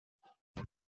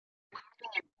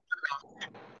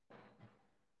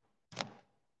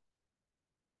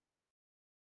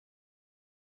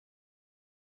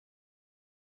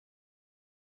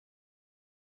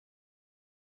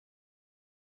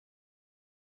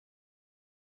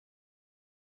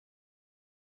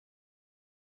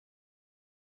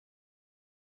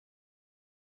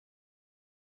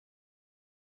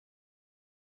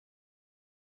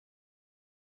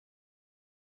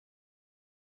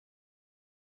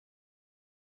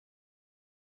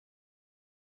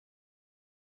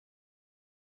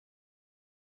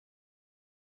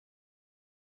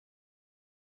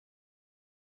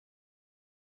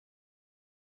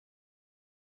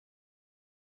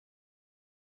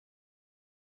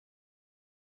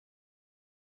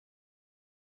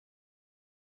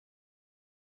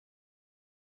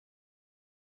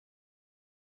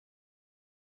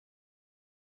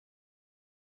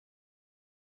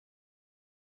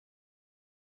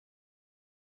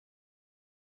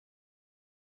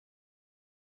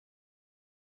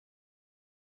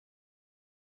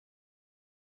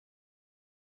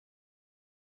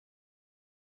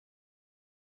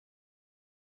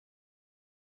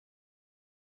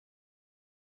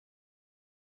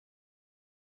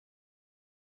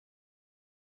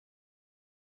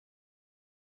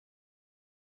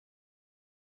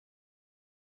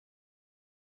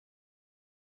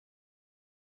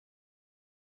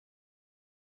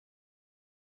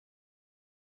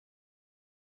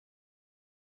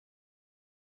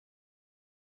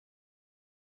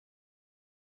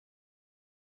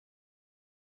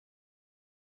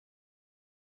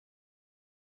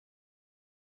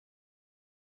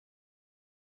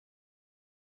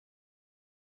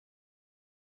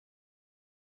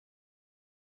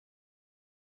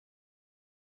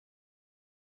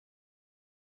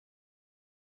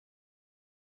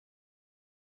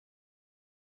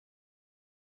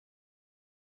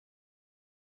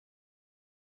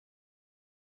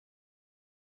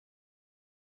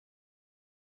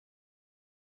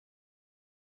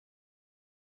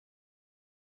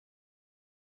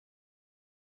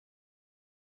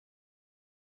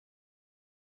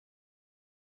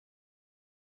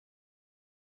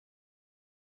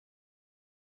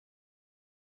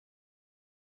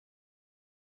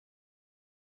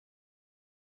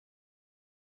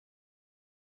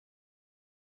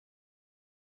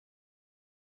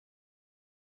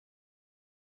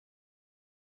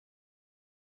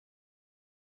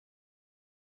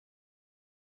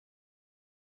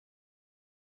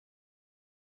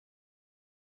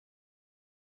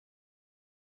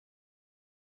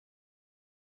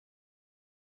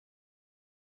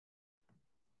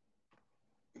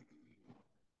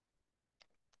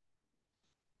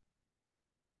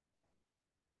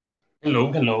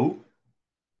Hello, hello.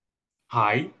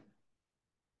 Hi.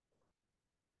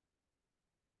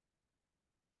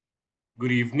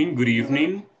 Good evening, good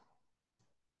evening.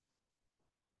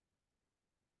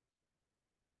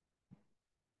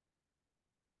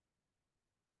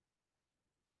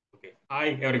 Okay.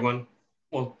 Hi, everyone.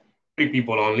 Well, three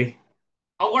people only.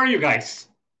 How are you guys?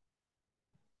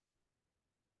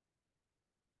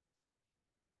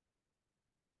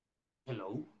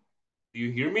 Hello. Do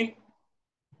you hear me?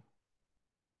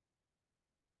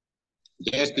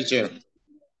 Yes, teacher.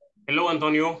 Hello,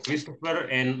 Antonio, Christopher,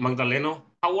 and Magdaleno.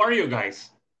 How are you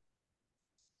guys?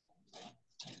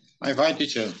 I'm fine,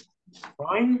 teacher.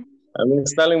 Fine. I'm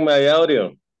installing my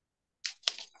audio.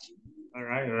 All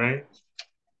right, all right.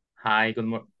 Hi, good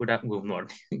morning.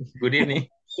 Good evening.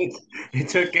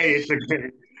 It's okay, it's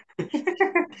okay.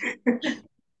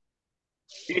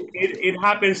 It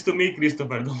happens to me,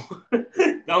 Christopher.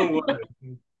 Don't worry.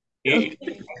 I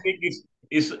think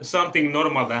it's something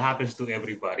normal that happens to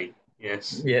everybody.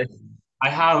 Yes. Yes. I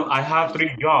have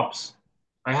three jobs.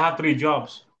 I have three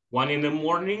jobs. One in the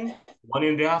morning, one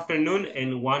in the afternoon,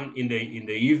 and one in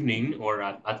the evening or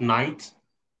at night.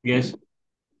 Yes.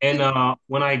 And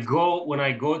when I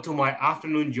go to my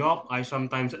afternoon job, I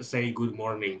sometimes say good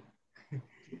morning.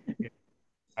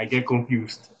 I get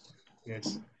confused.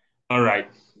 Yes. All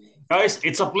right. Guys,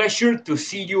 it's a pleasure to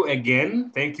see you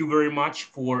again. Thank you very much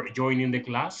for joining the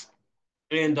class.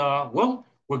 And well,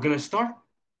 we're gonna start.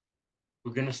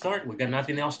 We're gonna start. We got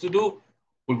nothing else to do.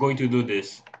 We're going to do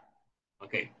this.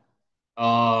 Okay.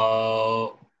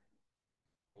 Hold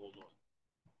on.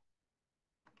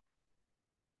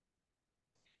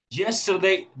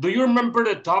 Yesterday, do you remember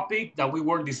the topic that we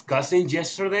were discussing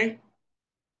yesterday?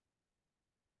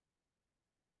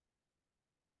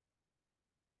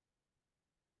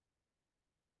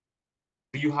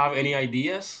 Do you have any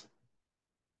ideas?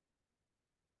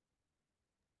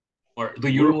 Or do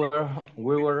We you? were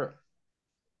we were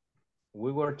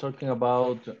we were talking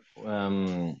about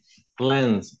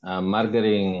plans,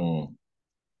 marketing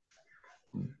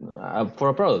for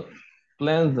a product.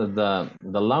 Plans the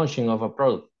launching of a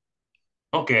product.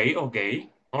 Okay, okay.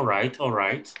 All right, all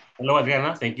right. Hello,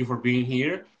 Adriana. Thank you for being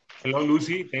here. Hello,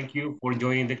 Lucy. Thank you for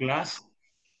joining the class.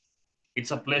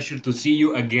 It's a pleasure to see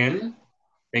you again.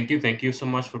 Thank you. Thank you so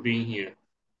much for being here.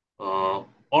 All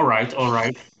right, all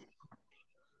right.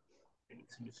 Let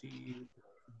me see.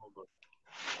 Hold on.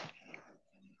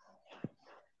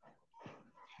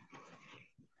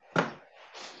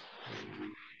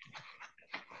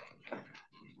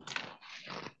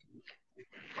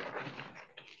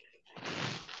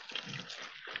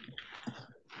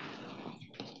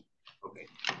 Okay.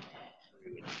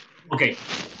 Okay.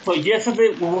 So yesterday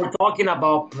we were talking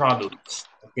about products,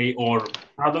 okay, or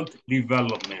product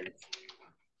development.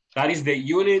 That is the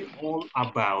unit all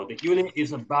about. The unit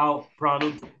is about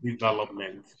product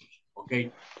development.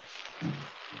 Okay.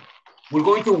 We're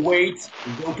going to wait.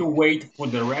 We're going to wait for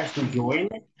the rest to join.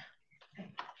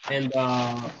 And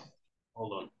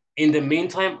hold on. In the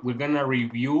meantime, we're gonna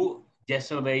review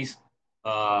yesterday's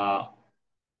uh,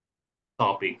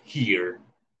 topic here.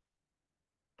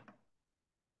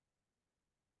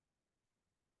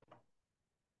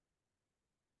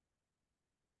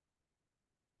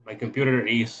 My computer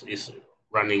is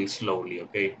running slowly.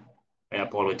 Okay, I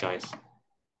apologize.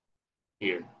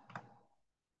 Here.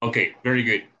 Okay, very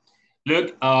good.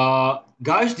 Look,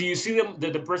 guys, do you see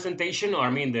the presentation, or I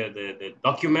mean the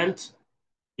document?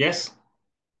 Yes?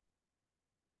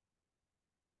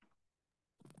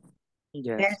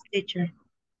 Yes. Yes, teacher.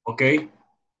 Okay.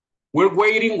 We're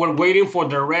waiting for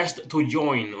the rest to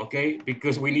join, okay?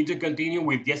 Because we need to continue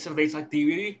with yesterday's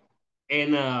activity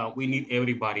and we need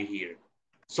everybody here.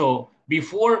 So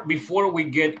before we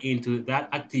get into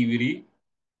that activity,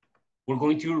 we're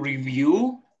going to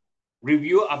review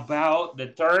about the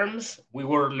terms we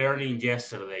were learning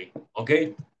yesterday.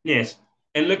 Okay? Yes.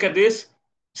 And look at this.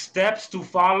 Steps to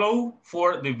follow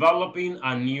for developing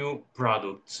a new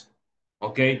product.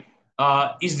 Okay?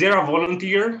 Is there a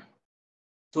volunteer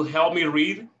to help me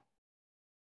read?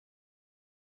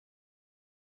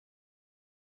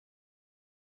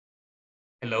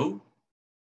 Hello?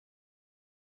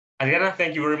 Adriana,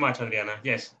 thank you very much, Adriana.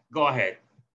 Yes, go ahead.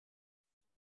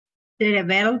 The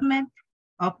development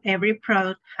of every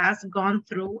product has gone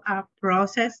through a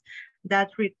process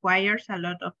that requires a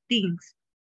lot of things,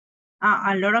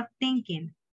 a lot of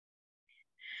thinking,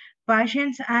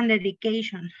 patience, and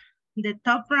dedication. The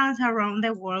top brands around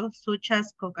the world, such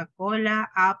as Coca-Cola,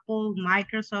 Apple,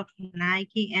 Microsoft,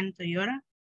 Nike, and Toyota,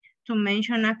 to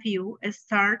mention a few,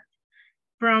 start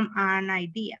from an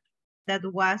idea that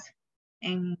was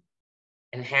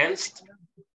Enhanced.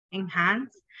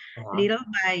 enhanced little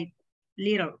by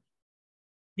little.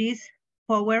 These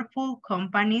powerful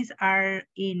companies are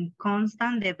in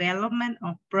constant development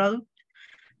of products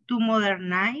to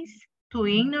modernize, to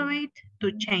innovate,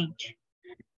 to change.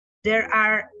 There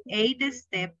are 8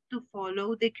 steps to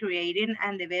follow the creating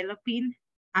and developing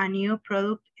a new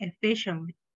product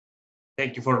efficiently.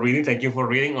 Thank you for reading. Thank you for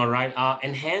reading. All right.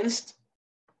 Enhanced.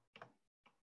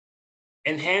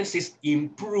 Enhance is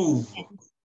improve.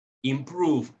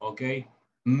 Improve. Okay.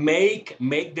 Make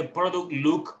the product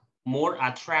look more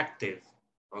attractive.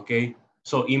 Okay.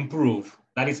 So improve.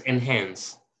 That is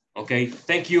enhance. Okay.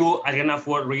 Thank you, Adriana,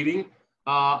 for reading.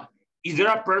 Is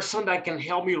there a person that can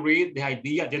help me read the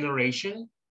idea generation?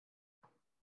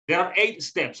 There are 8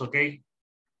 steps. Okay.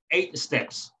 8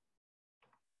 steps.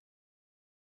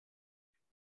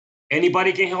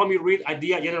 Anybody can help me read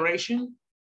idea generation?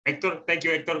 Hector, thank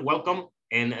you, Hector. Welcome.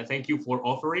 And thank you for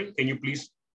offering. Can you please?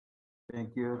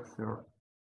 Thank you, sir.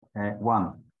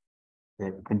 One,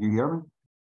 can you hear me?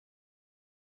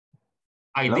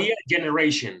 Idea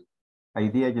generation.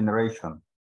 Idea generation.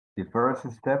 The first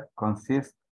step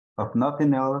consists of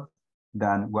nothing else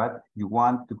than what you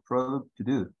want the product to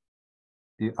do.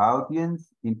 The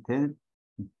audience intended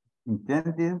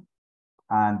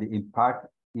and the impact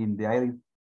in daily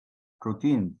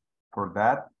routine. For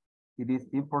that, it is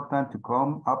important to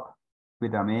come up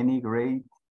with as many great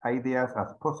ideas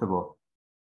as possible.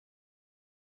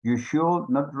 You should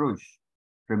not rush,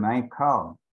 remain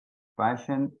calm,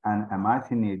 passion and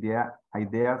amazing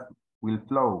ideas will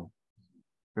flow.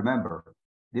 Remember,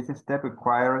 this step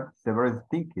requires several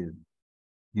thinking.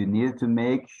 You need to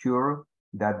make sure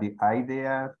that the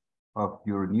ideas of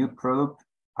your new product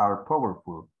are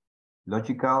powerful,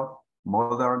 logical,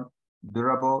 modern,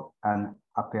 durable, and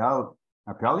appealing.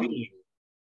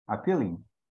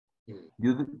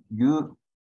 You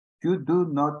do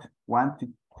not want to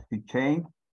change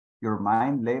your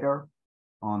mind later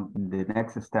on the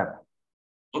next step.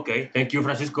 Okay, thank you,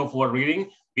 Francisco, for reading.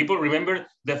 People, remember,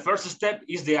 the first step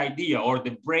is the idea or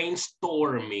the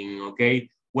brainstorming, okay?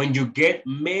 When you get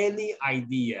many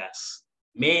ideas,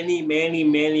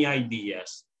 many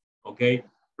ideas, okay?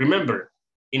 Remember,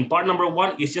 in part number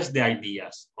 1, it's just the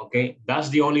ideas, okay? That's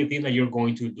the only thing that you're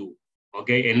going to do,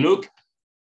 okay? And look,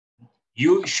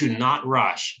 you should not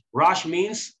rush. Rush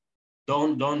means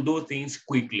don't do things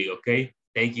quickly, okay?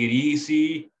 Take it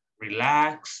easy,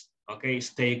 relax, okay?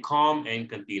 Stay calm and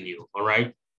continue, all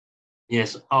right?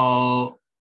 Yes, what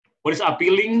is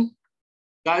appealing,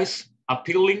 guys?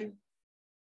 Appealing?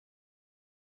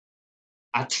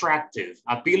 Attractive.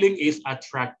 Appealing is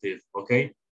attractive,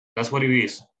 okay? That's what it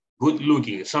is. Good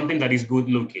looking, something that is good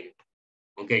looking.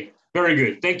 Okay, very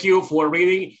good. Thank you for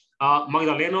reading.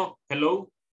 Magdaleno, hello.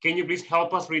 Can you please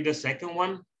help us read the second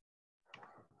one?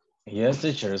 Yes,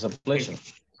 teacher, it's a pleasure.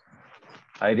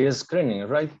 Idea screening,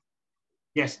 right?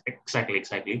 Yes,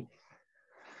 exactly.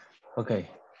 Okay,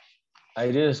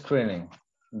 idea screening.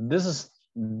 This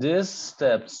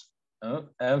steps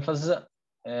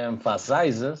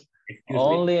emphasizes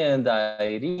only in the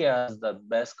ideas that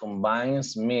best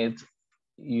combines meet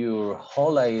your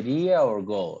whole idea or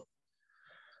goal.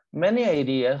 Many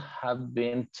ideas have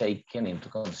been taken into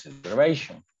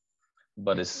consideration,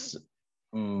 but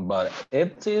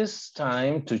it is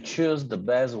time to choose the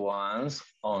best ones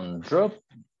and drop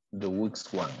the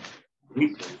weakest one.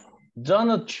 Do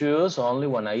not choose only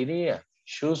one idea.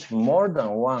 Choose more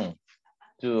than one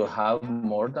to have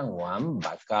more than one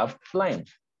backup plan.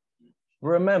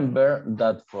 Remember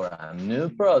that for a new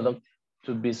product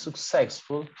to be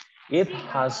successful, it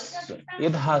has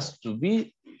to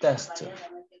be tested.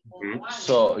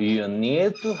 So you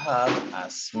need to have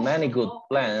as many good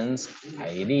plans,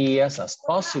 ideas as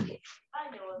possible.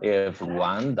 If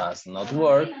one does not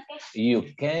work, you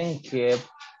can keep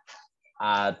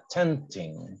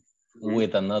attempting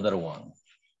with another one.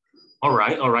 All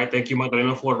right. Thank you,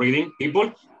 Magdalena, for reading.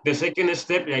 People, the second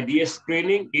step in idea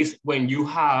screening is when you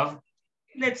have,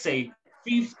 let's say,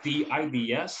 50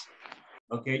 ideas,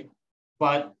 okay?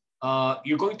 But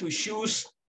you're going to choose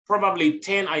probably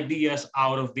 10 ideas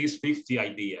out of these 50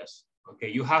 ideas, okay?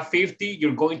 You have 50,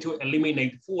 you're going to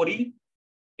eliminate 40,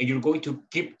 and you're going to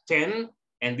keep 10,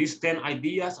 and these 10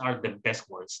 ideas are the best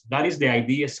ones. That is the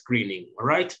idea screening, all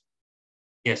right?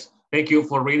 Yes, thank you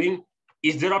for reading.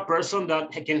 Is there a person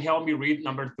that can help me read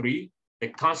number 3, the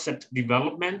concept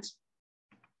development?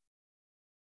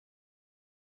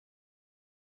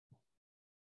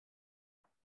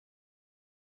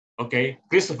 Okay,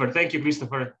 Christopher, thank you,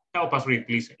 Christopher. Help us read,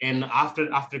 please. And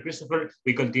after Christopher,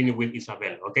 we continue with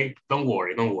Isabel, okay? Don't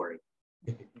worry.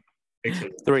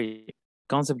 Excellent. 3,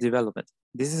 concept development.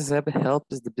 This step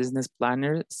helps the business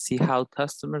planner see how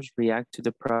customers react to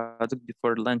the product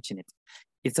before launching it.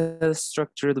 It's a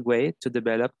structured way to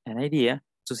develop an idea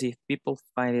to see if people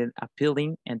find it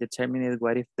appealing and determine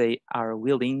what if they are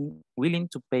willing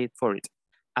to pay for it.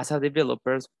 As a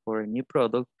developers for a new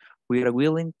product, we are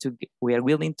willing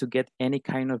to get any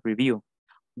kind of review,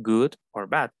 good or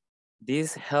bad.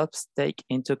 This helps take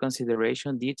into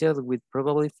consideration details we'd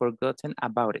probably forgotten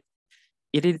about it.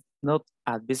 It is not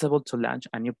advisable to launch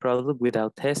a new product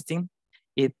without testing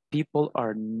if people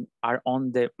are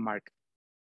on the market.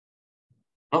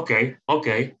 Okay,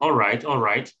 all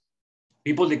right.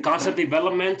 People, the concept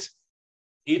development,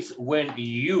 it's when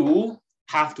you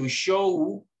have to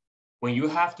show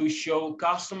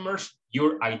customers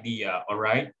your idea, all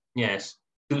right? Yes,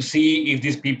 to see if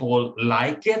these people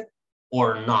like it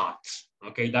or not.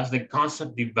 Okay, that's the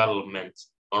concept development,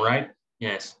 all right?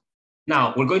 Yes.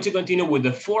 Now, we're going to continue with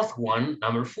the fourth one,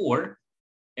 number 4.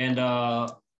 And,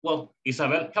 well,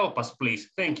 Isabel, help us, please.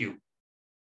 Thank you.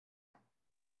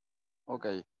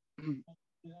 Okay.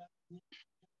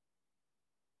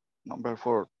 Number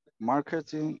 4,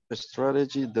 marketing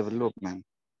strategy development.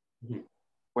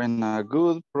 When a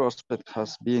good prospect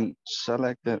has been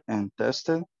selected and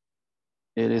tested,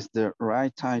 it is the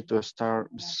right time to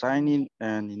start designing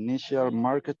an initial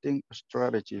marketing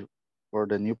strategy for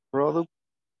the new product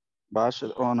based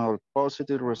on a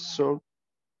positive result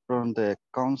from the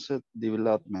concept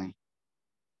development.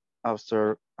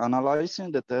 After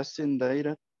analyzing the testing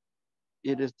data,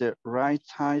 it is the right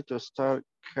time to start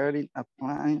getting a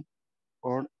plan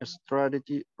or a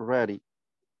strategy ready.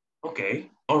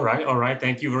 Okay, all right.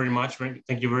 Thank you very much.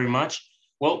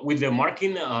 Well, with the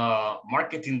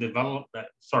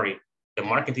the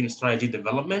marketing strategy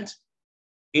development,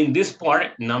 in this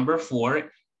part, number 4,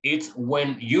 it's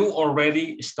when you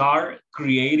already start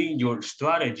creating your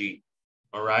strategy,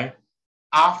 all right?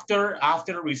 After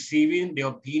receiving the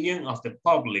opinion of the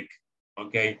public,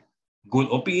 okay?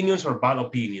 Good opinions or bad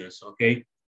opinions, okay?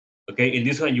 Okay, in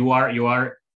this one, you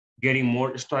are getting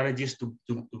more strategies to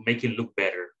make it look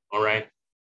better, all right?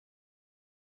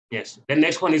 Yes, the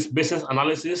next one is business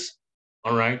analysis,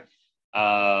 all right?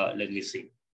 Let me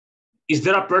see. Is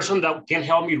there a person that can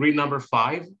help me read number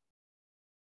 5?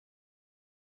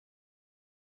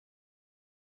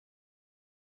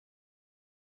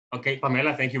 Okay,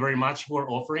 Pamela, thank you very much for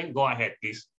offering. Go ahead,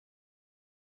 please.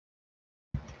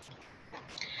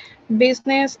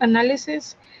 Business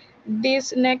analysis.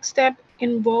 This next step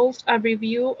involves a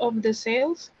review of the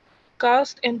sales,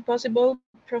 cost, and possible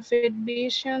profit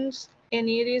visions, and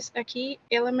it is a key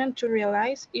element to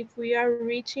realize if we are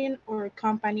reaching our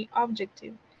company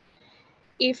objective.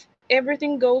 If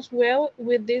everything goes well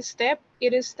with this step,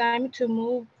 it is time to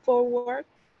move forward.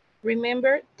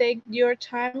 Remember, take your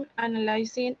time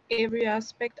analyzing every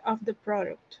aspect of the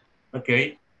product.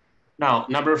 Okay. Now,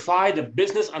 number 5, the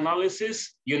business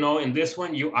analysis. You know, in this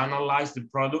one, you analyze the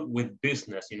product with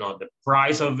business, you know, the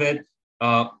price of it,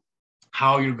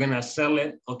 how you're going to sell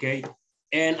it, okay,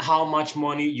 and how much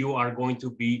money you are going to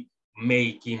be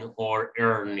making or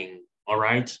earning, all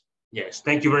right? Yes,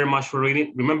 thank you very much for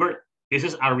reading. Remember, this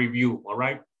is a review, all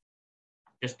right?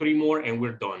 Just 3 more and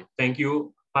we're done. Thank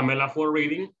you, Pamela, for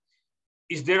reading.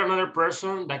 Is there another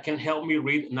person that can help me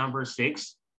read number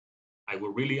 6? I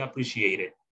would really appreciate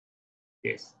it.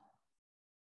 Yes.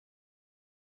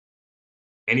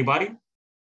 Anybody?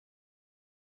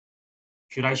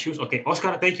 Should I choose? Okay,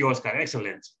 Oscar, thank you, Oscar.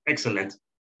 Excellent.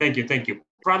 Thank you.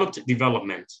 Product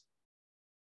development.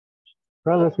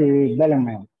 Product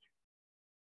development.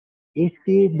 Is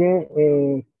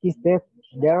the key step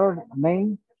there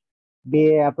may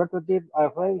be a prototype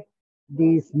already?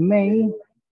 This may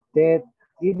that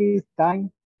it is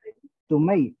time to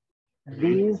make.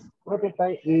 This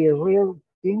prototype is real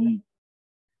thing.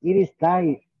 It is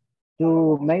time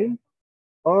to make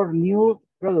or new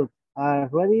products are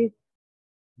ready,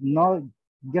 not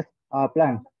just a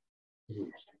plan.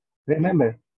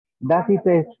 Remember, that is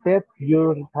a step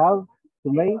you have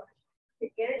to make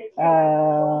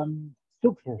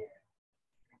success.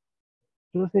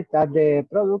 Success at the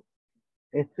product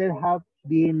still have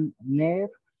been made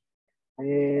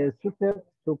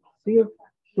successful.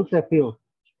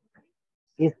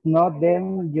 It's not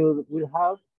then you will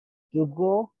have to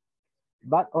go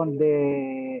back on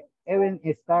the event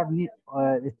start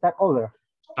over.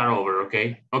 Start over,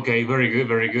 okay. Okay, very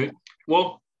good.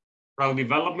 Well, product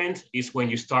development is when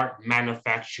you start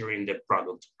manufacturing the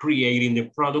product, creating the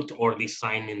product or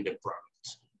designing the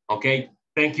product. Okay,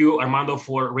 thank you, Armando,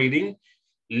 for reading.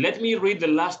 Let me read the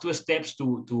last 2 steps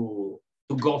to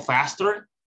go faster.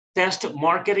 Test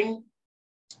marketing.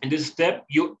 In this step,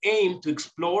 you aim to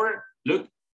explore, look,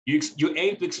 You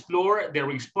aim to explore the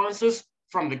responses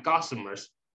from the customers.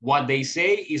 What they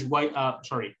say is what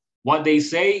they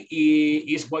say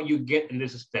is what you get in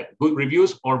this step, good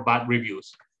reviews or bad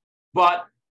reviews. But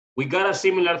we got a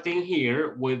similar thing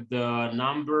here with the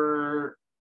number,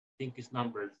 I think it's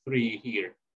number 3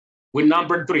 here. With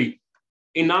number 3.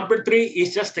 In number 3,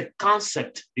 it's just the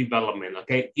concept development,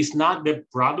 okay? It's not the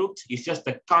product, it's just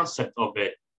the concept of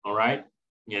it, all right?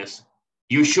 Yes.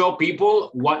 You show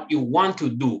people what you want to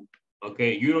do,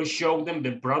 okay? You don't show them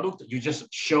the product, you just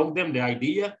show them the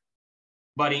idea.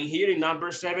 But in here, in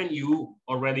number 7, you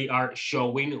already are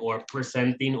showing or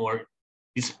presenting or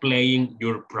displaying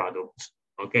your product,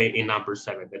 okay? In number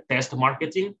 7, the test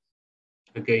marketing,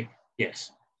 okay?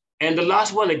 Yes. And the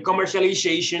last one, the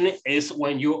commercialization, is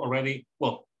when you already,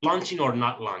 well, launching or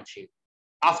not launching.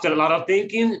 After a lot of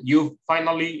thinking, you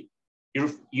finally,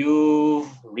 you've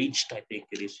reached, I think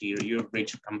it is here, you've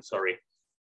reached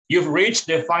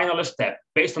the final step.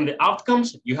 Based on the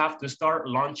outcomes, you have to start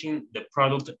launching the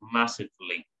product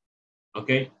massively,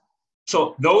 okay?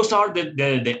 So those are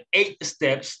the 8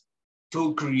 steps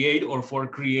to create or for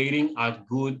creating a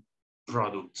good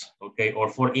product, okay? Or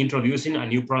for introducing a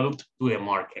new product to the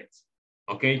market,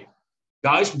 okay?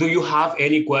 Guys, do you have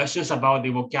any questions about the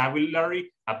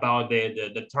vocabulary, about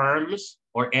the terms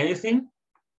or anything?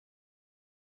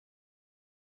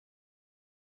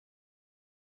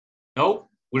 No,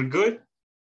 we're good?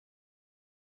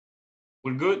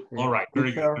 We're good? All right,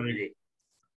 very good, very good.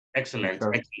 Excellent,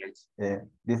 excellent.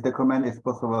 This document is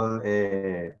possible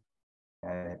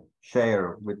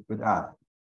share with us.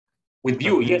 With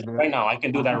you, yes, right now. I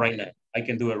can do that right now. I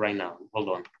can do it right now. Hold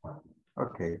on.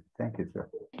 Okay, thank you, sir.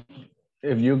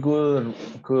 If you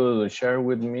could share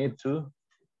with me too.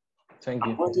 Thank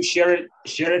you. I'm going to share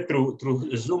it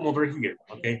through Zoom over here.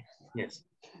 Okay. Yes.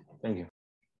 Thank you.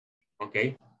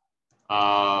 Okay.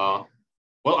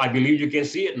 Well, I believe you can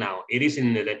see it now. It is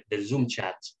in the Zoom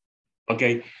chat.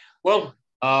 Okay. Well,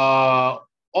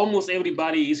 almost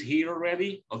everybody is here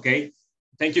already. Okay.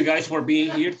 Thank you guys for being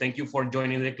here. Thank you for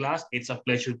joining the class. It's a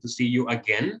pleasure to see you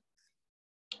again.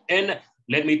 And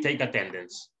let me take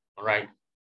attendance. All right.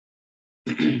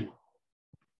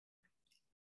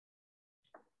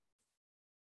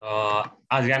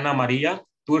 Adriana Maria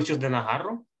Turcios de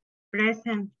Najarro.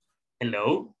 Present.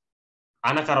 Hello.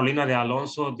 Ana Carolina de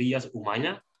Alonso Díaz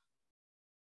Umaña.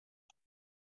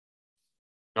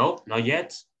 No, not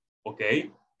yet.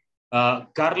 Okay.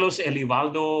 Carlos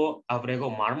Elivaldo Abrego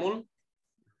Marmol.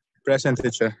 Present,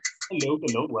 teacher. Hello,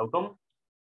 hello, welcome.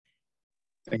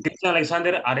 Thank you. Cristian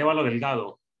Alexander Arevalo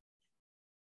Delgado.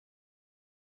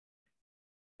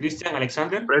 Cristian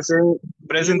Alexander.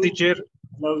 Present, teacher.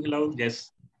 Hello, hello, yes.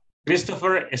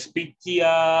 Christopher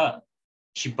Espitia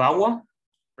Chipawa.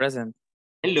 Present.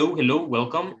 Hello, hello,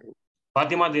 welcome.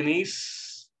 Fatima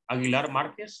Denise Aguilar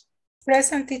Marquez.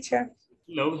 Present, teacher.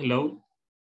 Hello, hello,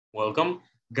 welcome.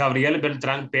 Gabriel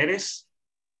Beltrán Pérez.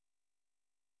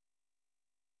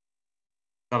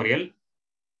 Gabriel?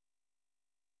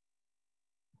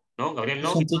 No, Gabriel,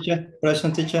 no. Present, teacher.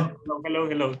 Present, teacher. Hello, hello,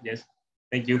 hello, yes.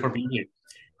 Thank you for being here.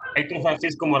 Héctor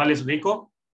Francisco Morales Rico.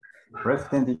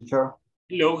 Present, teacher.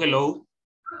 Hello, hello.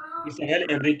 Isabel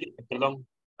Enrique, perdón,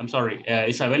 I'm sorry.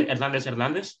 Isabel Hernández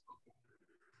Hernández.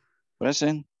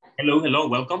 Present. Hello, hello,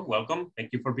 welcome, welcome.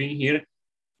 Thank you for being here.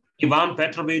 Ivan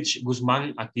Petrovich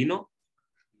Guzmán Aquino.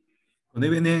 Good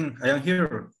evening. I am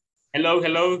here. Hello,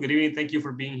 hello, good evening. Thank you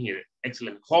for being here.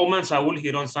 Excellent. Holman Saúl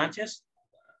Girón Sánchez.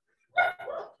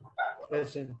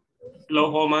 Present. Hello,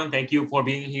 Holman. Thank you for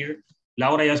being here.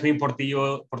 Laura Yasmin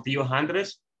Portillo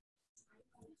Andres.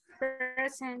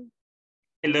 Present.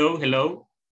 Hello, hello.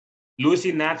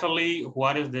 Lucy Natalie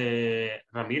Juárez de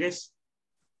Ramírez.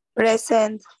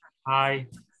 Present. Hi.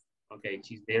 Okay,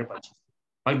 she's there, but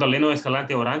Magdaleno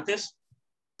Escalante Orantes.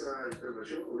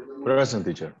 Present,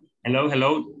 teacher. Hello,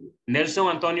 hello. Nelson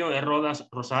Antonio Rodas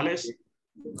Rosales.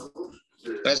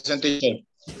 Present, teacher.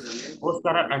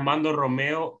 Oscar Armando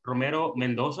Romero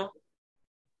Mendoza.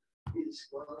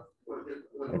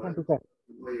 Present, teacher.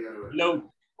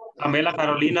 Hello. Pamela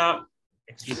Carolina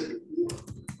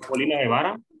Molina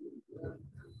Guevara.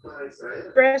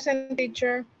 Present,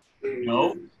 teacher.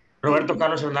 Hello. Roberto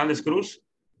Carlos Hernández Cruz.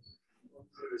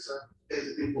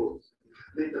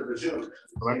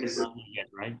 Roberto is not yet,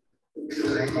 right?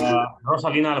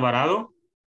 Rosalina Alvarado.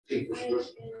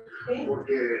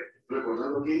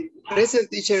 Present,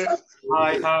 teacher.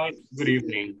 Hi, hi. Good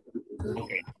evening.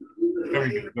 Okay. Very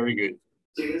good, very good.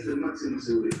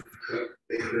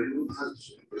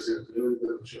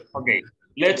 Okay,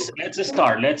 let's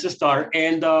start. Let's start.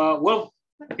 And well,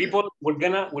 people, we're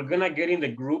gonna get in the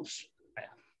groups.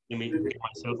 Let me get my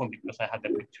cell phone because I had the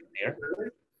picture there.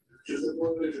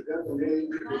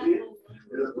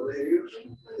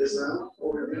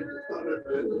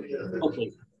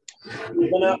 Okay.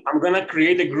 I'm gonna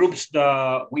create the groups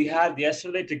that we had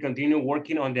yesterday to continue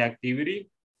working on the activity.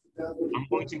 I'm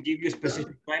going to give you a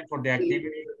specific time for the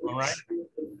activity, all right?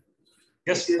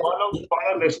 Just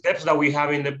follow the steps that we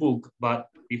have in the book, but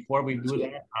before we do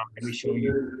that, let me show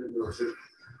you.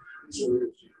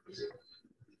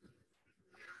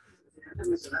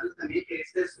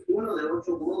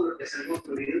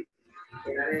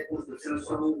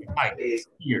 Hi,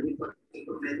 here.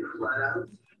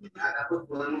 Acá pues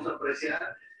podemos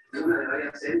apreciar una de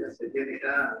varias celdas que tiene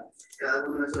cada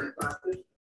uno de esos espacios.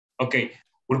 Okay,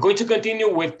 we're going to continue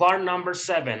with part number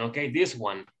 7, okay, this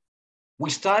one.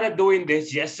 We started doing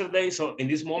this yesterday, so in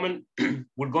this moment,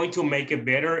 we're going to make it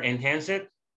better, enhance it,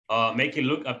 make it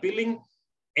look appealing,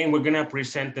 and we're gonna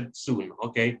present it soon,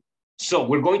 okay? So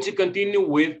we're going to continue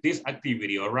with this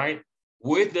activity, all right?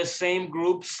 With the same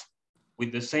groups,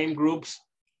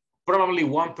 probably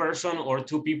one person or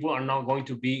two people are not going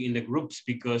to be in the groups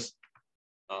because,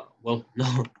 well, no,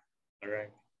 all right,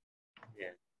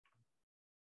 yeah.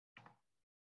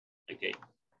 Okay,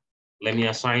 let me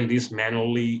assign this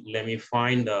manually. Let me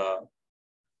find the,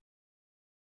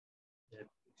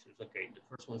 okay, the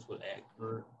first one's with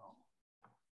actor.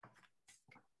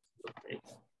 Okay.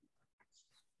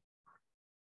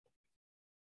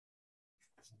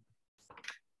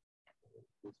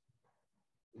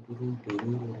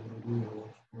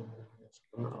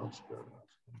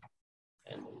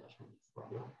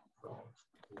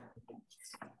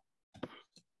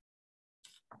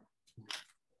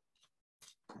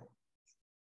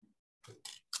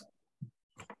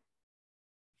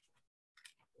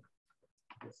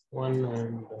 This one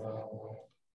and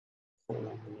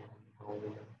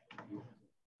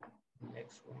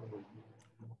next one will be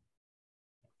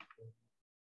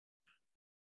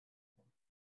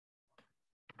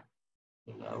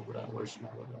Laura. Where's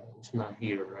Laura? It's not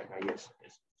here right now. Yes,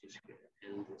 it's just here.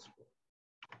 And this one.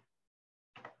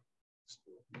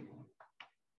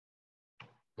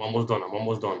 I'm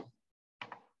almost done.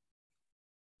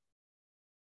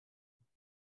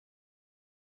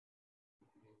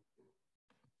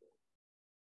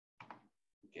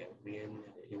 Gabriel,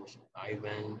 it was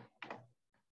Ivan.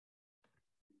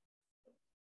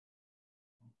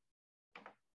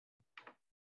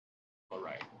 All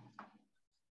right.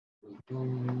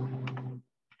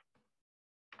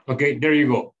 Okay, there you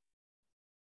go.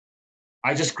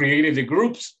 I just created the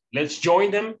groups. Let's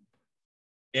join them.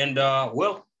 And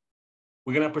well,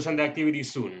 we're gonna present the activity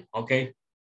soon, okay?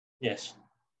 Yes,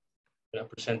 I'm gonna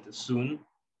present it soon.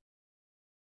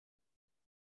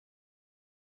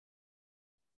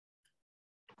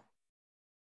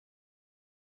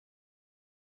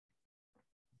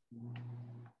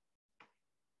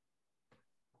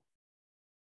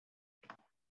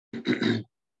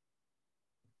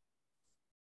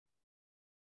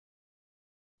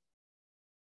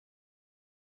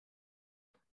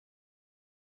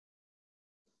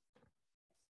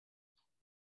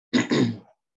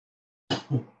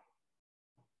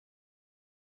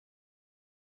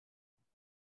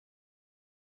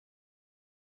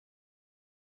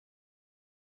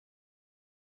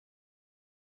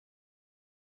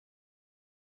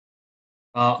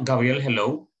 Gabriel,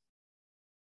 hello.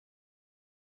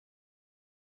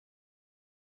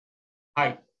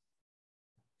 Hi.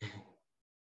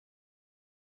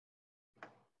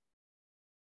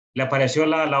 ¿Le apareció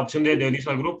la opción de unirse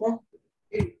al grupo?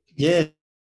 Yeah.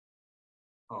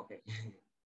 Ok,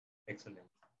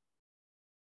 excelente.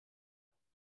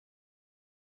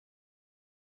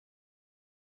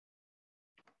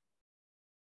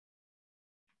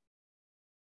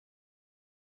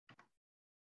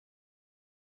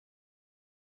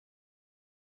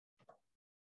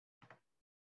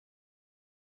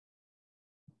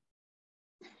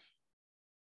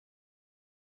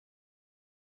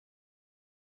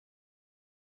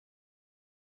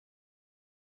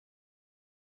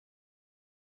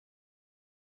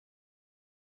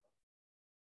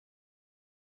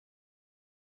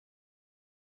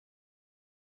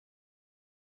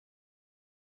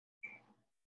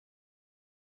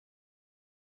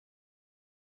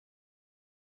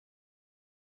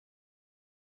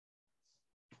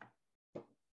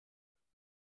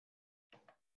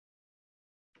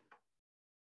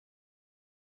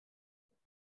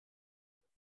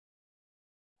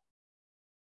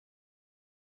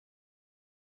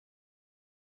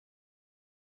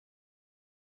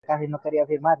 Casi no quería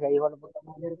firmar, que ahí solo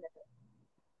botamos.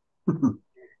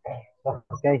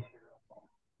 Ok.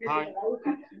 Hi.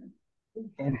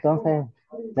 Entonces,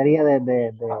 sería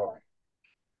de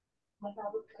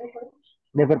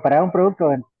de preparar un producto,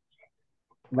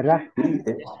 ¿verdad? Sí,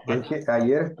 es que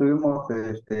ayer estuvimos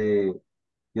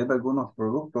viendo algunos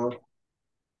productos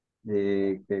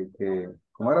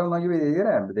como era una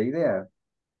lluvia de ideas,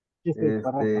 Sí, sí,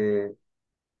 correcto.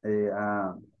 eh,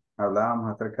 ah,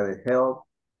 hablábamos acerca de help,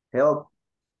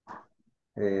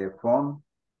 phone.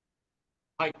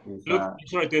 Hi, Is, look,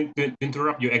 sorry to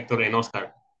interrupt you, Hector and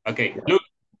Oscar. Okay, yeah. look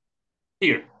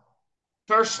here.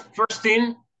 First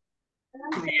thing,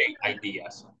 create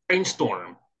ideas,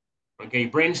 brainstorm. Okay,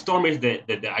 brainstorm is the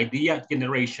idea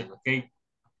generation. Okay,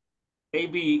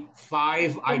 maybe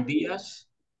 5 ideas.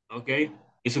 Okay,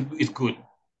 it's good.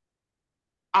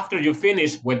 After you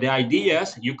finish with the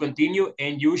ideas, you continue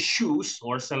and you choose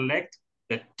or select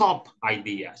the top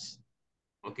ideas.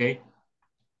 Okay,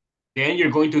 then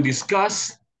you're going to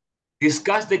discuss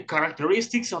the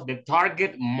characteristics of the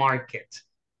target market.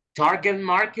 Target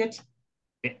market,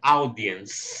 the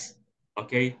audience,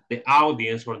 okay? The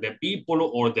audience or the people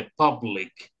or the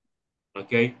public,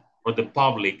 okay? Or the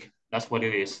public, that's what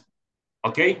it is,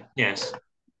 okay? Yes,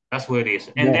 that's what it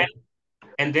is. Yes.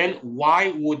 And then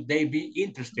why would they be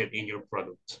interested in your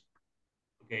product?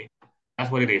 Okay, that's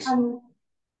what it is.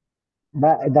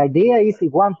 But the idea is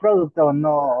one product or no,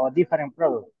 or different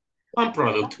product. One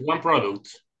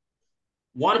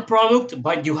product,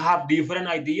 but you have different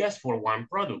ideas for one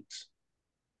product.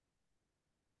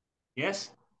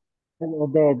 Yes?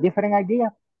 The different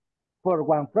idea for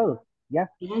one product, yeah?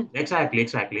 Exactly,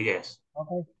 yes.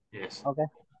 Okay. Yes. Okay.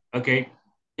 Okay.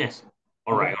 Yes.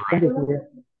 All right. Thank you,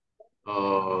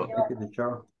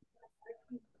 teacher.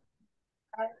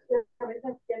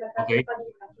 Okay.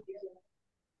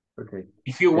 Okay.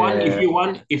 If you want,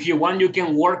 you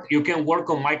can work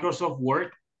on Microsoft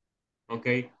Word.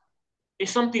 Okay.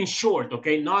 It's something short,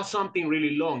 okay? Not something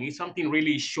really long. It's something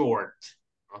really short.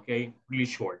 Okay, really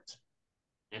short.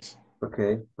 Yes.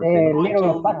 Okay.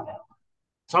 Little paragraph.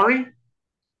 Sorry?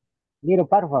 Little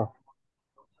paragraph.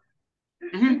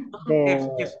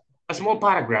 Yes. A small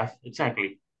paragraph,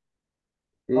 exactly.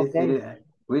 Okay.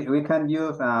 We can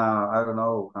use I don't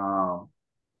know,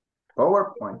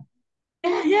 PowerPoint.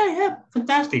 Yeah.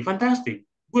 Fantastic.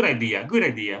 Good idea.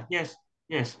 Yes.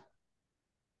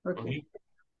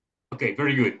 Okay,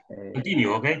 very good.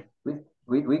 Continue, okay?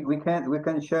 We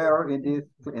can share in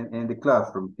the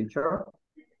classroom, teacher.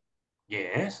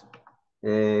 Yes.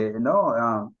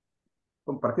 No,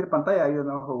 compartir pantalla, I don't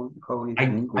know how it's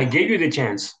in English. I gave you the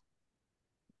chance.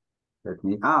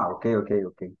 Okay.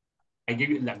 I gave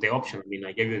you the option. I mean,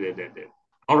 I gave you the...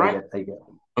 All right. I get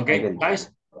Okay, it. guys,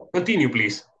 continue,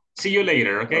 please. See you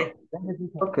later, okay?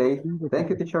 Okay, thank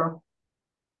you, teacher.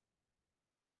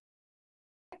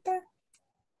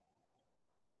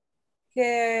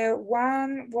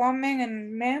 One woman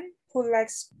and man who like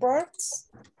sports.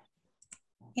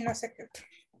 Y no sé qué otro.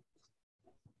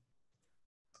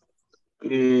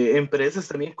 Empresas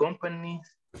también,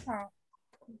 companies.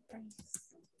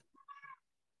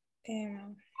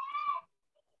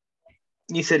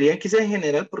 Y sería quizás en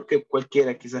general porque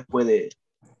cualquiera quizás puede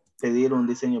pedir un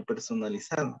diseño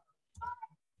personalizado.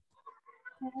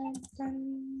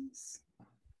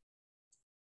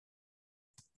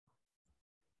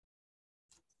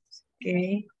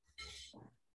 Okay.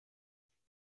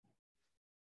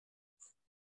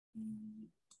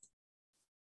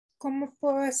 ¿Cómo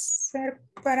puedo hacer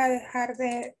para dejar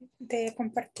de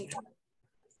compartir?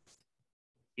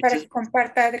 Para que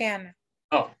comparta Adriana.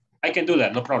 Oh, I can do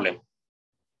that, no problem.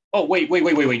 Oh, wait.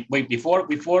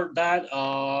 Before that,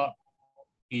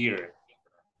 here.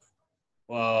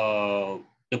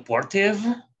 Deportive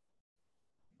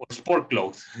or sport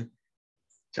clothes?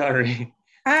 Sorry.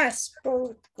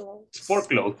 Sport clothes. Sport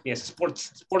clothes, yes,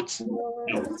 sports clothes.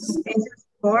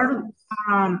 Sport,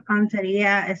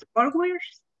 sería sport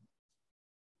wears.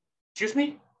 Excuse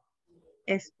me?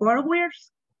 Sport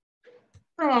wears.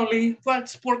 Probably, but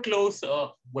sport clothes,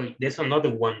 wait, there's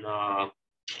another one.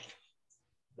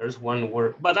 There's one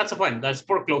word, but that's fine. That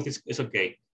sport clothes is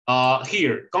okay.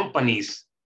 Here, companies.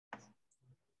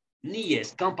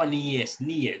 Companies.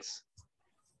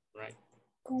 Right.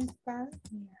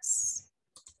 Companies.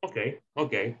 Okay.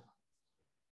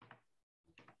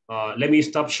 Let me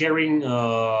stop sharing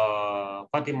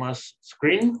Fatima's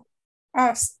screen.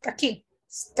 Aquí.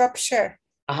 Stop share.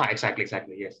 Exactly,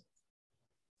 yes.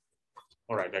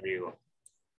 All right, there you go.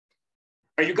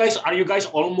 Are you guys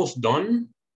almost done?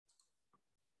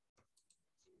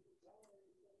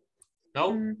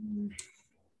 No?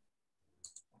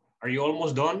 Are you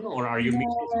almost done or are you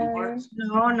missing some parts?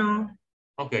 No.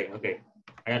 Okay.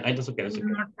 I just okay. That's okay.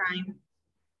 More time.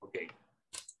 Okay.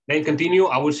 Then continue.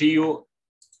 I will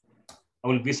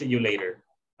visit you later.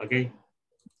 Okay?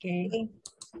 Okay.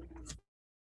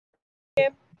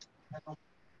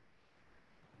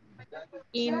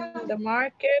 in the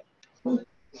market.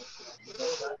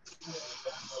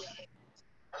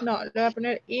 No, le voy a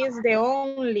poner is the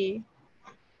only.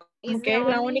 Como que es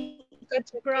la única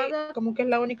chaqueta, como que es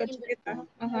la única chaqueta.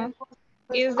 Ajá.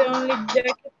 Is the only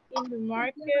jacket in the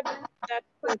market that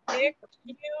protects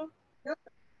you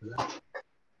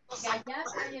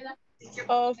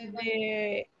of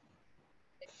the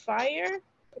fire,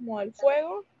 como el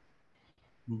fuego,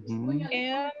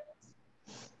 and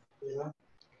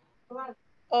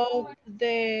of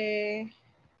the...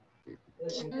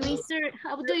 Mr.,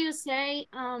 how do you say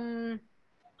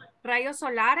rayos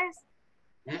solares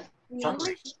in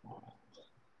English?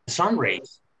 Sun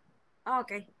rays. Oh,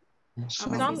 okay.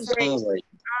 Sun rays.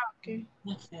 Ah, okay.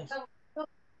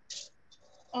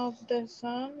 Of the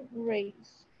sun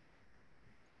rays.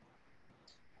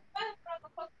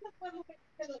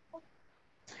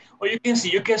 Or you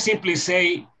can simply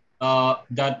say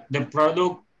that the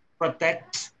product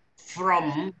protects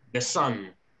from the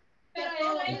sun.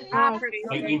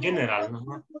 Like in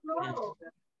general.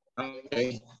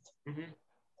 Okay.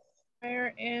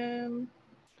 Fire and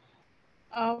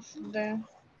of the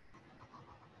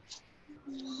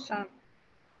sun.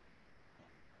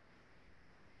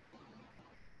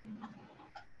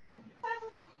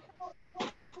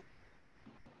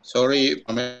 Sorry,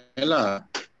 Pamela.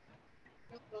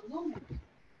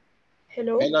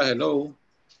 Hello. Pamela, hello.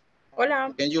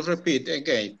 Hola. Can you repeat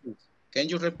again? Can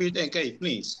you repeat again,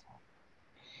 please?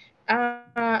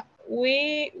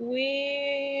 We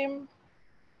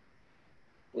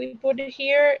put it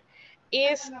here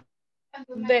is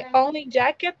the only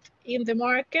jacket in the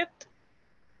market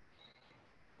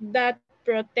that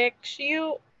protects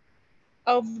you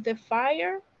of the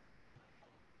fire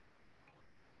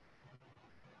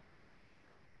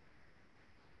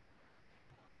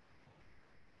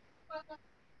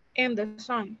and the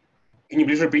sun. Can you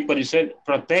please repeat what you said?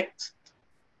 Protects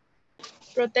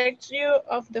you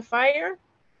of the fire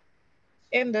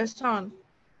and the sun.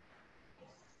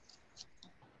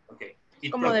 Okay.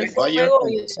 It Como del protects fuego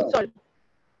y el sol.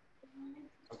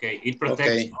 Okay, it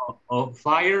protects of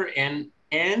fire and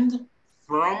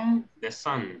from the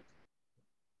sun.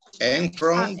 And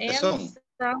from the sun.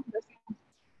 From the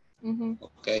sun.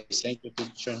 Okay, thank you,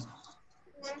 teacher.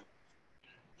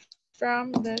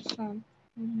 From the sun.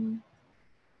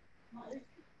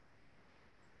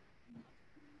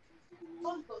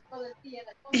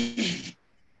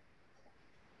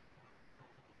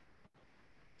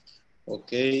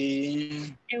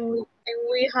 Okay. And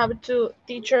we have to,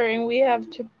 teacher, and we have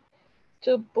to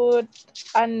put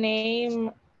a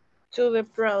name to the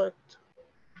product.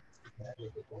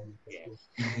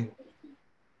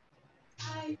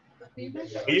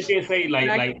 You can say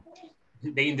like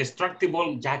the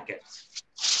indestructible jacket.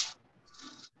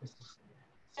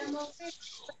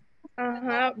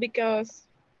 Because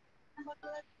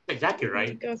the jacket,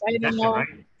 right? Because I don't know.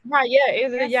 Right? Yeah,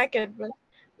 it's a jacket, but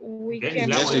we can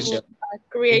put a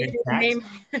creative name.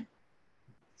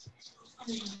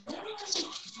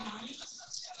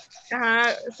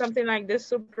 Something like the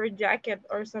super jacket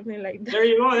or something like that. There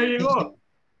you go, there you go.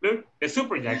 Look, the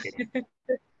super jacket.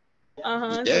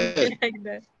 Something like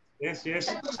that. Yes, yes.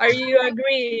 Are you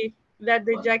agree that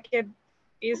the jacket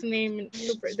is named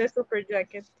the super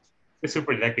jacket? The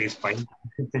super jacket is fine.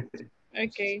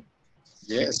 Okay.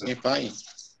 Yes, it's fine.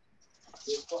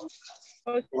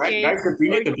 Okay. Right, guys,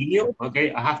 continue.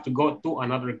 Okay, I have to go to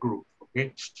another group.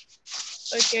 Okay.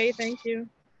 Okay, thank you.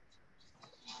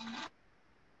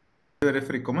 Free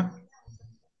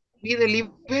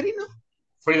delivery, no?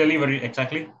 Free delivery,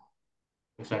 exactly.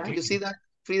 Exactly. You see that?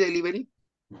 Free delivery.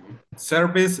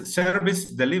 Service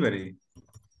delivery.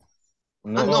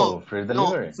 No, free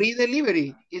delivery. No, free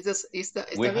delivery.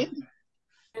 Está bien.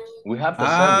 We have the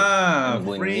service.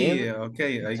 We free. Need,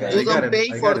 okay, you don't pay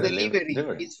for delivery.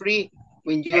 It's free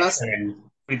when you ask.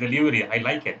 Free delivery. I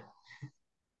like it.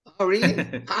 Oh,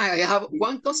 really? I have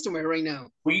one customer right now.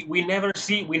 We never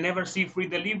see free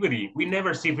delivery. We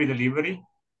never see free delivery.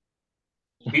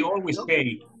 We always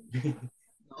pay.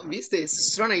 No, viste, it's a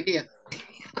strong idea.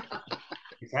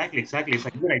 Exactly. It's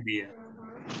a good idea.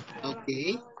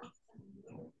 Okay.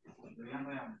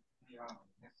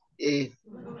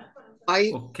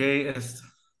 Okay.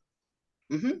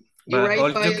 But all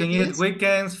you can eat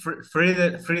weekends, free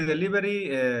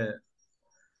delivery.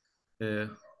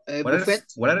 Buffet.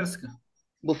 What else?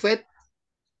 Buffet.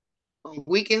 On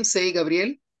weekends, say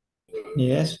Gabriel.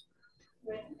 Yes.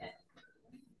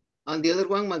 And the other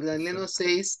one, Magdaleno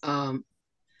says,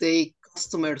 say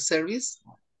customer service.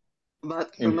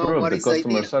 But I don't know what is the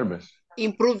idea. Service.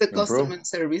 Improve the customer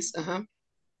service.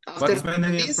 What's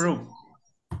meaning improve?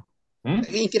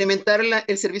 Incrementar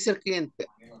el servicio al cliente.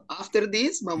 After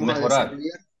this, vamos a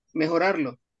desarrollar,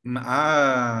 mejorarlo.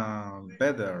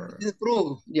 Better.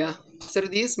 Improve, yeah. After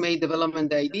this, may development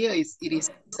the idea it is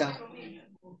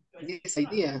this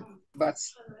idea, but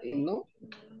no.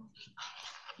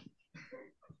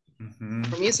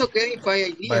 For me, it's okay if I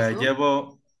ideas, ¿no?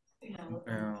 Llevo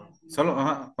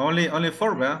solo, only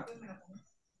 4, ¿verdad?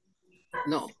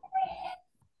 No.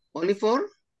 Only 4?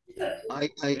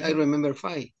 I remember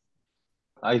 5.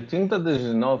 I think that this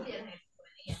is enough.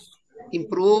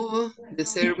 Improve the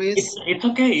service. It's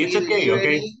okay. It's okay.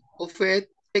 Okay. Offer.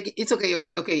 It's okay.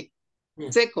 Okay.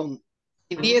 Second,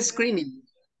 idea screening.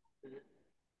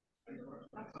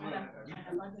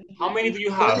 How many do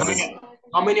you have?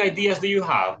 How many ideas do you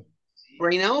have?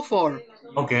 Right now, 4.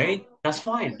 Okay, that's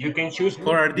fine. You can choose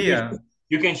 4 ideas.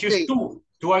 You can choose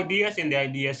two ideas in the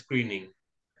idea screening.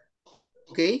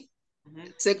 Okay.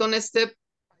 Second step,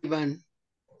 Ivan.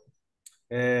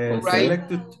 Right.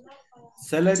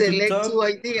 Select 2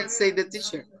 ideas, say the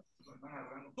teacher.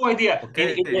 2 ideas.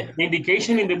 Okay. The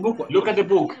indication in the book. Look at the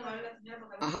book.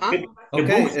 The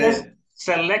book says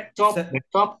select the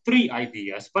top 3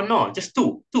 ideas, but no, just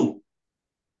 2. 2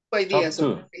 ideas.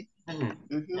 Top 2.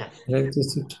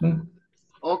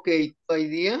 Okay, 2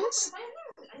 ideas.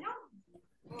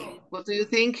 What do you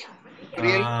think,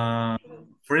 Ariel?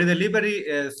 Free delivery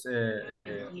is a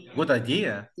good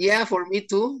idea. Yeah, for me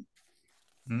too.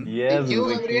 Yes,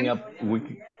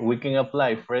 we can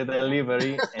apply free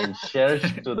delivery and charge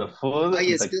to the food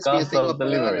the cost of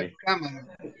delivery.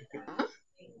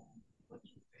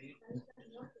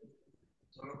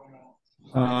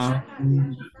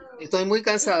 Estoy muy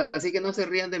cansada, así que no se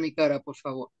rían de mi cara, por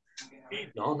favor.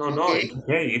 No, it's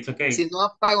okay, it's okay. Si no,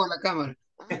 apago la cámara.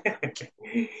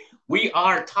 We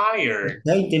are tired.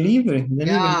 Delivery.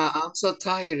 Yeah, I'm so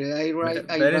tired. I write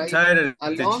tired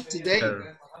a lot today.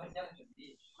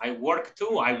 I work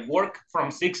too. I work from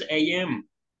 6 a.m.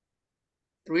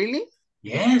 Really?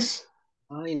 Yes.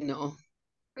 I know.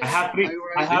 I have 3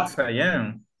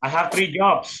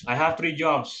 jobs. I have 3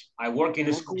 jobs. I work in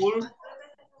a school.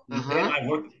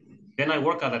 Then I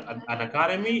work at an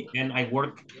academy, and I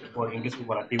work for English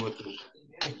Cooperativo too.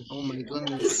 Oh my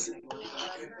goodness.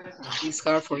 It's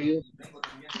hard for you.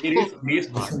 It is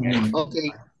hard.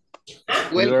 Okay.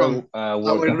 Welcome.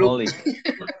 Workaholic.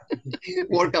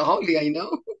 Workaholic, I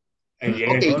know.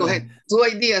 Yeah. Okay, go ahead. 2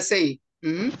 ideas, say.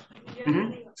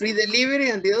 Free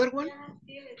delivery and the other one?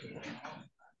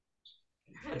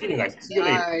 Continue, guys. See you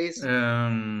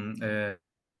later.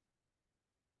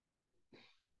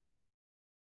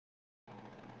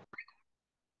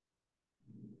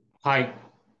 Hi,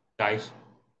 guys.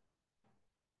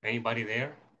 Anybody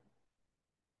there?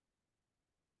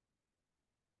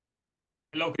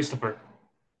 Hello, Christopher.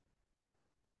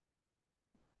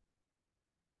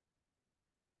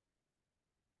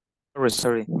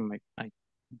 Sorry, I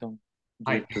don't.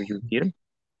 Do you hear?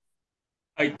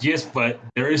 Yes, but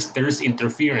there's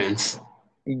interference.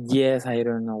 Yes, I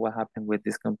don't know what happened with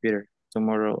this computer.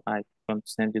 Tomorrow I'm going to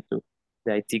send you to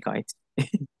the IT guys.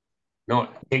 No,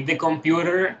 take the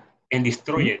computer and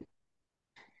destroy it.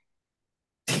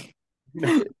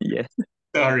 Yes.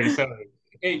 Sorry.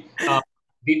 Hey,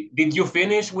 did you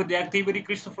finish with the activity,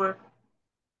 Christopher?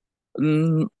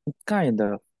 Kind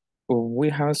of. We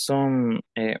have some,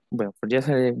 well, for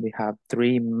yesterday we have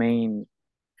 3 main,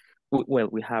 well,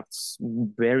 we have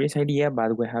various ideas,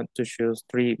 but we have to choose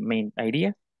 3 main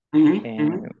ideas.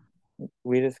 And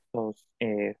we discuss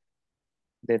the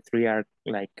 3 are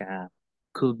like,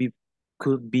 could be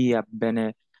a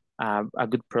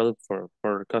good product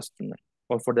for customer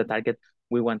or for the target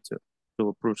we want to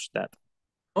approach that.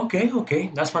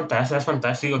 Okay, that's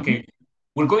fantastic. Okay,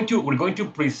 we're going to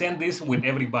present this with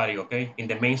everybody. Okay, in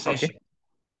the main session.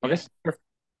 Okay.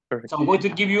 Perfect. So I'm going to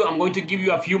give you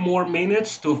a few more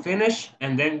minutes to finish,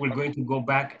 and then we're going to go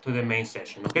back to the main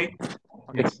session. Okay.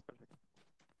 Yes.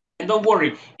 And don't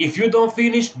worry, if you don't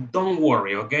finish, don't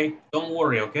worry. Okay. Don't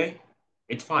worry. Okay.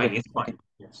 It's fine. Okay. It's fine.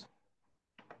 Yes.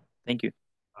 Thank you.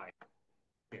 Right.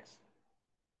 Yes.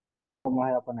 ¿Cómo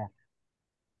voy a poner?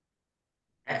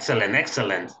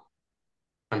 Excellent.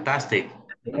 Fantastic.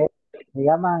 Se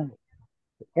llaman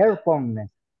earphones.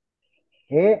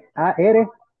 E-A-R.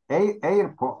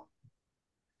 Earphone.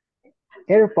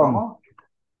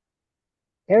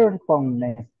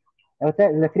 Earphones.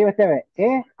 Usted le escribe usted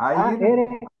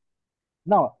E-A-R.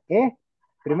 No,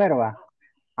 primero va.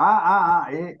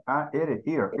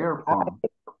 Earphone.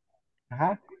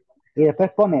 Ajá. Y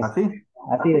después pones. Así,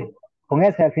 con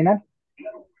S al final.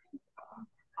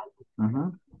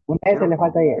 Una S le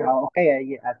falta ahí. Ok,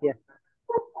 ahí, así es.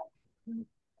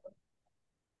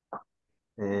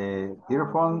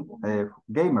 earphone,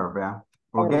 gamer, ¿verdad?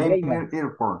 O gamer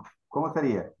earphone. ¿Cómo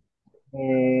sería?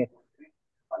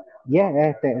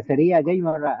 Sería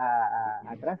gamer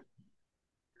atrás.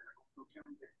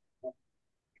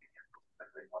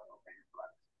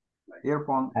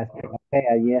 Earphone.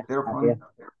 Earphone.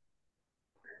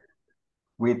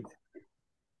 With,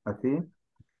 así,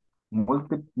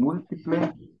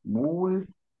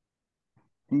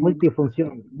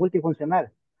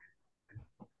 multifuncional.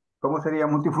 ¿Cómo sería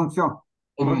multifunción?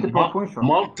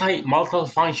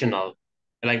 Multifunctional.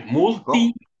 Like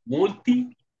multi.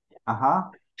 Ajá.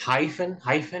 Hyphen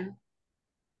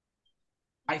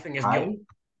is young.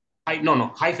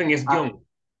 No, hyphen is young.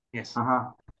 Yes.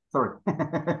 Ajá. Sorry.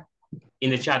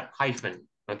 In the chat, hyphen.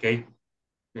 Okay.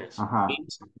 Yes. Ajá.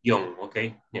 It's young.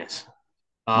 Okay. Yes.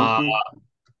 Así.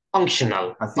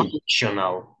 Functional. Así.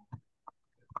 Functional.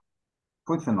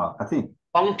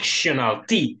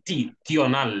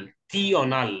 Tional.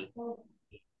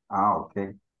 Ah,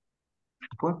 okay.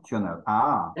 Functional.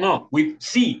 No, with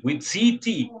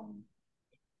CT.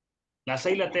 La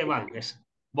C y la T van. Es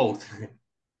both.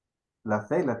 La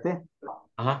C y la T.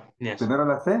 Ajá. Yes. Primero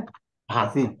la C. Ajá.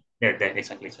 Así. There,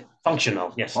 exactly.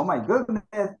 Functional. Yes. Oh my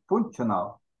goodness.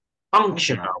 Functional.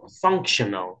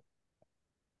 Functional.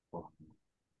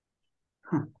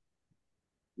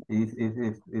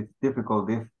 It's difficult,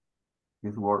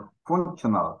 this word.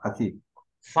 Functional. Así.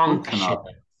 Functional.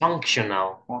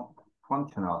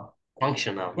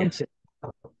 Yes.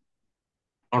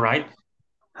 All right.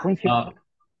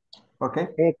 Okay.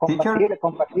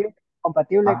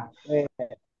 Compatible.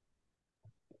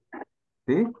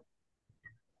 ¿Sí?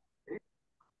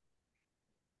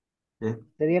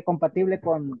 Sería compatible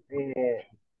con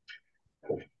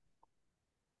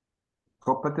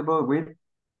compatible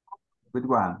with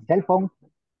one. Cell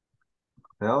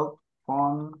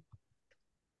phone.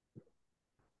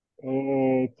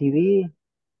 TV.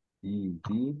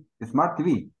 Smart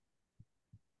TV.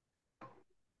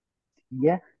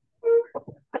 Yeah.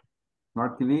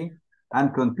 Smart TV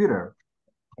and computer.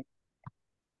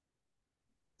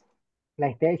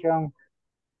 PlayStation.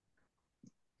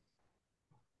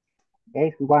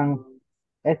 Xbox.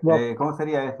 ¿Cómo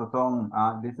sería esto? Son,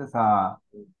 this is a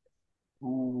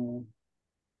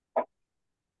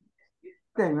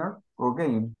gamer o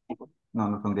game.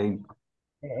 No son game.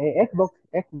 Xbox.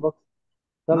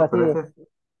 Solo No, pero así.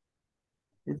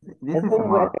 This is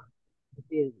smart.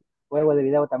 Juego de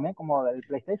video también, como el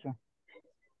PlayStation.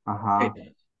 Ajá.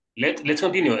 Let's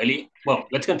continue, Eli. Well,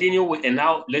 let's continue and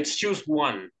now let's choose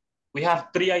one. We have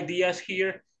 3 ideas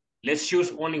here. Let's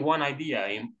choose only one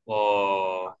idea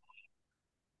for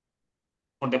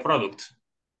the product.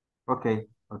 Okay.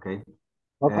 Okay.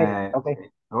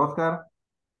 Oscar.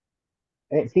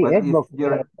 Sí, what Xbox. Is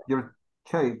your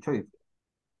choice.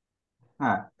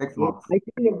 Xbox. I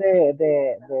think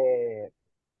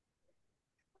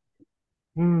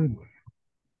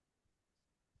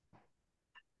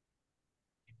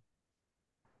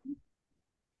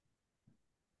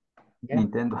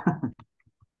Nintendo.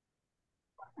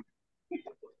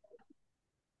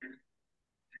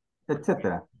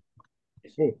 Etcétera.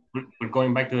 We're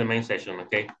going back to the main session,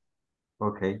 okay?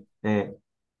 Okay.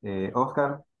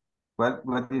 Oscar, what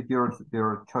is your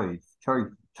choice?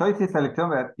 Choice is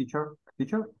selección, teacher?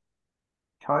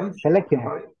 Choice? Selection.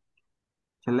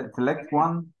 Select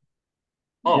one.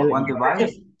 One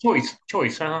device. Choice.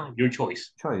 Your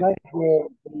choice.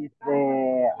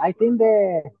 I think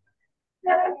the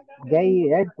gay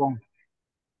earphone.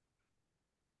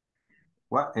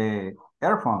 What?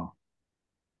 Earphone.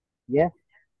 Yes.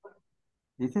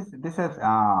 This is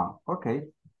okay.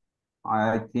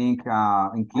 I think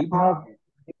in keyboard.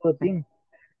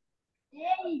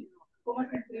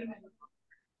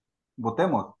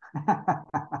 Votemos.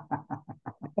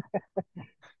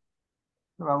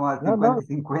 Vamos a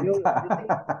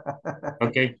 50-50.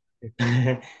 Okay.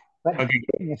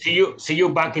 Okay. See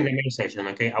you back in the main session,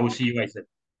 okay? I will see you guys then.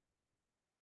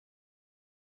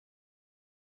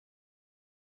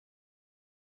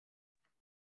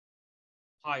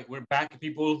 Hi, we're back,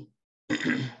 people.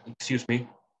 Excuse me.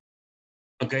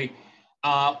 Okay.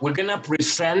 We're gonna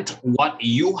present what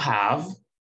you have.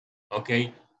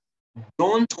 Okay.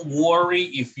 Don't worry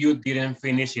if you didn't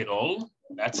finish it all.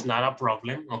 That's not a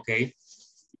problem. Okay.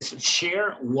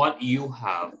 Share what you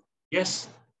have. Yes.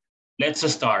 Let's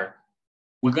start.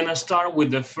 We're gonna start with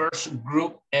the first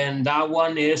group, and that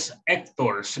one is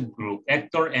Hector's group.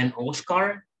 Hector and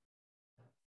Oscar.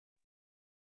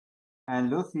 And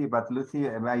Lucy, but Lucy,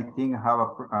 I think have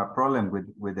a problem with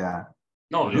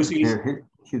no, Lucy is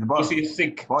she's boss. Lucy is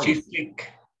sick. Voice. She's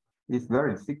sick. She's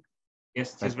very sick.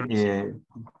 Yes, she's very sick.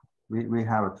 We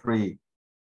have 3.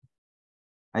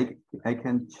 I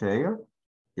can share.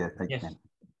 Yes, I Yes. can.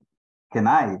 Can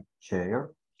I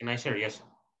share? Can I share? Yes.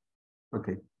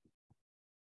 Okay.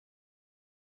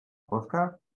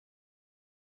 Oscar?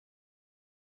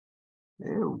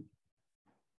 Ew.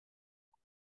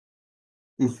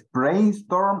 Is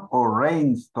brainstorm or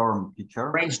rainstorm,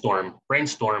 teacher? Brainstorm.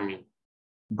 Brainstorming.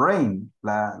 Brain,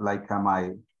 like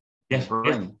my Yes.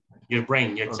 brain. Yes. Your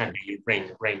brain. Okay. Exactly. Your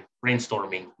brain.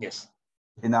 Brainstorming. Yes.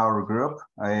 In our group,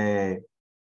 I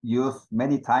use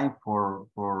many times for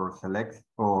select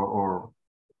or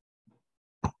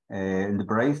in the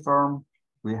brainstorm,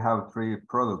 we have 3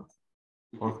 products.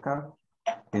 Oscar,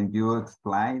 can you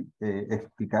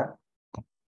explicar?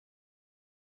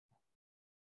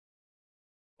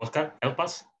 Oscar, help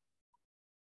us.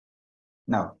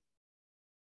 No.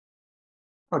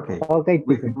 Okay. Okay,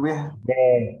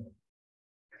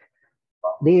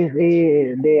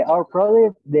 We our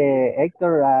product, the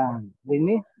Hector with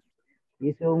me,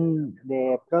 is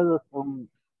the product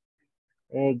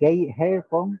gay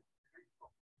headphone.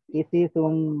 It is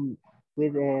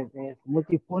with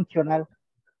multifunctional.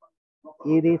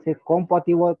 It is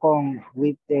compatible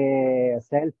with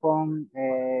cell phone,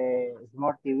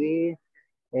 smart TV,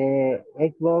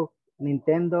 Xbox,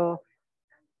 Nintendo,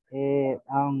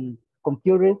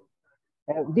 computers,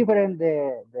 different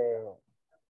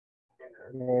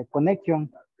the connection.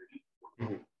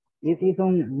 It is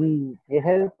a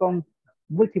headphone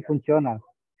multifunctional.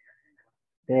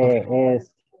 It's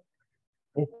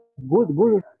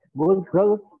good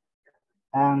product,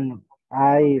 and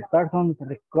I personally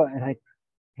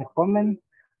recommend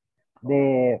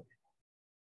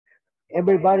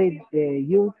everybody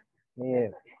use.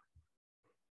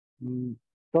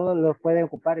 Todos los pueden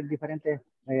ocupar en diferentes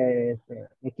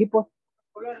equipos.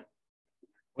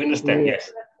 We understand,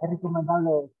 yes. Es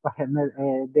recomendable en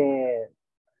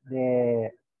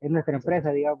nuestra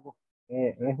empresa, digamos.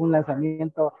 Es un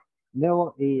lanzamiento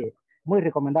nuevo y muy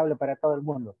recomendable para todo el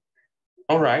mundo.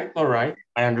 All right.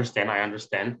 I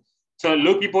understand. So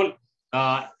look, people,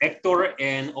 Hector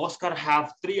and Oscar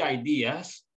have 3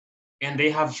 ideas, and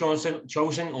they have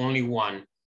chosen only one.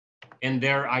 And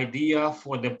their idea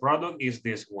for the product is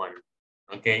this one.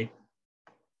 Okay,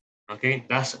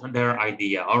 that's their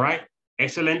idea. All right,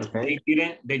 excellent. Okay.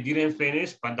 They didn't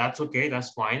finish, but that's okay.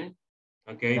 That's fine.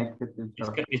 Okay,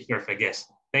 it's perfect.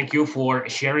 Yes. Thank you for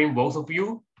sharing, both of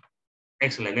you.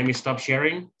 Excellent. Let me stop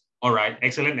sharing. All right.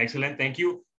 Excellent. Thank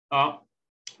you.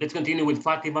 Let's continue with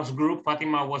Fatima's group.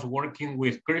 Fatima was working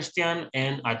with Christian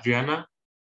and Adriana.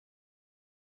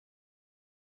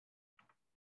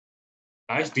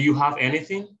 Guys, do you have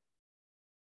anything?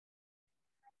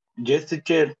 Yes,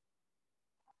 teacher.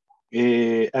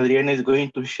 Adriana is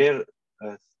going to share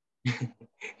us.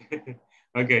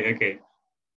 Okay.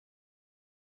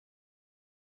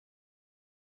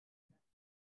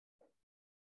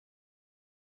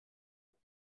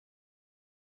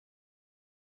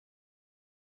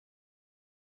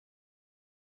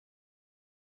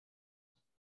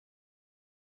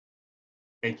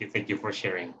 Thank you for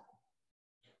sharing.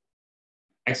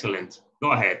 Excellent.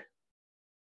 Go ahead.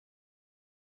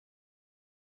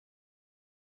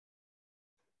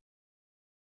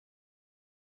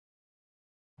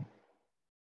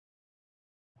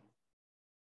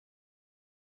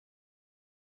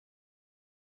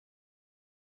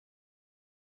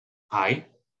 Hi,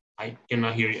 I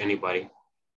cannot hear anybody.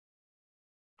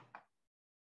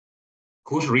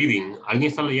 Who's reading?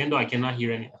 ¿Alguien está leyendo? I cannot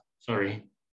hear any. Sorry.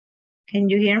 Can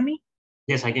you hear me?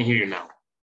 Yes, I can hear you now.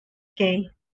 Okay.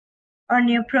 Our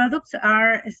new products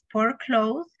are sport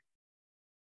clothes.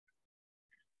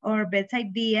 Our best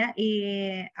idea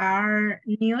are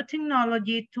new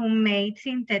technology to make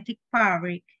synthetic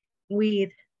fabric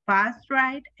with fast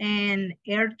dry and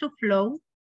air to flow.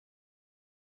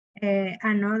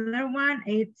 Another one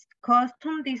is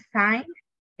custom design.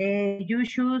 You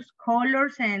choose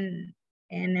colors and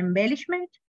embellishment.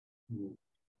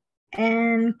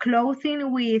 And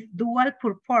clothing with dual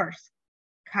purpose,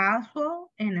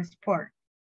 casual and sport.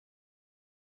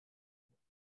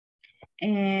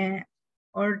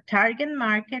 Our target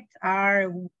markets are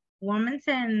women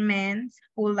and men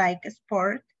who like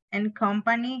sport, and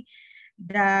company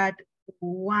that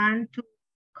want to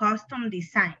custom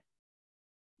design.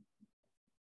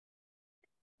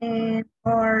 And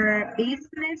our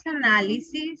business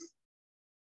analysis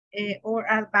or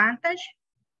advantage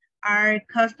are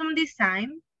custom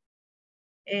design,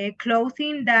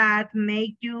 clothing that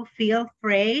make you feel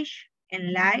fresh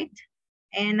and light,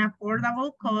 and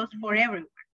affordable cost for everyone.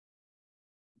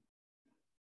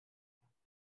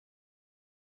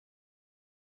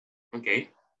 Okay.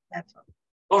 That's all.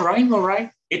 All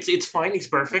right. It's fine. It's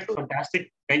perfect.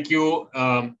 Fantastic. Thank you.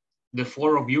 The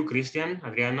four of you, Christian,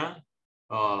 Adriana,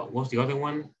 what's the other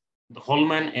one? The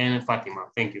Holman and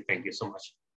Fatima. Thank you. Thank you so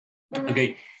much.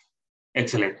 Okay,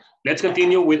 excellent. Let's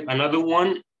continue with another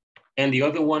one. And the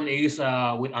other one is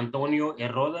with Antonio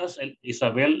Herrodas,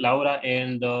 Isabel, Laura,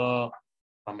 and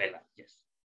Pamela. Yes.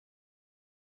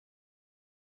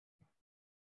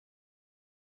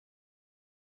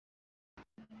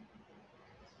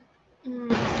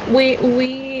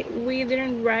 We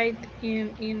didn't write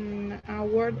in a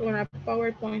Word or a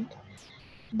PowerPoint,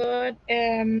 but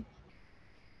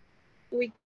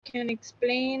we can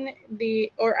explain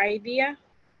our idea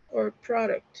or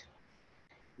product.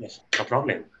 Yes, no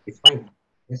problem. It's fine.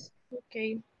 Yes.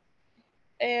 Okay.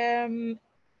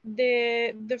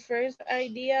 The first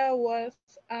idea was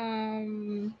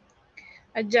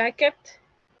a jacket,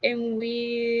 and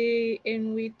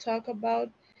we talk about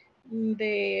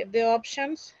the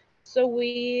options. So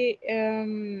we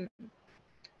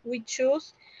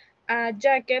choose a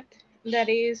jacket that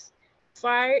is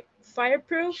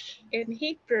fireproof and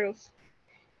heatproof,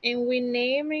 and we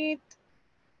name it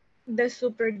the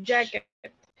super jacket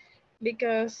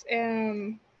because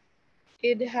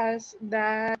it has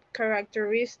that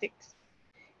characteristics.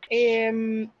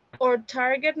 Our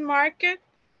target market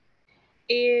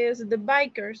is the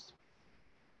bikers.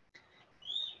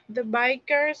 The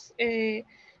bikers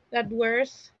that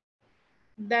wears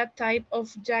that type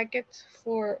of jacket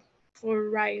for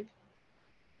ride.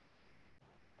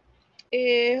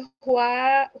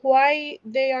 Why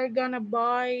they are gonna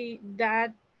buy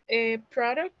that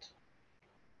product?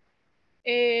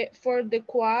 For the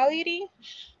quality,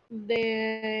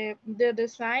 the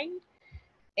design,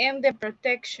 and the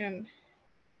protection.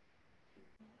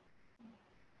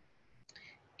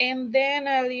 And then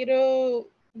a little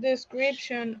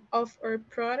description of our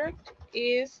product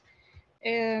is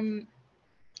that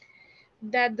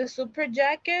the super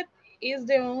jacket is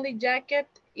the only jacket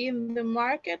in the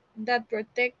market that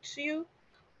protects you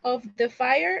of the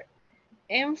fire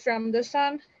and from the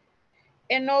sun.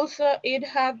 And also it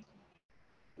has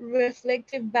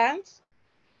reflective bands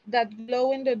that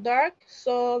glow in the dark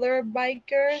so other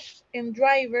bikers and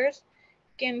drivers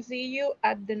can see you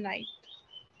at the night.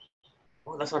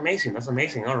 Oh, that's amazing. That's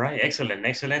amazing. All right. Excellent.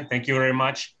 Excellent. Thank you very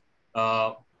much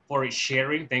for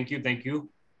sharing. Thank you. Thank you.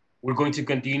 We're going to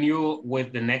continue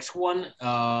with the next one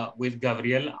with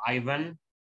Gabriel, Ivan,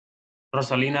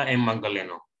 Rosalina, and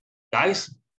Magdaleno. Guys,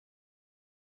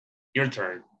 your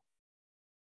turn.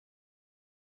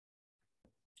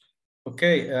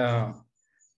 Okay.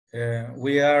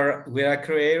 We are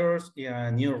creators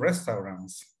in new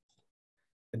restaurants.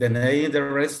 The name of the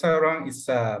restaurant is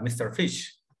Mr.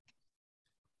 Fish.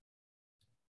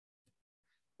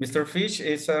 Mr. Fish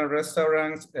is a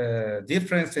restaurant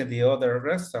different than the other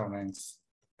restaurants.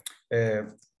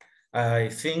 I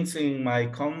think in my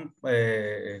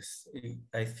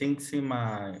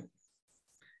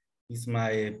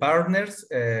partners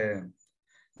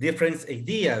different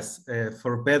ideas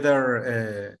for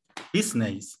better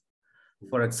business.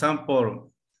 For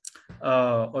example,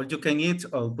 all you can eat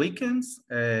on weekends,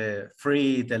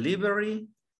 free delivery,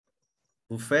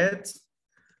 buffet,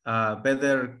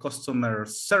 better customer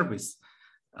service.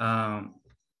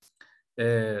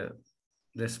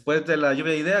 Después de la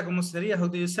lluvia de idea, ¿cómo sería? How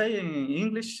do you say in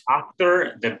English?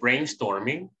 After the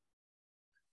brainstorming.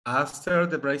 After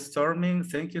the brainstorming,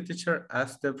 thank you, teacher.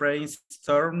 After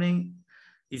brainstorming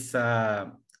is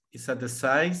a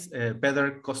design,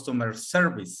 better customer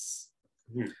service.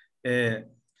 Mm-hmm.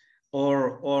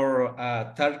 Or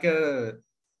a target.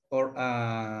 Or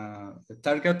the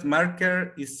target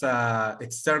marker is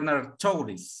external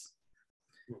tourists.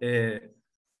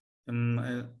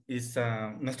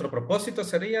 Nuestro propósito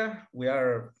sería,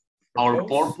 our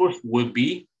purpose would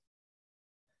be?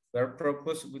 Our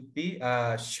purpose would be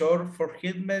short for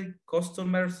hidden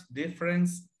customers different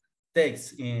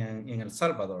takes in El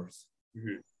Salvador.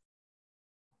 Mm-hmm.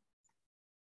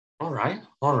 All right,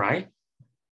 all right.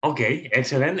 Okay,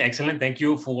 excellent, excellent. Thank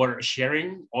you for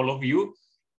sharing, all of you.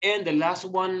 And the last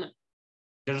one,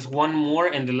 there's one more,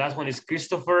 and the last one is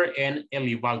Christopher and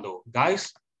Elivaldo.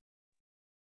 Guys,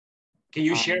 can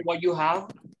you share what you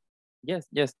have? Yes,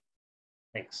 yes.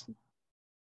 Thanks.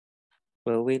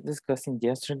 Well, we discussed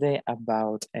yesterday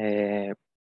about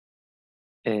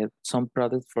some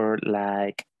products for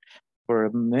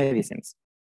medicines.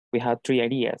 We had 3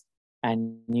 ideas: a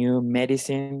new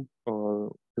medicine,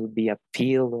 or it would be a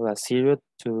pill or a syrup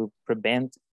to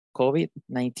prevent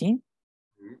COVID-19.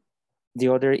 The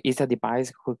other is a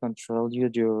device who controls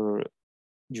your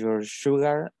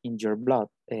sugar in your blood.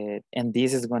 And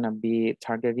this is gonna be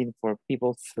targeted for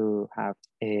people who have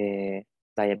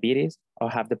diabetes or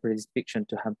have the predisposition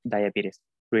to have diabetes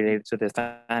related to the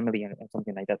family and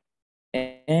something like that.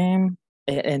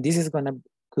 And this is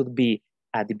could be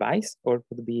a device or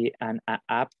could be an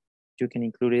app. You can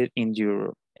include it in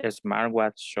your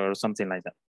smartwatch or something like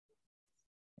that.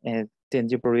 And then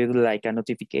you provide like a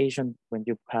notification when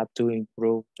you have to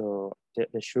improve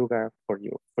the sugar for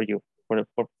your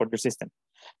system.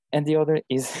 And the other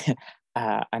is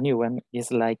a new one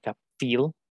is like a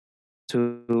pill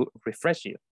to refresh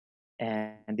you.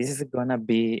 And this is gonna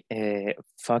be a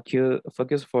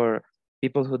focus for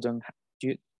people who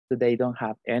they don't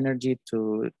have energy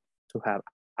to have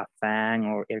a fan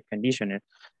or air conditioner,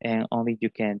 and only you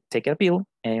can take a pill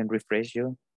and refresh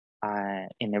you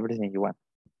in everything you want.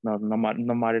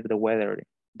 No matter the weather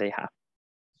they have.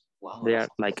 Wow, they are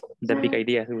like the big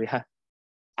ideas we have.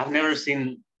 I've never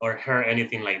seen or heard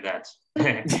anything like that.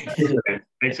 Excellent.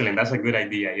 Excellent. That's a good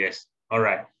idea. Yes. All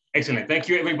right. Excellent. Thank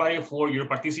you, everybody, for your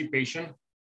participation.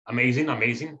 Amazing,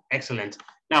 amazing. Excellent.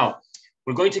 Now,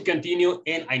 we're going to continue,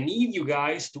 and I need you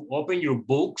guys to open your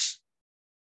books.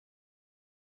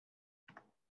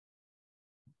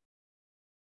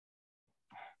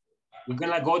 We're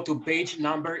going to go to page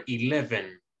number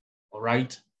 11. All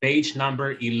right. Page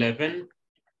number 11.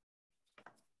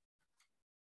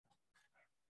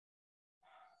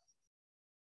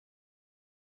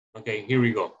 Okay, here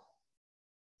we go.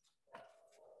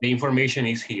 The information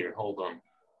is here. Hold on.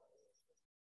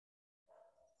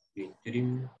 Did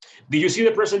you see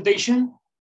the presentation?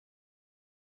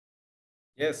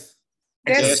 Yes.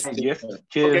 Yes. Yes.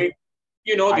 Okay.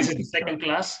 You know, this is the second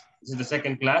class. This is the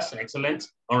second class. Excellent.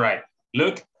 All right.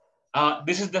 Look,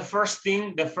 this is the first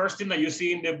thing that you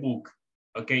see in the book.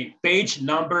 Okay, page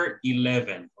number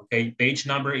 11. Okay, page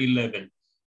number 11.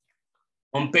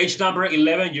 On page number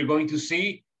 11, you're going to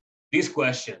see these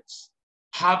questions.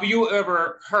 Have you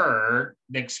ever heard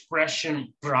the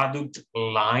expression product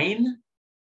line?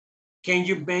 Can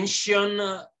you mention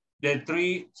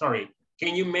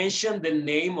can you mention the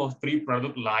name of 3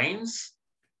 product lines?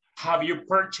 Have you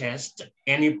purchased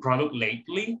any product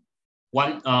lately?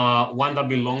 One that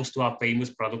belongs to a famous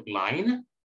product line?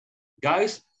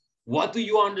 Guys, what do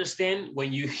you understand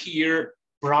when you hear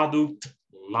product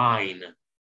line?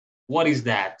 What is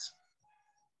that?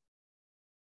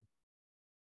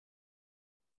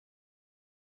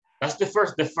 That's the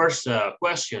first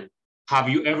question. Have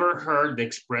you ever heard the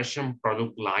expression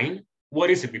product line? What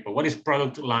is it, people? What is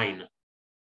product line?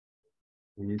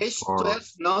 Page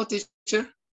 12, no, teacher.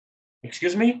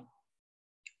 Excuse me?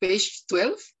 Page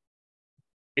 12?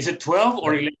 Is it 12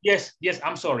 or 11? Yes, yes,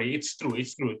 I'm sorry. It's true,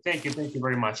 it's true. Thank you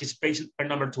very much. It's page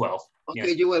number 12. Okay,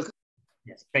 yes. You're welcome.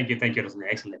 Yes, thank you, Rosina.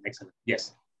 Excellent, excellent.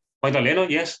 Yes. Magdaleno,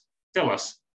 yes, tell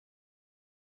us.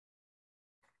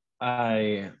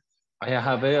 I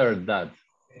have heard that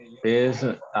there's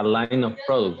a line of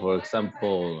product, for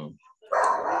example,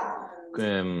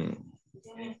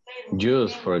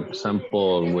 juice, for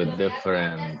example, with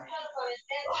different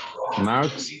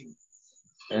marks,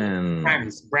 and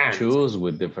brands. shoes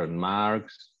with different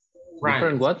marks. Brands.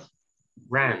 Different what?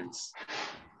 Brands.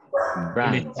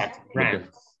 Brands.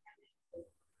 Brands.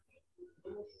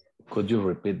 Could you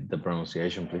repeat the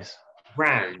pronunciation, please?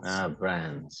 Brands.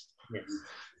 Brands. Yes.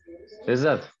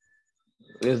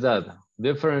 Is that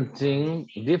different thing,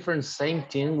 different same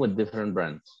thing with different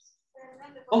brands?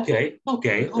 Okay,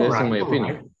 okay, all That's right. my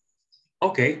opinion. Right.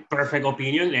 Okay, perfect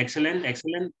opinion. Excellent,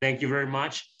 excellent. Thank you very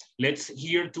much. Let's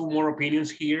hear 2 more opinions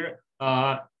here.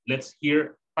 Let's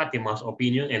hear Fatima's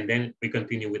opinion, and then we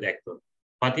continue with Hector.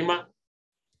 Fatima?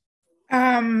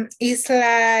 It's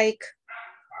like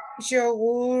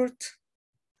yogurt,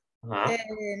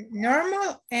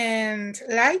 normal and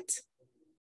light.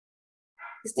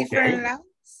 It's different lines.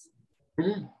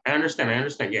 I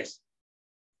understand, yes.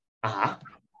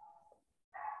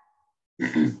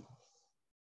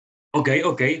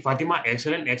 Okay, Fatima,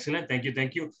 excellent, thank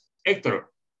you. Hector,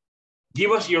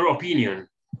 give us your opinion.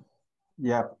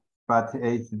 Yeah, but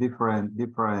it's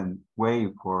different way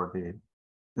for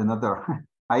another.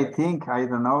 I think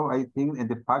in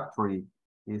the factory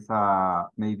is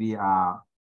maybe have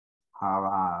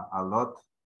a lot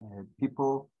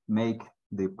people make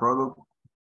the product.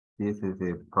 This is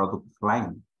the product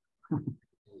line.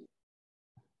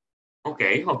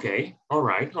 Okay, all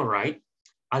right.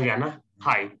 Adriana,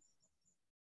 hi.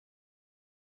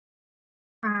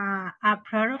 A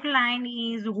product line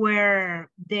is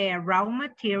where the raw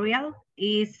material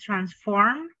is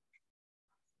transformed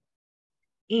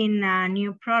in a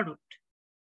new product.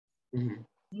 In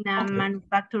a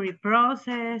manufacturing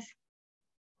process.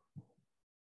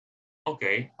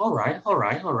 Okay, all right.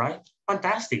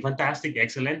 Fantastic,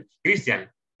 excellent. Christian,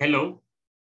 hello.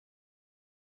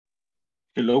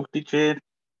 Hello, teacher.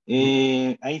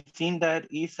 I think that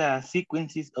is a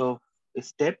sequence of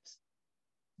steps.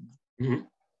 Mm-hmm.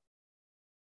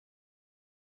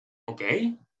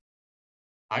 Okay.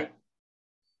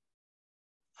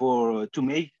 For to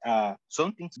make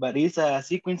something, but it's a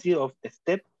sequence of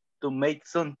steps to make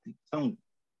something.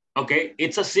 Okay,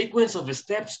 it's a sequence of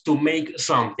steps to make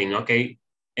something. Okay,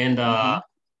 and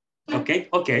okay,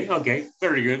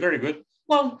 very good, very good.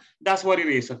 Well, that's what it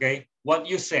is. Okay, what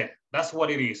you said, that's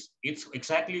what it is. It's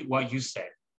exactly what you said.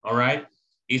 All right,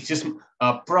 it's just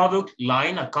a product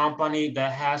line, a company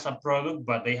that has a product,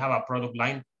 but they have a product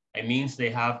line. It means they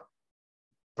have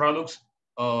products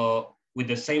with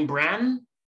the same brand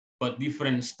but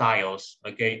different styles.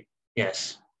 Okay,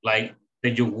 yes, like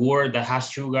the yogurt that has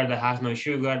sugar, that has no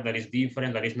sugar, that is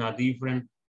different, that is not different.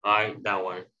 That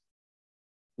one.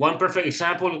 One perfect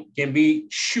example can be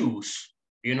shoes.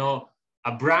 You know,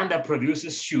 a brand that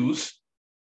produces shoes,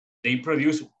 they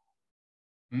produce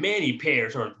many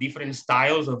pairs or different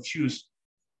styles of shoes.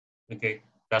 Okay,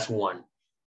 that's one.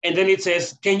 And then it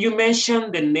says, can you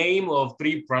mention the name of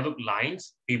 3 product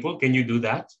lines? People, can you do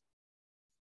that?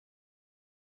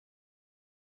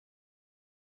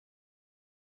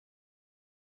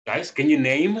 Guys, can you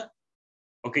name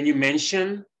or can you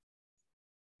mention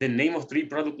the name of 3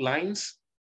 product lines?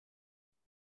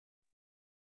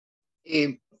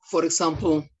 For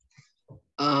example,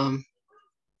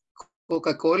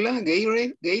 Coca-Cola,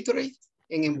 Gatorade,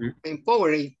 and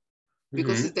Powerade,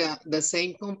 because it's the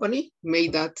same company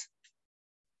made that.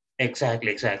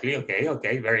 Exactly.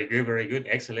 Okay, very good,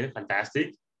 excellent,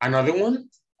 fantastic. Another one?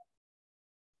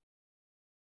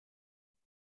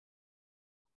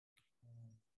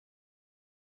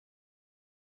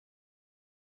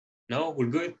 No, we're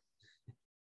good.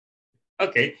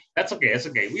 Okay, that's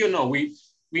okay. We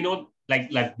know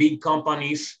like big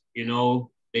companies, you know,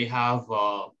 they have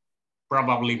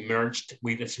probably merged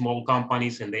with small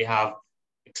companies and they have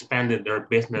expanded their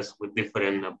business with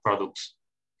different products.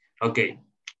 Okay,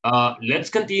 let's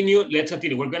continue.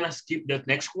 We're gonna skip the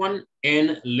next one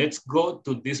and let's go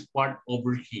to this part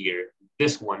over here.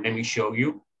 This one, let me show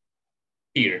you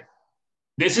here.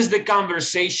 This is the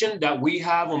conversation that we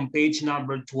have on page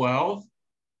number 12.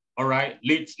 All right,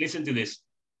 let's listen to this.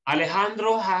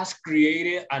 Alejandro has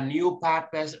created a new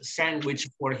Papa's sandwich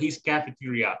for his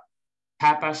cafeteria,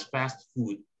 Papa's fast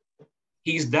food.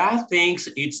 His dad thinks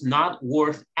it's not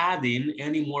worth adding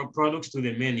any more products to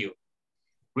the menu.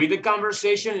 Read the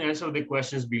conversation and answer the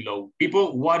questions below.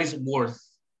 People, what is worth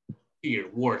here?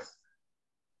 Worth.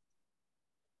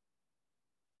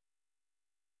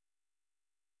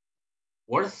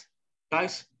 Worth,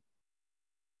 guys?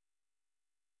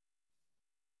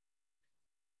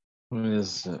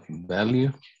 Is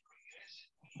value.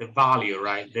 The value,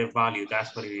 right? The value,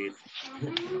 that's what it is.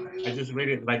 I just read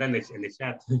it right in the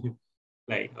chat.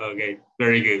 Like, okay,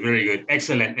 very good.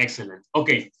 Excellent.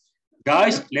 Okay,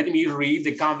 guys, let me read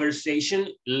the conversation.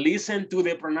 Listen to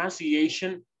the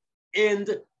pronunciation and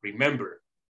remember,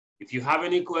 if you have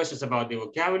any questions about the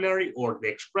vocabulary or the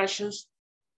expressions,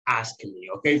 ask me,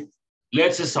 okay?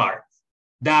 Let's start.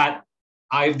 That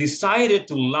I've decided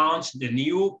to launch the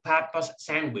new Papa's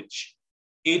sandwich.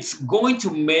 It's going to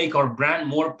make our brand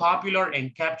more popular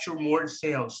and capture more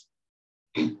sales.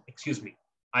 Excuse me,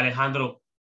 Alejandro,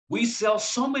 we sell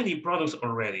so many products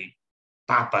already.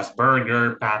 Papa's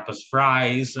burger, Papa's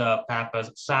fries,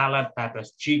 Papa's salad,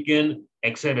 Papa's chicken,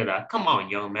 etc. Come on,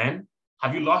 young man.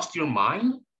 Have you lost your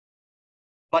mind?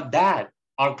 But Dad,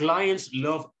 our clients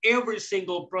love every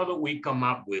single product we've come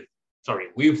up with.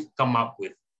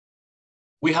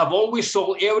 We have always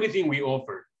sold everything we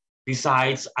offer.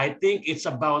 Besides, I think it's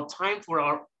about time for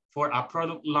a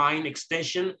product line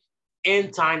extension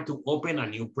and time to open a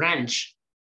new branch.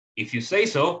 If you say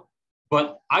so,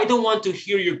 but I don't want to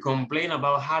hear you complain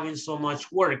about having so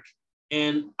much work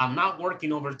and I'm not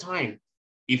working overtime.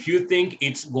 If you think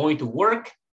it's going to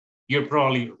work, you're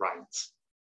probably right.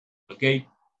 Okay,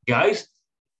 guys,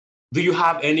 do you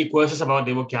have any questions about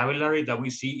the vocabulary that we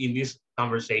see in this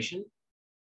conversation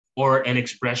or an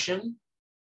expression?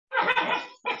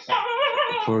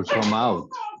 For come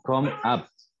up,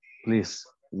 please.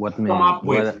 What means?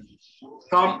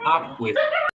 Come up with.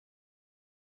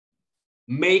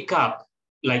 Make up,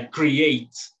 like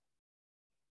create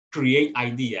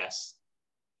ideas.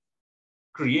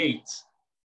 Create,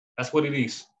 that's what it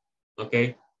is,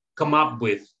 okay? Come up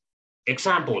with.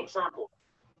 Example,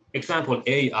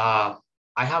 hey, I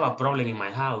have a problem in my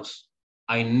house.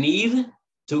 I need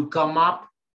to come up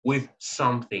with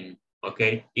something,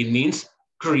 okay? It means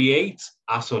create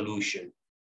a solution,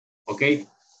 okay?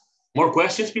 More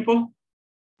questions, people?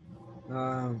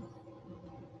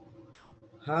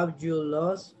 Have you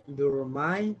lost your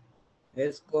mind?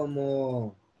 Es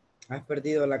como, has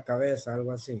perdido la cabeza,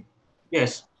 algo así.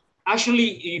 Yes.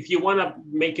 Actually, if you want to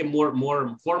make it more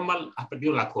formal, has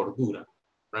perdido la cordura,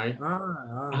 right?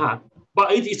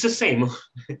 But it's the same.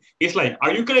 It's like,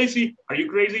 are you crazy? Are you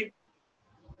crazy?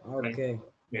 Okay. Right?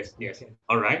 Yes, yes. Okay.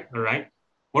 All right, all right.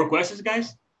 More questions,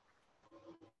 guys?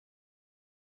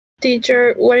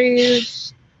 Teacher, what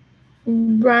is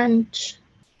branch?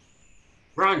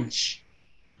 Branch.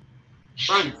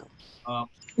 Branch.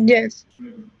 Yes.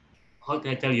 How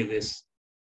can I tell you this?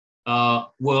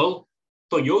 Well,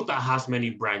 Toyota has many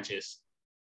branches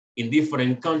in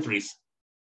different countries.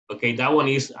 Okay, that one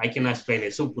is, I can explain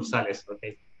it, sucursales,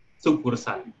 okay?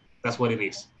 Sucursal, that's what it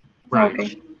is. Branch.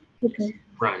 Okay. Okay.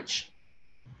 Branch.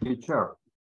 Teacher.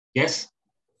 Yes?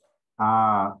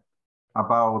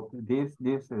 About this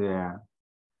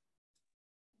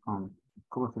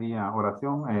 ¿cómo sería?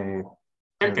 Oración.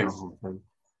 Sentence.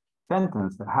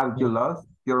 Sentence. Have you lost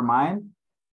your mind?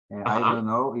 I don't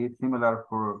know. It's similar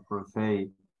for say,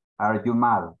 are you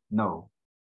mad? No.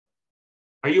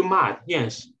 Are you mad?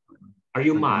 Yes. Are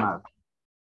you mad?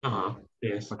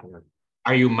 Yes. Okay.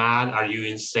 Are you mad? Are you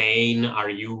insane? Are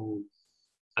you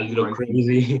a little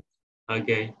crazy?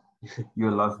 Okay.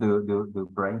 You lost the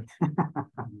brain.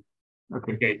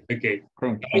 Okay. Okay.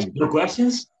 Thank Any you.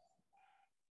 questions?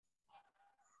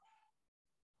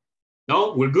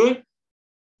 No, we're good?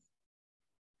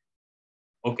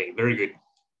 Okay, very good.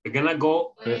 We're gonna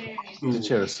go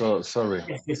Teacher, so sorry.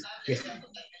 Yes.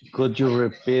 Could you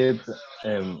repeat the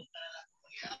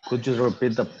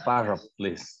paragraph,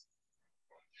 please?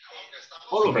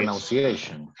 All of it.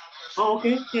 Pronunciation. Oh,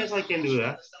 okay. Yes, I can do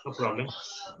that. No problem.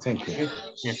 Thank you.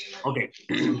 Yes. Okay.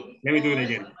 Let me do it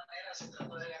again.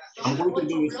 I'm going to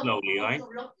do it slowly, right?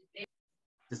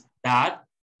 That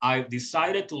I've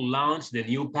decided to launch the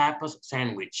new Papa's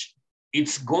sandwich.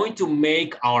 It's going to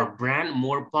make our brand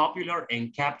more popular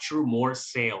and capture more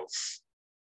sales.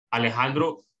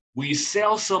 Alejandro, we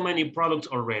sell so many products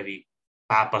already.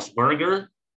 Papa's burger,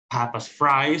 Papa's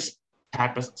fries,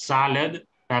 Papa's salad,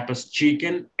 Papa's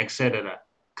chicken, etc.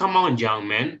 Come on, young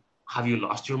man, have you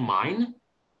lost your mind?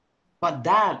 But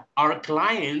Dad, our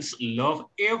clients love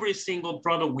every single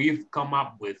product we've come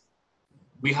up with.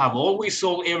 We have always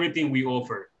sold everything we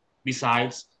offer.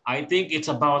 Besides, I think it's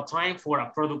about time for a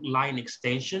product line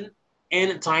extension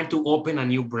and time to open a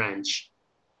new branch.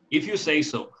 If you say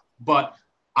so, but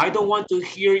I don't want to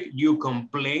hear you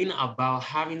complain about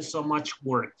having so much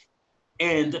work.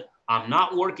 And I'm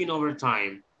not working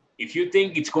overtime. If you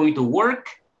think it's going to work,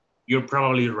 you're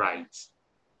probably right.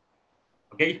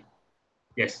 Okay?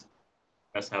 Yes,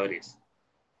 that's how it is.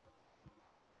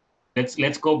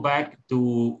 Let's go back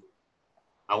to,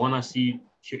 I want to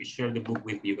share the book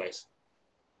with you guys.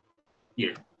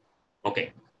 Here.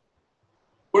 Okay.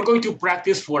 We're going to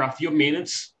practice for a few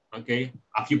minutes. Okay.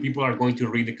 A few people are going to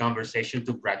read the conversation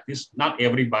to practice. Not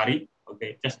everybody.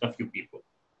 Okay. Just a few people.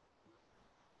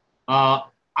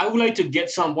 I would like to get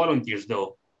some volunteers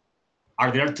though.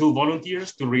 Are there 2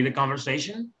 volunteers to read the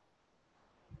conversation?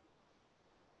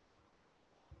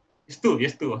 It's 2.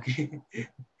 Yes, 2. Okay.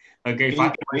 Okay.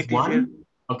 Fatima is 1.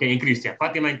 Okay. And Christian.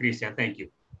 Fatima and Christian. Thank you.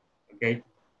 Okay.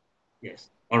 Yes.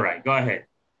 All right. Go ahead.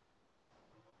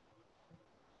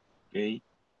 Okay.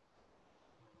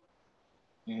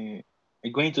 I'm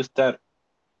going to start.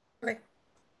 Okay.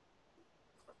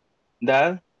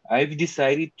 Dad, I've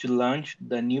decided to launch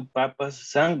the new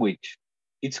Papa's sandwich.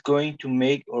 It's going to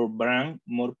make our brand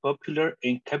more popular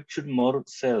and capture more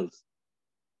sales.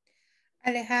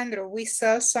 Alejandro, we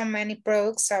sell so many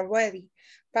products already.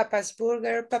 Papa's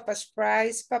burger, Papa's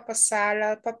fries, Papa's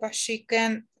salad, Papa's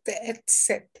chicken,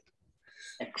 etc.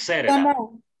 Come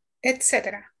on,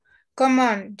 etc. Come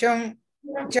on, young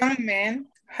man,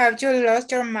 have you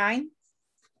lost your mind?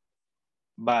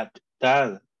 But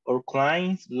Dad, our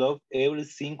clients love every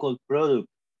single product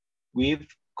we've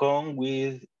come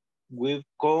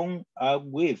up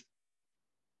with.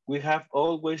 We have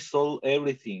always sold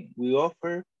everything we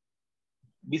offer.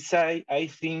 Besides, I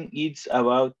think it's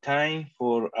about time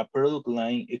for a product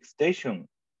line extension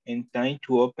and time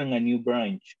to open a new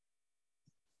branch.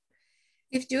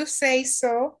 If you say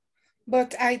so,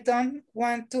 but I don't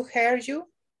want to hear you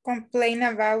complain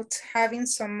about having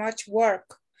so much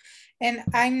work, and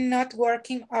I'm not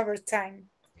working overtime.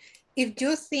 If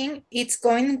you think it's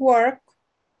going to work,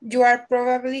 you are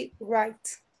probably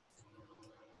right.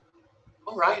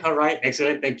 All right,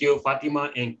 excellent. Thank you,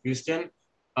 Fatima and Christian.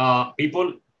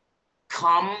 People,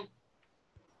 come,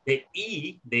 the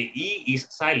E is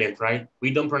silent, right?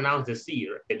 We don't pronounce the C,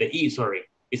 the E, sorry.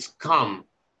 It's come,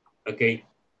 okay?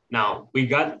 Now, we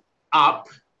got up.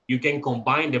 you can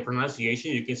combine the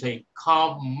pronunciation. You can say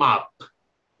come up,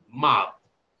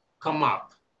 come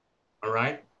up, all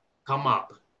right? Come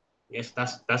up. Yes,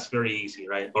 that's very easy,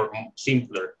 right? Or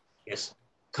simpler, yes.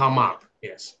 Come up,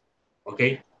 yes.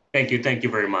 Okay, thank you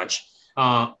very much.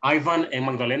 Ivan and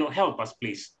Magdaleno, help us,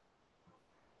 please.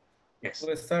 Yes.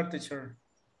 Let's start, teacher.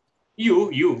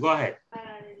 You, go ahead.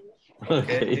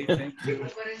 Okay, thank you.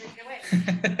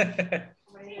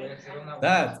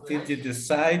 That if you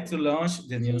decide to launch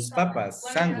the new papas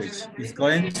sandwich, is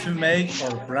going to make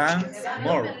our brand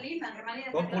more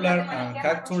popular and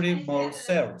capturing more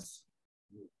sales.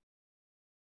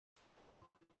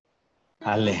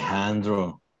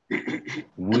 Alejandro,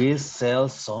 we sell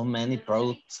so many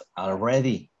products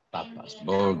already. Papa's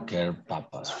burger,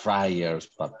 Papa's fryers,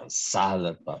 Papa's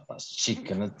salad, Papa's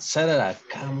chicken, etc.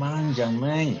 Come on, young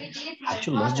man. Have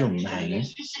you lost your mind?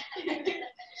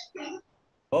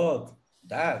 But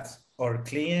that our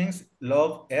clients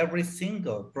love every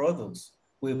single product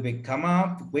we come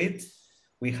up with.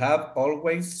 We have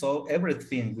always sold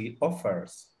everything we offer.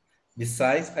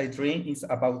 Besides, I think it's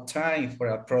about time for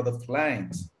a product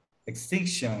lines,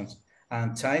 extensions,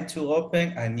 and time to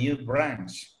open a new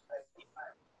branch.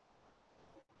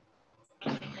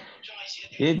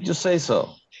 If you say so,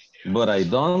 but I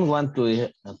don't want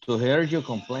to hear you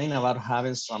complain about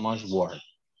having so much work,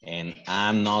 and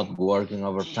I'm not working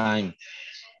overtime.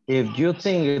 If you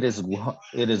think it is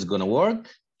gonna work,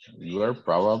 you're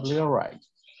probably all right.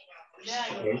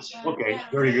 Okay,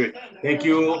 very good. Thank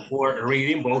you for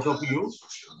reading, both of you.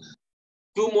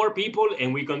 Two more people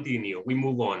and we continue, we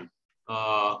move on.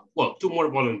 Well, two more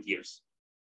volunteers.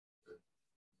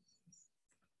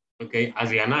 Okay,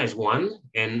 Adriana is one,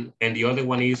 and the other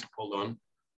one is, hold on,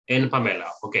 and Pamela.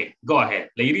 Okay, go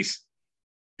ahead, ladies.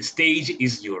 The stage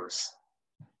is yours.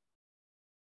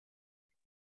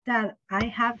 That I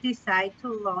have decided to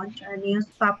launch a new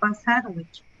papa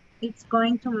sandwich. It's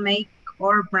going to make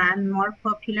our brand more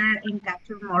popular and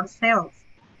capture more sales.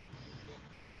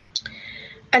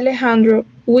 Alejandro,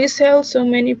 we sell so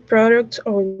many products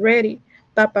already.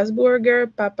 Papa's burger,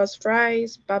 Papa's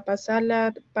fries, Papa's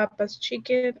salad, Papa's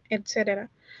chicken, etc.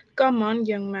 Come on,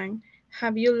 young man.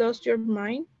 Have you lost your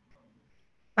mind?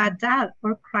 But Dad,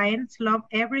 our clients love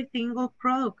every single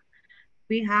product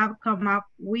we have come up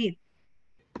with.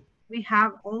 We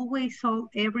have always sold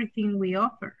everything we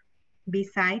offer.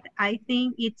 Besides, I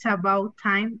think it's about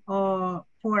time for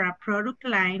a product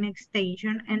line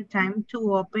extension and time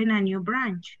to open a new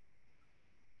branch.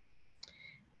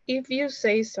 If you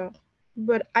say so,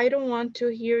 but I don't want to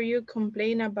hear you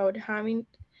complain about having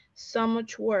so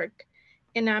much work,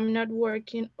 and I'm not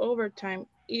working overtime.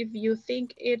 If you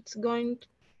think it's going to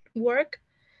work,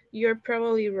 you're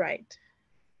probably right.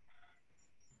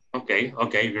 Okay,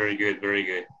 very good, very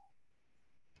good.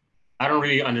 I don't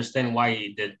really understand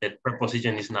why the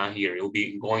preposition is not here. It will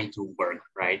be going to work,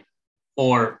 right?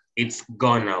 Or it's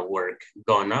gonna work,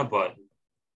 but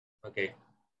okay.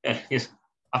 Yes,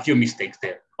 a few mistakes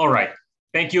there. All right,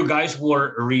 thank you guys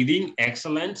for reading,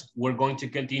 excellent. We're going to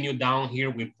continue down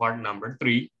here with part number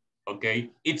 3,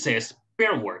 okay? It says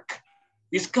pair work.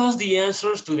 Discuss the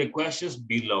answers to the questions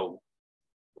below.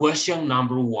 Question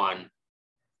number 1.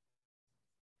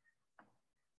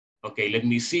 Okay, let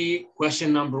me see.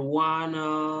 Question number 1.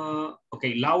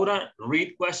 Okay, Laura,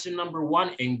 read question number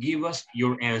 1 and give us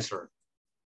your answer.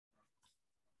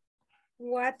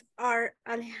 What are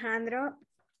Alejandro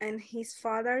and his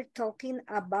father talking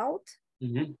about?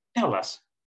 Tell us.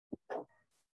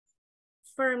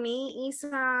 For me, it's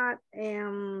to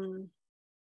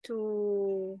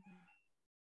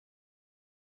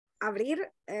abrir,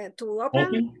 to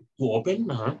open. To open,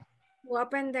 To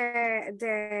open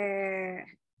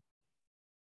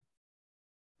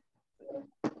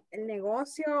el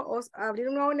negocio, o abrir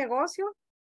un nuevo negocio.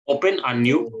 Open a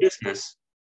new business.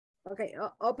 Okay,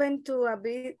 open to a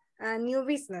new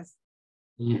business.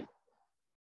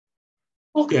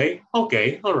 Okay,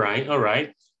 all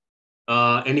right.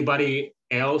 Anybody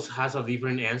else has a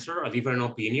different answer, a different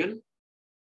opinion?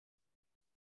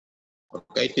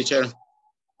 Okay, teacher.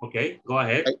 Okay, go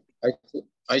ahead.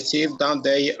 I see that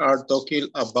they are talking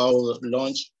about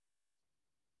launch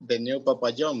the new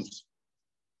Papa John's.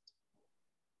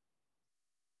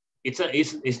 It's a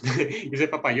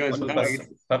Papa John's.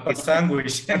 Papa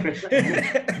sandwich.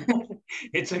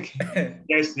 It's okay.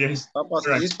 Yes. Papa's,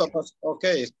 right. This Papa's,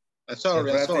 okay.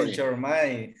 Sorry.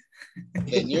 The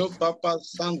new Papa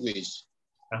sandwich.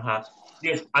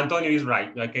 Yes, Antonio is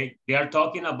right. Okay, they are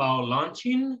talking about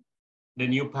launching the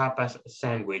new Papa's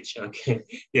sandwich. Okay,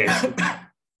 yes.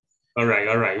 All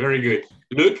right, very good.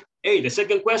 Look, hey, the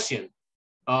second question.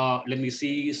 Let me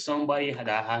see somebody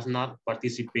that has not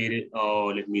participated. Oh,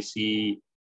 let me see.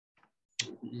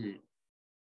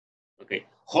 Okay,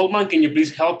 Holman, can you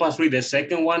please help us read the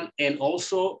second one and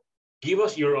also give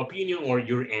us your opinion or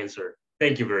your answer?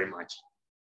 Thank you very much.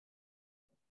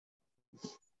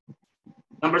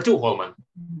 Number 2, Holman.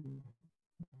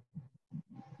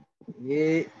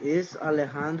 Is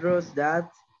Alejandro's dad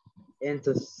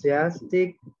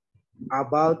enthusiastic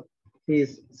about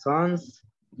his son's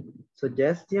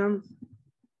suggestions?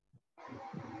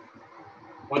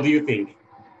 What do you think?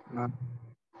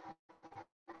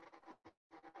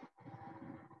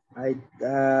 I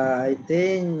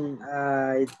think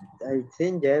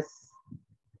yes.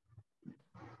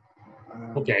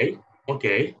 Okay.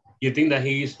 You think that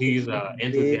he's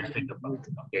enthusiastic about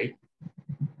it? Okay.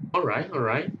 All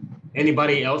right.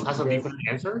 Anybody else has a different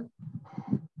answer?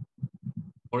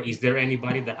 Or is there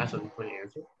anybody that has a different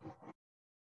answer?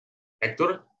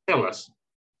 Hector, tell us.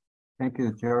 Thank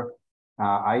you, Chair.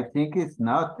 I think it's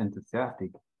not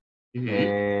enthusiastic.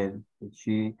 He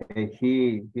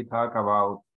talked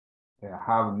about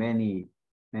have many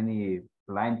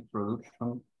line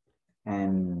production,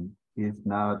 and it's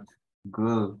not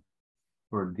good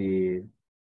for the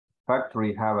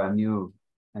factory have a new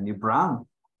brand.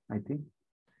 I think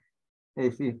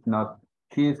he's not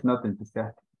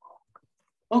enthusiastic.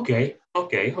 Okay,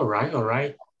 all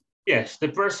right. Yes, the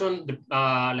person,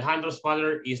 Alejandro's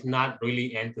father is not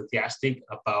really enthusiastic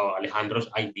about Alejandro's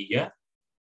idea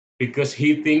because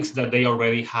he thinks that they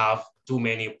already have too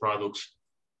many products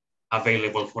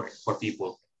available for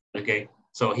people, okay?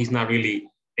 So he's not really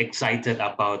excited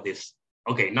about this.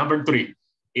 Okay, number 3,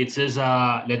 it says,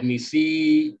 let me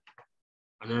see,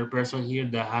 another person here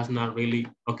that has not really,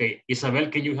 okay, Isabel,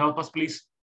 can you help us, please?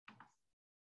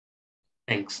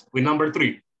 Thanks. With number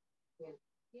 3.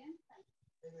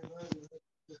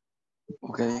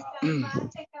 Okay.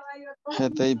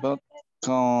 Had they both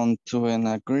come to an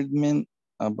agreement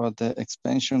about the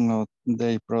expansion of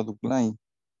their product line?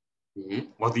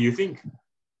 What do you think?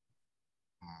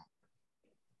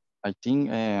 I think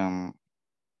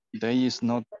they is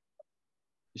not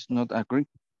agree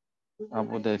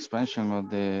about the expansion of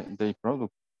their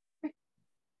product.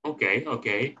 Okay,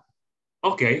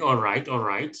 all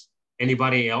right.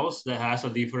 Anybody else that has a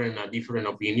different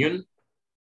opinion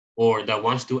or that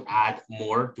wants to add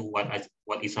more to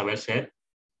what Isabel said?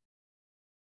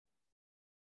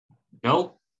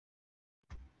 No?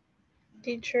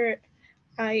 Teacher,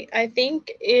 I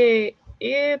think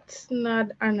it's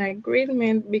not an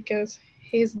agreement because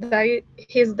his dad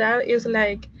is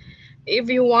like, if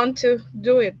you want to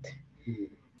do it,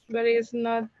 but it's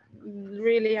not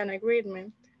really an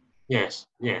agreement. Yes.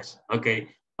 Okay.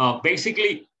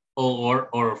 Basically,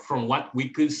 or from what we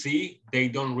could see, they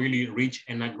don't really reach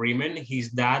an agreement. His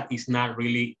dad is not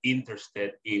really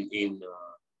interested in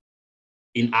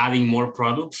adding more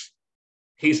products.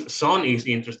 His son is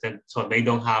interested, so they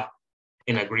don't have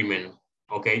an agreement.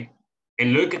 Okay.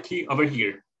 And look at over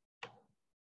here.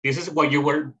 This is what you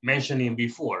were mentioning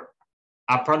before.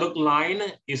 A product line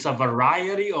is a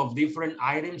variety of different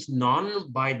items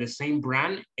known by the same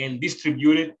brand and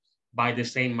distributed by the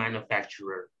same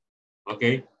manufacturer.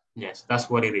 Okay, yes, that's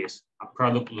what it is, a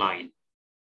product line.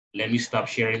 Let me stop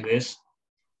sharing this.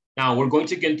 Now we're going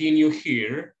to continue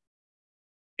here.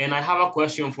 And I have a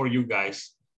question for you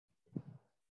guys.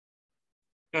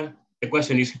 The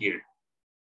question is here.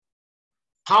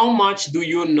 How much do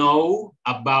you know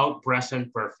about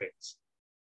present perfect?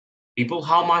 People,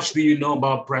 how much do you know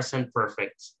about present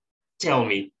perfect? Tell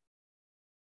me.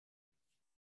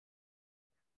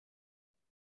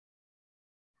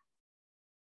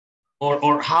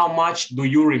 Or how much do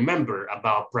you remember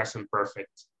about present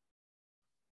perfect?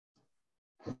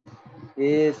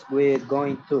 Is with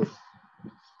going to.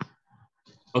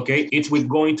 Okay, it's with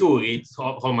going to. It's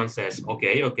Holman says.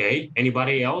 Okay.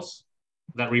 Anybody else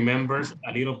that remembers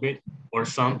a little bit or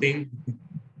something?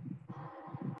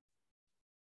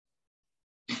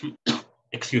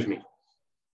 Excuse me.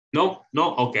 No.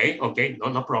 Okay.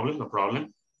 No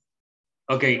problem.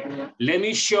 Okay, let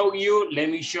me show you,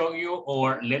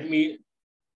 or let me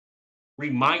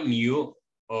remind you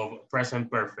of present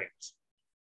perfect.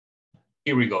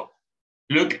 Here we go.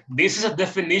 Look, this is a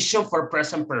definition for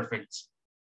present perfect.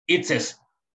 It says,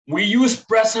 we use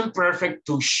present perfect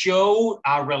to show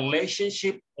a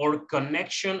relationship or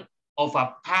connection of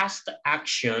a past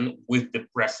action with the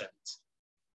present.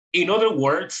 In other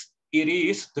words, it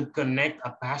is to connect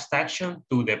a past action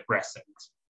to the present.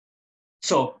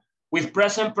 So with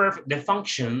present perfect, the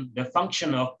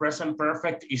function of present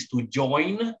perfect is to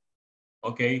join,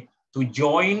 okay, to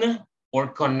join or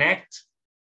connect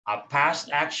a past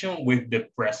action with the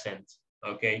present.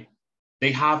 okay?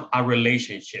 They have a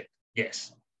relationship,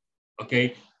 yes,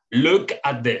 okay? Look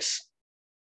at this.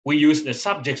 We use the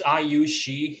subjects, I, you,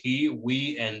 she, he,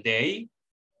 we, and they.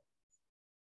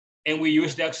 And we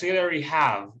use the auxiliary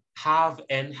have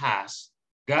and has.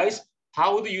 Guys,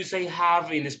 how do you say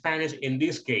have in Spanish in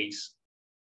this case?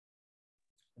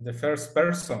 The first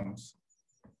persons.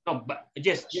 No, but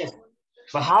yes.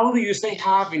 But how do you say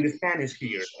have in the Spanish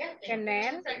here?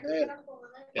 Tener.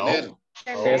 No.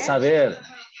 Es saber.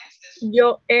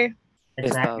 Yo he.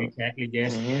 Exactly,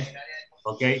 yes.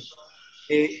 Okay.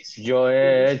 Yo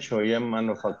he hecho y he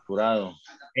manufacturado.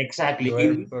 Exactly. Yo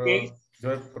In this case, he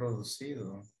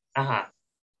producido.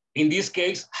 In this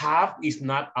case, have is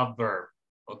not a verb.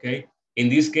 Okay. In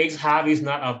this case, have is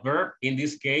not a verb. In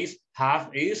this case, have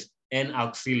is an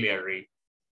auxiliary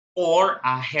or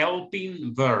a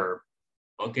helping verb.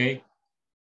 Okay.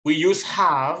 We use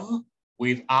have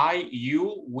with I,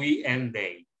 you, we, and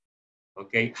they.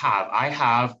 Okay. Have, I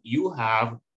have, you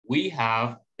have, we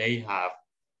have, they have.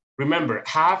 Remember,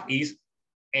 have is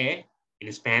in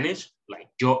Spanish, like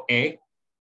yo he,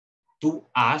 tú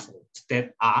has,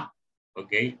 usted ha.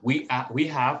 Okay. We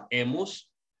have hemos,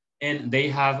 and they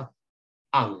have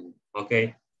han.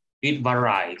 Okay. It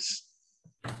varies.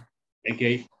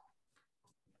 Okay.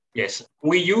 Yes.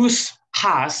 We use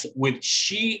has with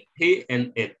she, he,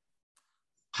 and it.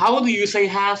 How do you say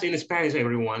has in Spanish,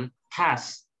 everyone?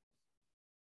 Has.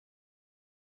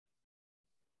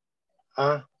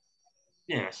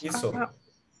 Yes.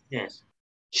 Yes.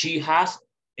 She has,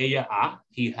 ella ha,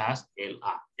 he has, él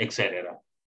ha, etc.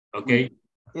 Okay.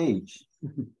 Age.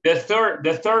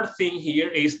 The third thing here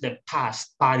is the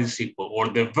past participle or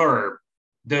the verb.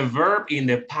 The verb in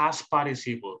the past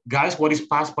participle. Guys, what is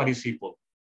past participle?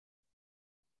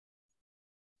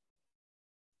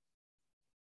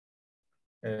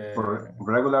 For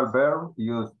regular verb,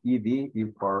 use ed.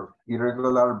 If for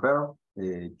irregular verb,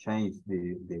 change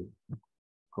the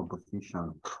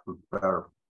composition to verb.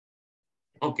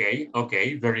 Okay,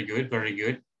 very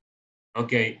good.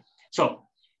 Okay, so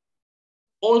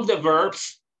all the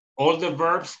verbs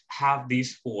have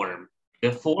this form.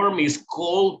 The form is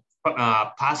called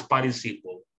past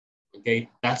participle. Okay,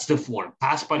 that's the form,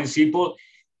 past participle.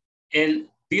 And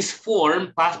this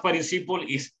form, past participle,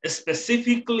 is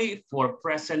specifically for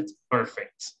present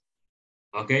perfect.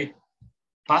 Okay,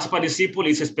 past participle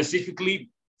is specifically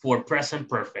for present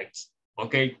perfect.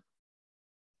 Okay,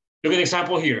 look at the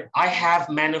example here. I have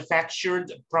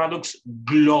manufactured products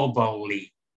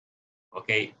globally.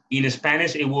 Okay, in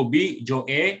Spanish it will be yo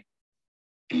he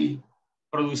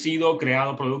producido,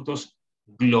 creado productos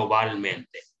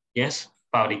globalmente. Yes,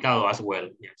 fabricado as well.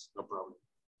 Yes, no problem.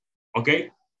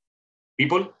 Okay,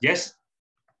 people, yes?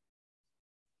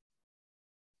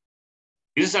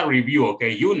 This is a review,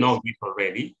 okay? You know this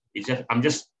already. I'm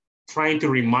just trying to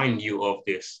remind you of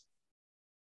this.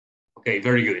 Okay,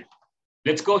 very good.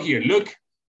 Let's go here. Look,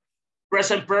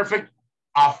 present perfect,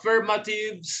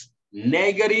 affirmatives,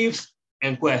 negatives,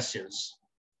 and questions.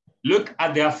 Look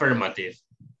at the affirmative.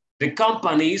 The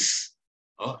companies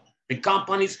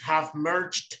have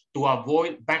merged to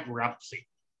avoid bankruptcy.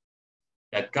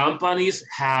 The companies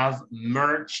have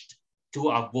merged to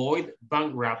avoid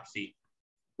bankruptcy.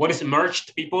 What is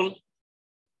merged, people?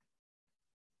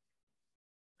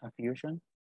 A fusion.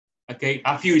 Okay,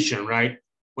 a fusion, right?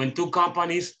 When two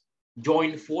companies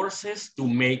join forces to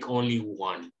make only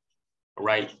one,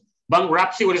 right?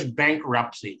 Bankruptcy, what is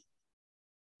bankruptcy?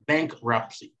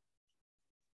 Bankruptcy.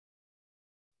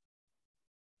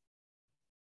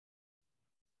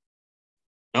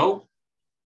 No?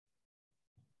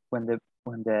 When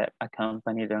a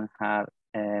company don't have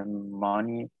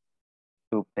money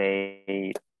to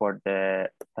pay for the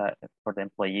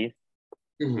employees.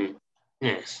 Mm-hmm.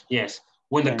 Yes.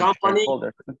 When the company.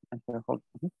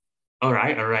 All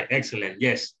right, excellent.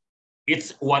 Yes,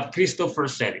 it's what Christopher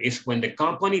said. Is when the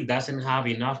company doesn't have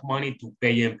enough money to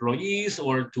pay employees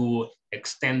or to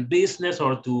extend business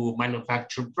or to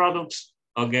manufacture products.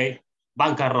 Okay,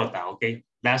 bancarrota. Okay,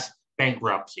 that's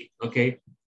bankruptcy. Okay,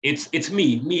 it's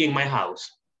me in my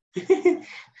house. It's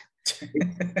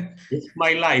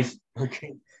my life.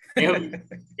 Okay,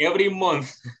 every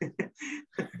month.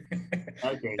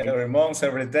 Okay. Every month,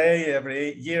 every day,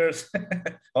 every years,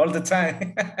 all the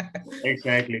time.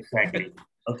 Exactly.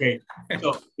 Okay,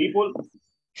 so people,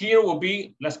 here will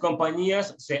be las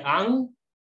compañías se han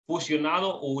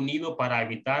fusionado o unido para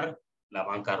evitar la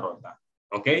bancarrota.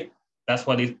 Okay, that's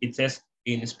what it says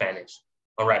in Spanish.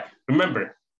 All right,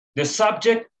 remember the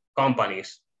subject,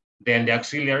 companies, then the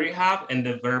auxiliary have, and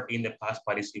the verb in the past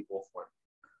participle form.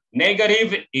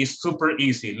 Negative is super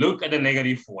easy. Look at the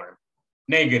negative form.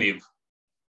 Negative.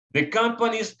 The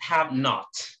companies have not.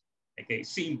 Okay,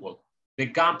 simple. The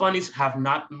companies have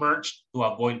not merged to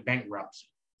avoid bankruptcy.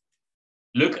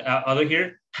 Look over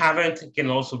here, haven't can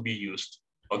also be used,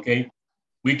 okay?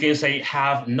 We can say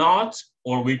have not,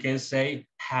 or we can say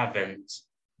haven't.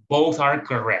 Both are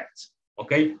correct,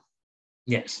 okay?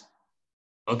 Yes,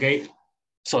 okay?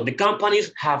 So the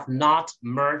companies have not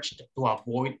merged to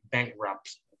avoid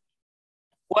bankruptcy.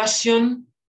 Question,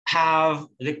 have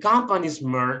the companies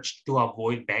merged to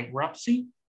avoid bankruptcy?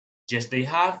 Yes, they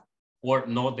have, or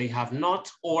no, they have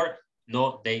not, or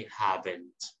no, they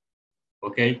haven't,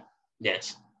 okay?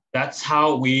 Yes, that's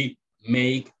how we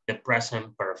make the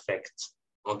present perfect,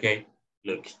 okay?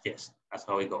 Look, yes, that's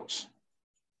how it goes.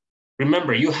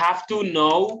 Remember, you have to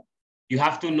know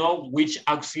which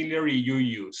auxiliary you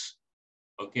use,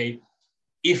 okay?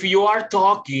 If you are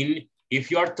talking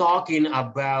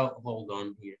about, hold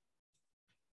on here.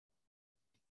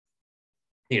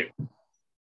 Here,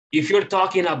 if you're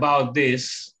talking about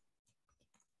this,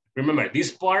 remember,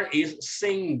 this part is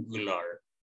singular.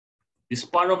 This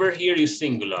part over here is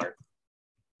singular,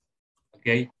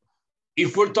 okay?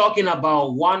 If we're talking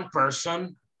about one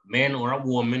person, man or a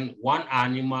woman, one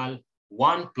animal,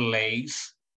 one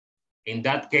place, in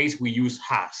that case, we use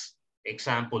has.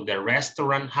 Example, the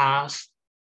restaurant has,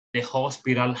 the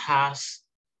hospital has,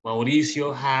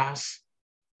 Mauricio has,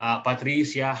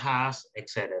 Patricia has,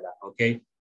 etc., okay?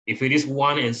 If it is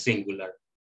one and singular.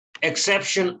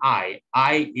 Exception I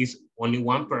is only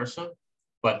one person,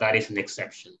 but that is an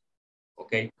exception.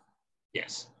 Okay,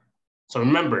 yes. So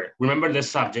remember the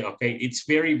subject, okay? It's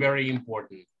very, very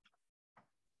important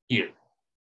here.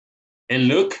 And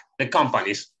look, the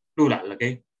companies, plural,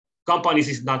 okay? Companies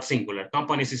is not singular,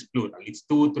 companies is plural. It's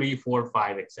 2, 3, 4,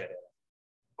 5, etc.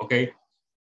 Okay?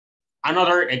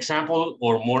 Another example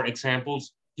or more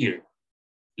examples here.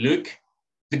 Look,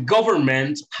 the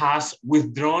government has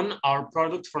withdrawn our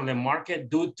product from the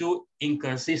market due to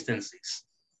inconsistencies.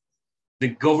 The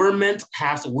government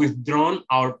has withdrawn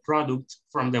our product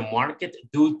from the market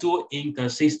due to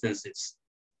inconsistencies.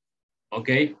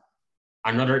 Okay,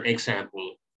 another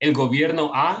example. El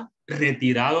gobierno ha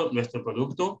retirado nuestro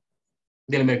producto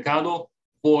del mercado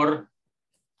por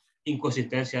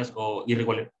inconsistencias o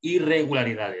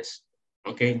irregularidades.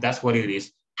 Okay, that's what it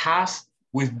is. Has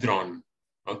withdrawn.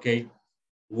 Okay,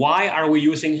 why are we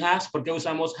using has? ¿Por qué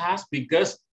usamos has?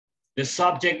 Because the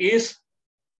subject is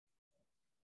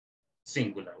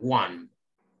singular, one.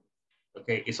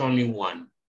 Okay, it's only one.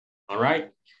 All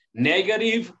right.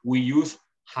 Negative, we use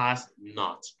has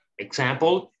not.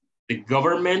 Example, the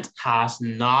government has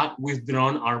not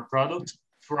withdrawn our product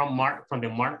from the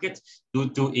market due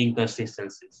to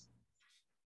inconsistencies.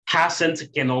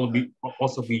 Hasn't can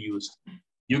also be used.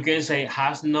 You can say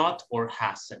has not or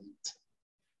hasn't.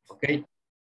 Okay.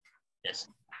 Yes.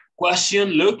 Question,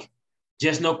 look,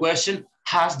 just no question.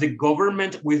 Has the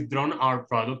government withdrawn our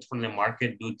product from the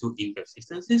market due to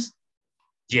inconsistencies?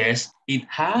 Yes, it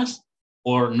has,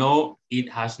 or no, it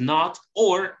has not,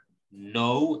 or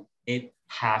no, it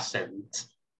hasn't.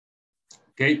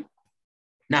 Okay.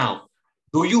 Now,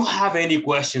 do you have any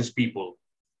questions, people?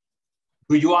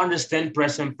 Do you understand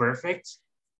present perfect?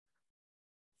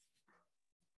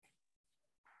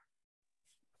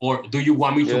 Or do you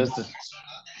want me to?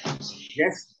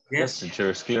 Yes. Yes. The teacher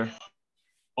is clear.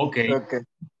 Okay. Okay.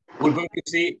 We're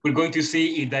going to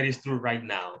see if that is true right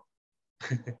now.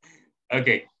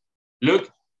 Okay.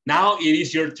 Look, now it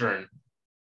is your turn.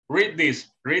 Read this.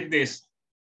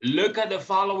 Look at the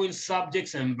following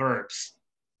subjects and verbs.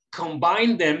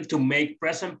 Combine them to make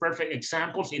present perfect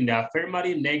examples in the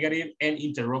affirmative, negative, and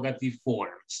interrogative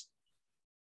forms.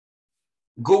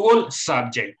 Google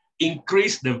subject,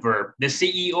 increase the verb. The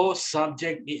CEO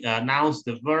subject, announce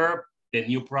the verb. The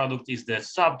new product is the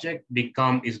subject.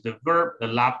 Become is the verb. The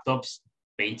laptops,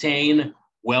 maintain.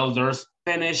 Welders,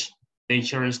 finish. The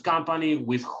insurance company,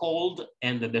 withhold.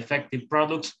 And the defective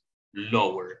products,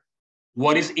 lower.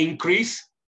 What is increase?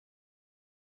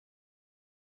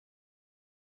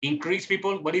 Increase,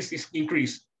 people, what is this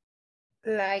increase?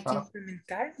 Like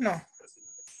implementar? No.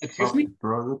 Excuse me?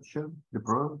 Production, the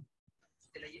product.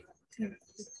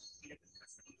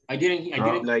 I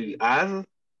didn't. Like add?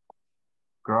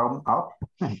 Ground up.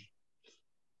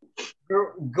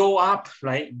 Go up,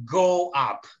 like go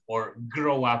up, or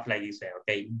grow up, like you say,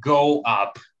 okay? Go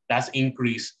up, that's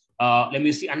increase. Let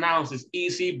me see, announce is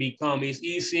easy, become is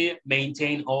easy,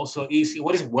 maintain also easy.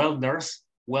 What is welders?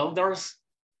 Welders?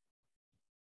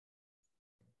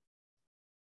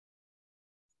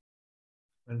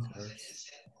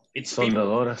 It's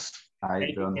soldadoras.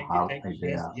 I don't have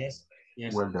idea. Yes.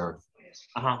 Welders.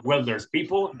 Welders,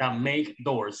 people that make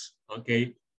doors,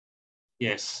 okay?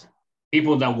 Yes.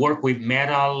 People that work with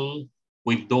metal,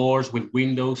 with doors, with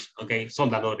windows. Okay,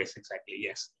 soldadores, exactly,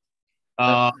 yes.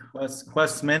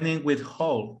 What's meaning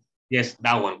withhold? Yes,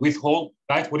 that one. Withhold,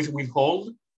 guys, what is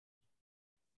withhold?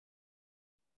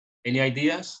 Any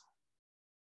ideas?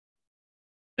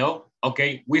 No?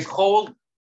 Okay, withhold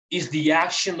is the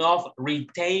action of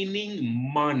retaining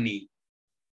money.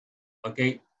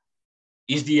 Okay,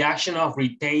 is the action of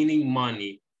retaining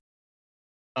money.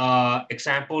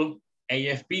 Example,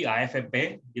 AFP,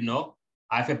 AFP, you know,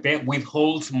 AFP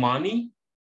withholds money,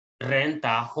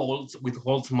 renta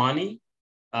withholds money,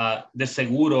 the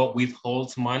seguro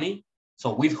withholds money.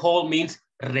 So withhold means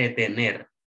retener,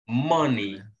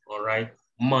 money, all right,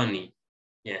 money,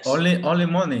 yes. Only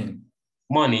money.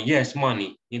 Money, yes,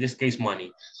 money, in this case,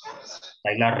 money.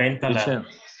 Like la renta,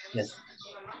 yes.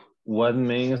 What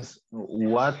means,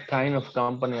 what kind of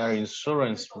company are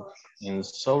insurance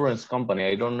company?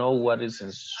 I don't know what is,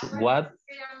 what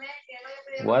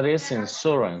is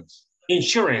insurance?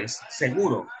 Insurance,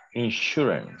 seguro.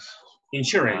 Insurance.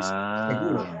 Insurance,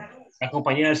 seguro. La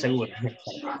compañía del seguro.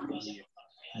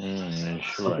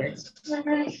 Insurance.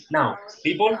 Okay. Now,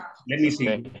 people, let me see.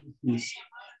 Okay.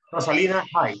 Rosalina,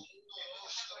 hi.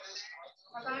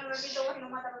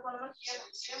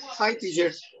 Hi,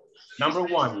 teacher. Number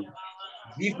one,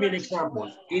 give me an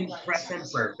example in present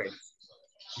perfect.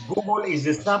 Google is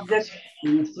the subject,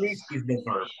 increase is the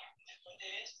verb.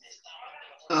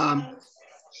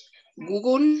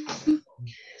 Google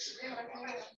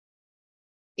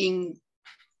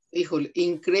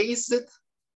increased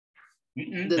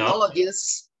the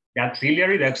knowledges. The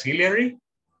auxiliary.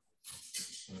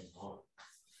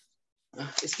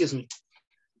 Excuse me.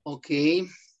 Okay.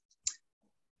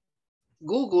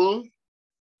 Google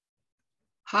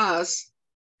has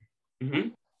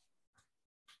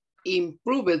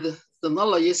improved the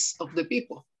knowledge of the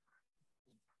people.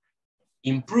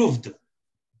 Improved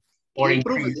or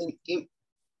improved,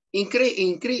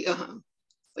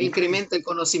 incrementa el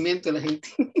conocimiento de la gente.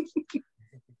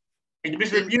 Can you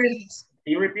please repeat it?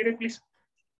 Can you repeat it, please?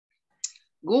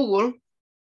 Google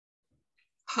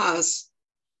has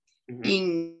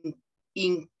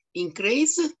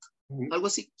increased, algo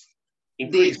así,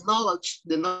 the knowledge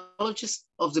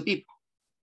of the people.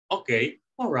 Okay,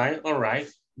 all right.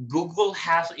 Google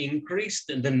has increased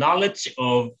the knowledge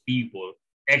of people.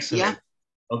 Excellent. Yeah.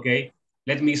 Okay,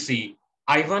 let me see.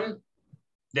 Ivan,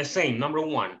 the same, number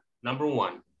one.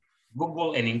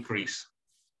 Google and increase.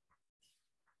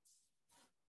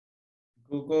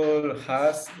 Google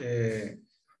has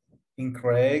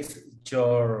increased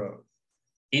your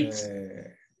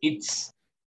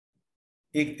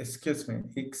excuse me,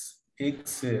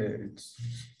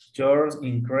 your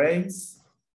increase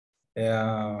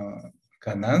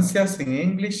ganancias in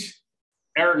English.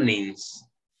 Earnings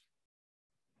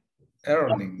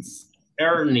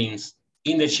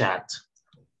in the chat.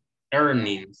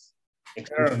 Earnings.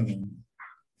 There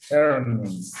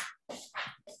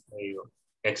you go.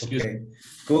 Excuse me.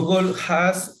 Google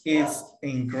has its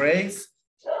increase.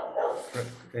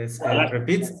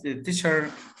 Repeat,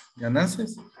 teacher,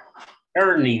 ganancias.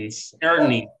 Earnings.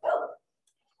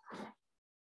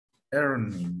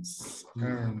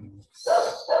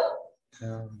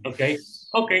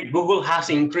 Okay. Google has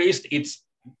increased its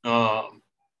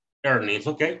earnings.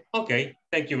 Okay.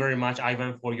 Thank you very much,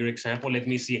 Ivan, for your example. Let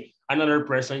me see another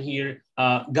person here.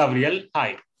 Gabriel,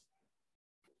 hi.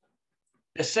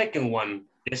 The second one,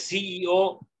 the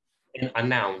CEO and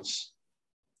announce.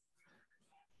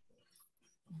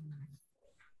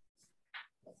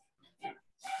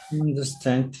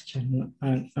 Understand, teacher.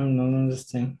 I don't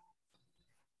understand.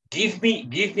 Give me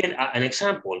an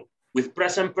example with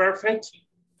present perfect.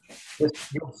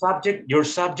 Your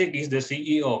subject is the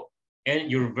CEO and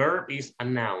your verb is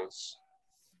announce.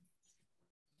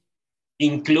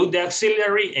 Include the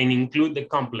auxiliary and include the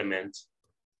complement.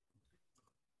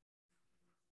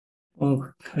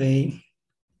 Okay.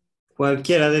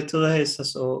 Cualquiera de todas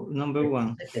esas o number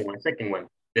one. Second one.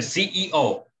 The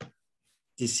CEO.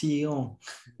 The CEO.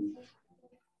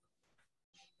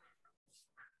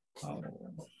 Oh.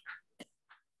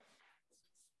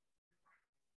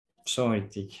 Sorry,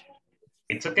 teacher.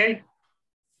 It's okay.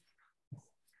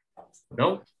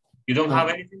 No? You don't have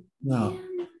anything? No.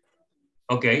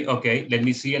 Okay. Let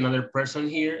me see another person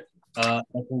here. I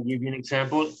can give you an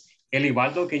example.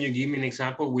 Elivaldo, can you give me an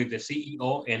example with the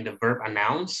CEO and the verb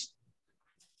announce?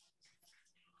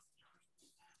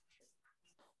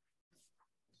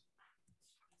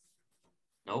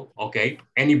 No? Okay.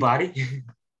 Anybody?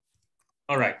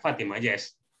 All right, Fatima,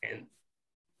 yes. And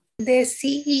the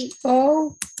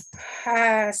CEO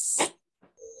has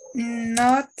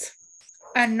not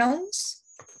announced.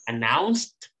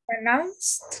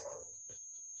 Announced.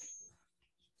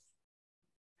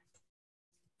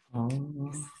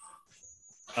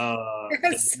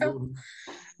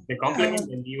 The company,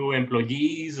 the new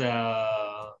employees,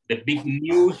 the big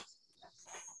news.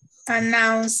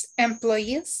 Announce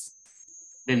employees.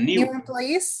 The new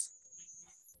employees.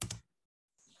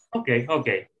 Okay.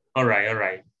 All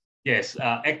right. Yes,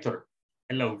 Hector,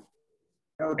 hello.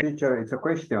 Hello, teacher, it's a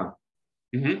question.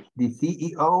 Mm-hmm. The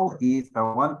CEO is a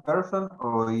one person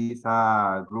or is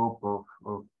a group of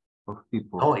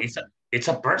people? Oh, it's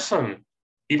a person.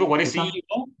 People, what is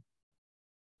CEO?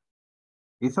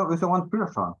 It's a one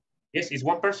person. Yes, it's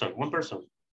one person.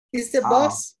 It's the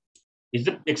boss.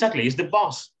 It's the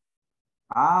boss.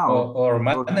 Or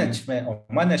management.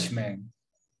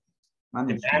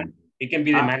 It can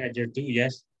be the manager too,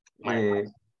 yes. I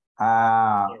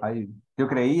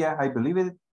believe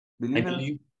it. I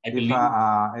believe.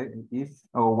 Is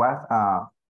or was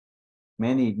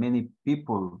many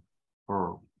people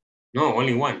or no,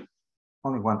 only one.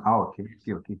 Only one. Oh, okay.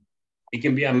 It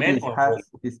can be a man or has.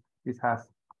 It has.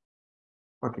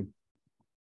 Okay.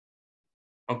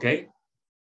 Okay.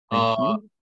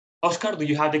 Oscar, do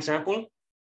you have the example?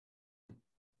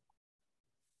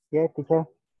 Yeah, teacher.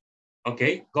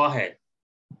 Okay, go ahead.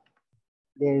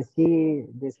 The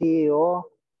CEO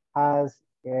has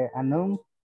announced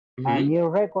a new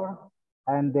record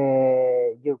and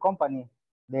your company,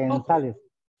 the ISSS.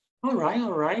 All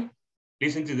right.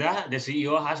 Listen to that. The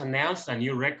CEO has announced a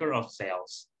new record of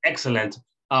sales. Excellent.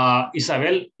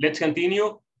 Isabel, let's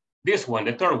continue. This one,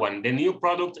 the third one, the new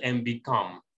product and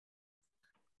become.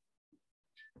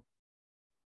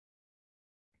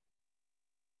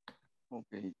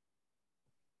 Okay.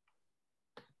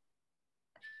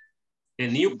 The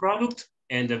new product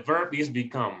and the verb is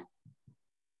become.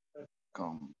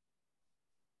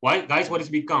 Why, guys, what is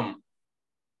become?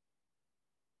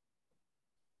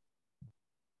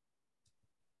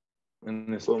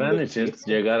 En Spanish, it's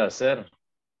llegar a ser.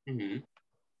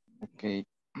 Okay.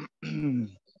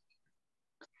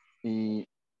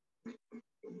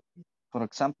 For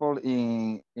example,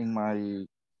 in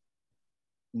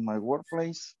my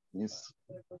workplace,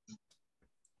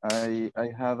 I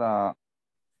had a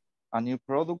new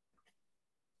product.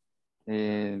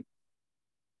 A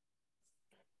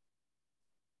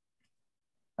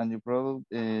new product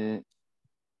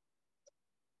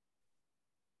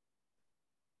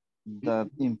that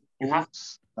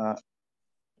improves.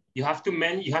 You have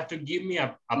to give me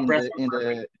a present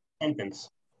sentence.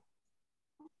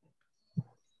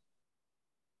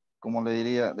 Como le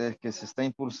diría, de que se está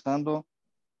impulsando.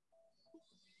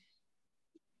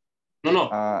 No.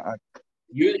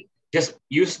 You just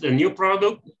use the new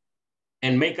product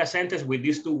and make a sentence with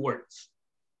these two words.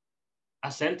 A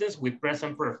sentence with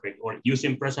present perfect or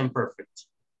using present perfect.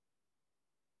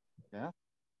 Yeah.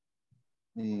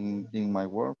 In my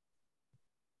workplace,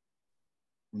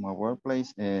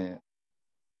 I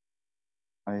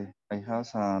have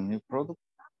a new product,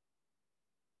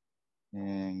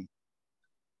 and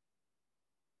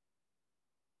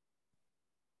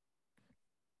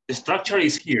the structure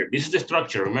is here. This is the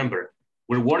structure. Remember,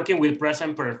 we're working with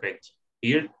present perfect.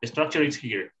 Here, the structure is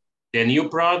here. The new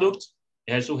product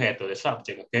es el sujeto, the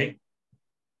subject, okay?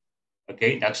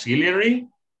 Okay, the auxiliary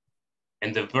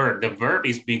and the verb. The verb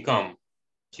is become.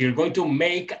 So you're going to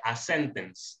make a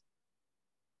sentence.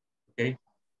 Okay?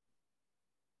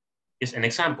 It's an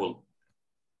example.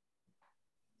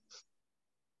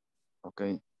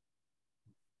 Okay.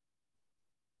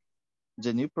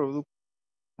 The new product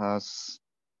has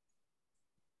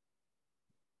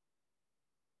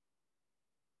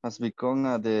become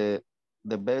the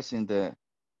best in the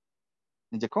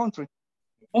country.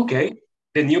 Okay.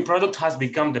 The new product has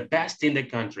become the best in the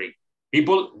country.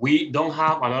 People, we don't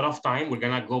have a lot of time. We're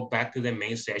gonna go back to the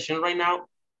main session right now.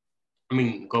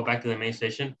 Go back to the main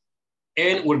session.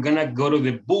 And we're gonna go to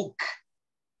the book.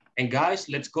 And guys,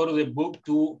 let's go to the book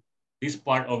to this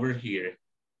part over here.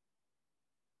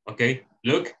 Okay,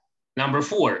 look, number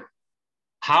 4.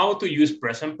 How to use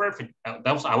present perfect.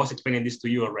 I was explaining this to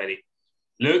you already.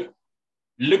 Look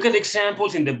at the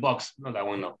examples in the box. No, that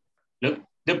one, no. Look,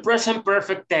 the present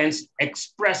perfect tense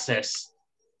expresses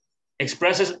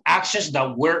actions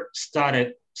that were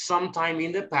started sometime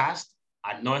in the past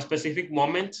at no specific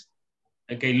moment.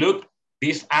 Okay, look,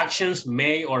 these actions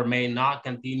may or may not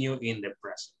continue in the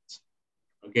present.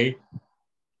 Okay,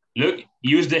 look,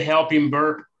 use the helping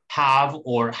verb have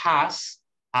or has.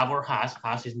 Have or has.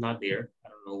 Has is not there. I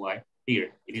don't know why.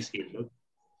 Here, it is here. Look.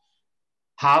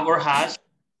 Have or has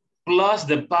plus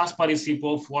the past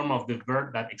participle form of the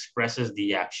verb that expresses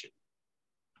the action.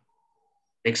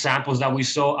 The examples that we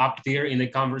saw up there in the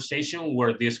conversation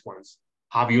were these ones.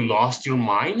 Have you lost your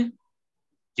mind?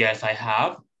 Yes, I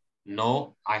have.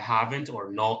 No, I haven't,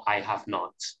 or no, I have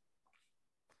not.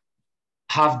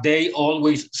 Have they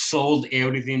always sold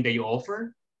everything they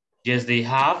offer? Yes, they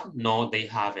have. No, they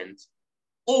haven't.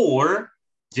 Or,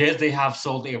 yes, they have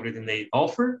sold everything they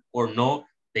offer, or no,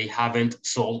 they haven't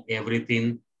sold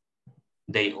everything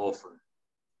they offer.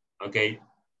 Okay.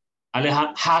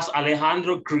 Has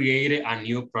Alejandro created a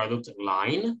new product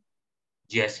line?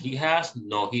 Yes, he has.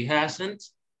 No, he hasn't.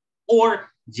 Or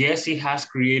yes, he has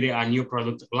created a new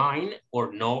product line,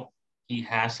 or no, he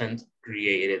hasn't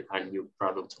created a new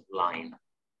product line.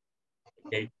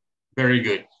 Okay, very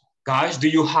good. Guys, do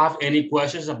you have any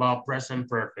questions about present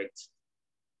perfect?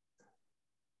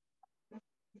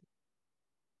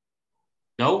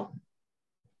 No?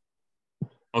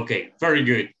 Okay, very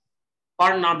good.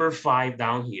 Part number 5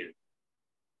 down here.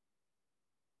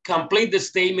 Complete the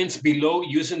statements below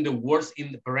using the words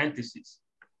in the parentheses.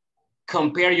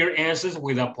 Compare your answers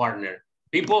with a partner.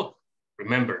 People,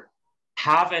 remember,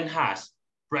 have and has,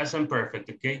 present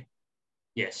perfect, okay?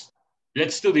 Yes.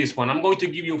 Let's do this one. I'm going to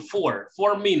give you 4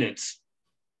 minutes.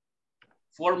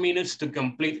 4 minutes to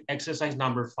complete exercise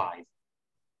number 5.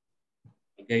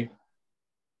 Okay?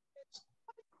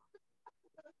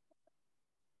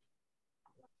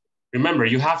 Remember,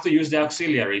 you have to use the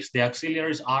auxiliaries. The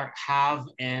auxiliaries are have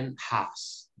and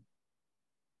has.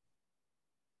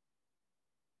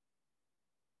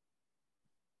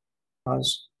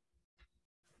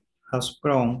 Has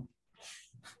grown.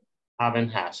 Have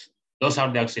and has. Those are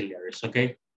the auxiliaries,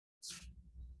 okay?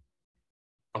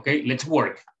 Okay, let's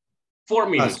work. 4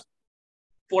 minutes.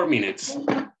 4 minutes.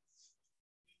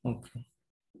 Okay.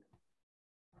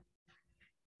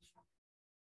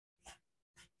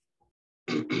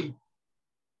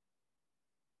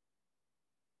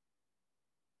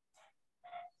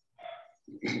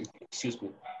 Excuse me.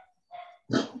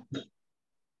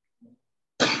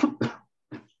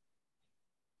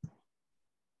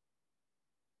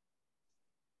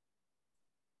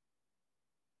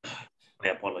 My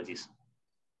apologies.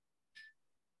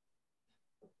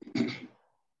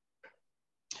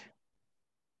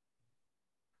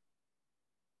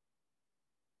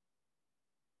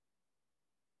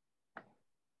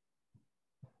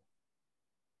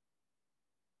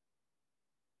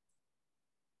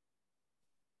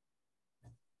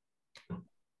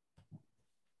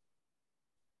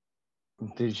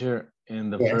 Teacher, in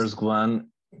the Yes. first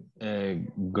one,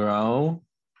 grow,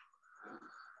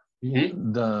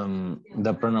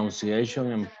 the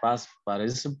pronunciation in past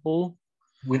participle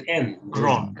with N,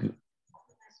 grown.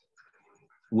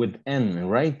 With N,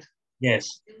 right?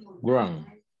 Yes.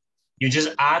 Grown. You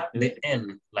just add the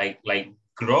N, like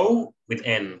grow with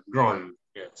N, grown.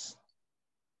 Yes.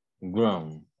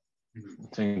 Grown.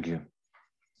 Thank you.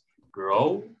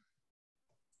 Grow.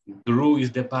 Grew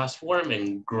is the past form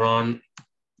and grown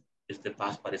is the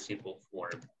past participle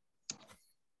form.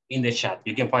 In the chat,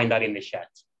 you can find that in the chat.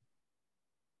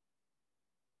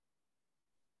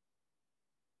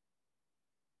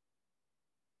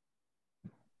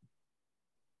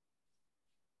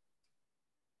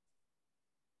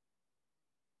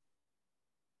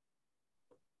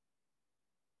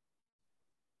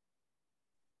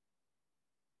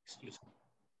 Excuse me.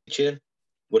 Teacher,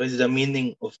 what is the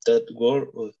meaning of that word,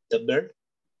 of the verb?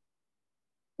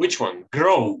 Which one?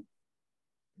 Grow.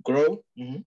 Grow?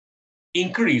 Mm-hmm.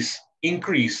 Increase.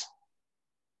 Increase.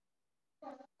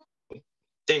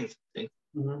 Thanks.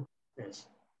 Mm-hmm. Yes.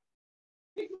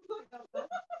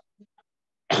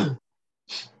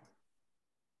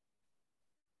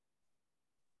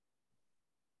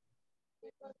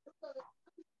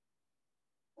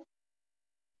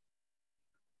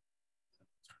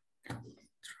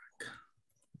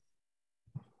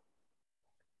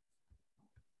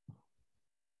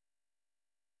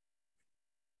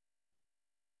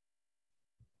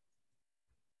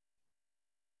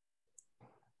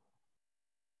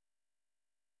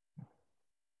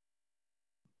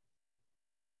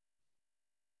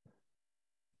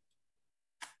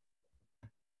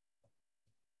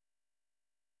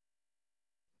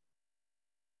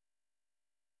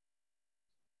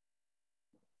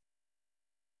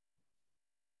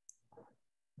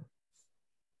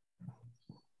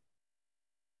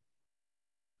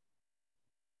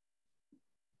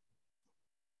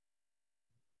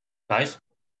 Guys,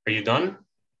 are you done?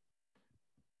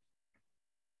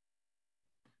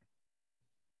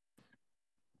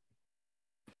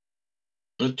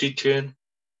 No, teacher.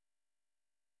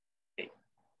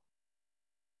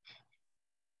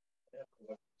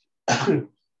 I'm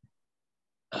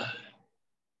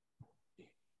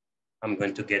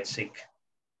going to get sick.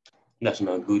 That's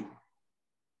not good.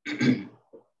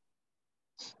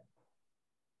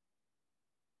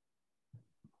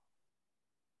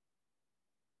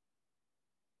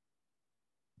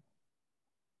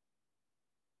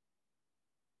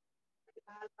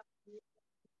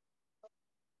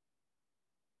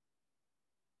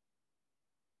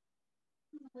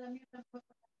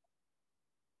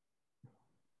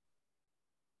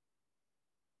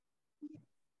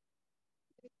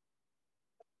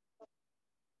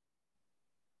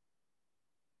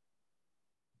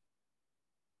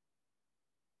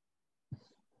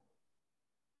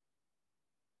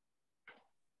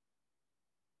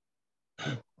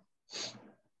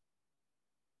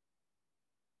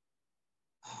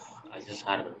 I just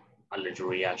had an allergic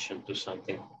reaction to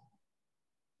something.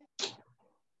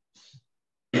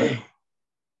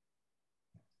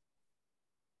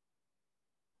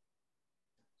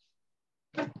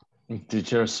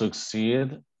 Teacher,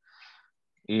 succeed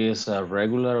is a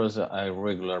regular or is a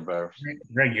irregular verb?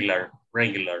 Regular.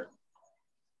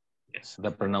 Yes.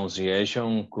 The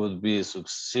pronunciation could be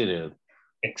succeeded.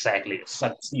 Exactly,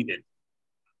 succeeded.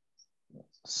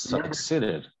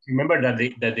 Succeeded. Remember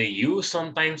that the U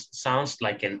sometimes sounds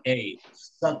like an A.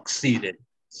 Succeeded.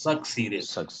 Succeeded.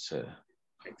 Succeeded.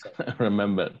 Exactly.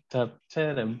 Remember, tap.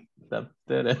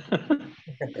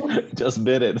 Just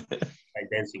did it. Like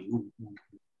dancing.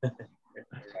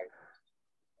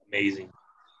 Amazing.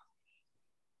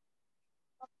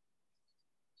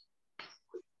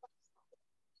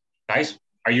 Guys,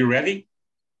 are you ready?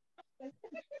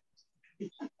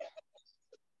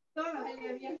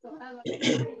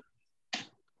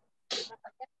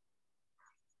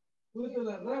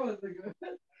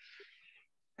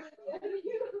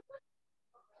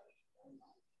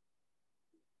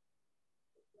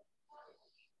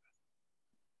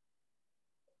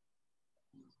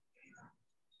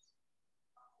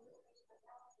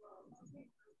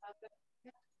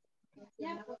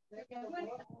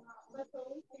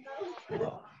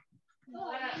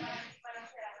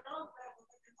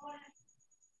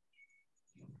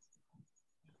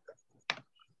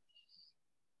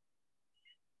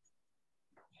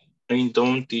 I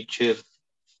don't, teacher.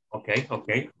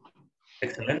 Okay.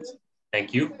 Excellent.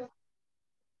 Thank you.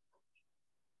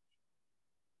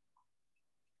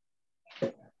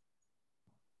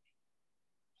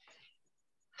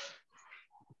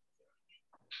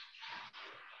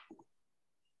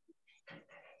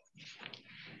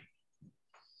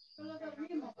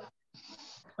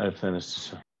 I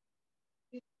finished.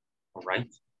 All right.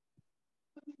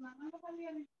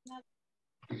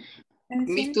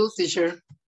 Me too, teacher.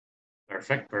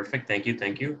 Perfect. Thank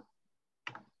you.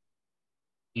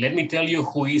 Let me tell you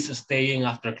who is staying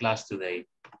after class today.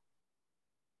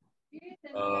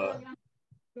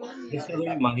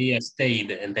 Yesterday, Maria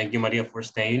stayed, and thank you, Maria, for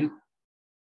staying.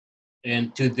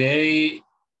 And today,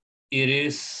 it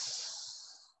is,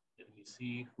 let me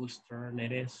see whose turn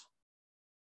it is.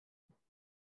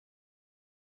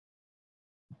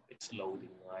 It's loading,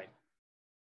 right?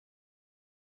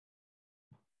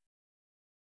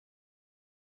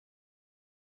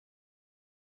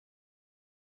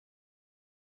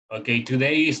 Okay,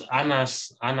 today is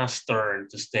Anna's turn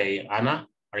to stay. Anna,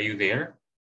 are you there?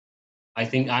 I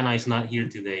think Anna is not here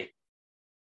today.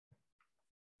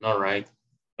 All right.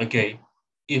 Okay.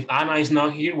 If Anna is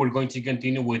not here, we're going to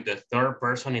continue with the third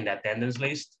person in the attendance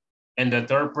list. And the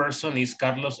third person is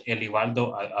Carlos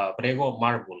Elivaldo Abrego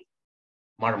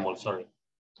Marmol, sorry.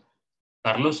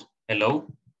 Carlos, hello.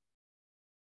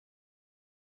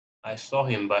 I saw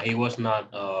him, but he was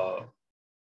not.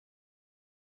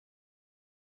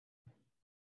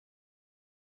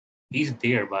 He's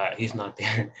there, but he's not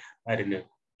there. I don't know.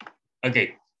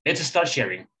 Okay, let's start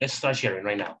sharing. Let's start sharing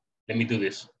right now. Let me do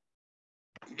this.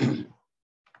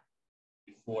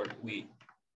 Before we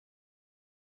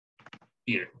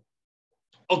here.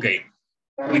 Okay,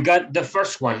 we got the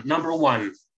first one, number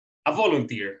one, a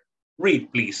volunteer.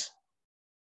 Read, please.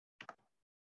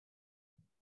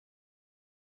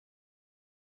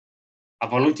 A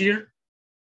volunteer?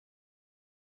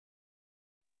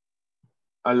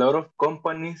 A lot of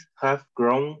companies have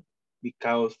grown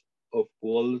because of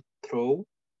well-thought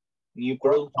new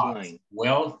product line.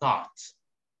 Well thought.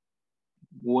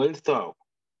 Well thought.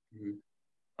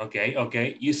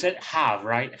 Okay. You said have,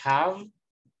 right? Have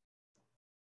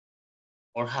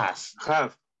or has?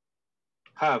 Have.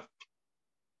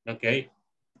 Okay.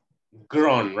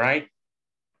 Grown, right?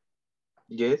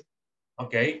 Yes.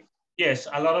 Okay. Yes,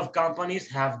 a lot of companies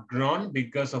have grown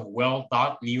because of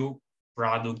well-thought new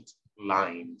product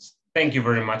lines. Thank you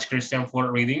very much, Christian,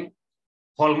 for reading.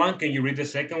 Holman, can you read the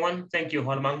second one? Thank you,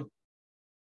 Holman.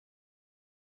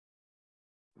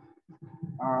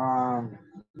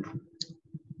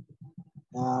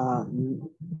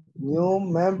 New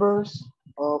members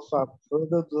of a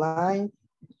product line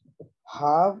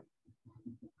have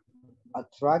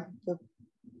attracted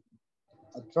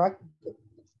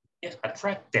Yes,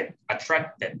 attracted,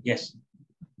 yes.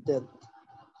 That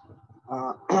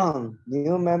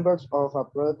new members of a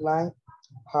product line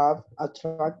have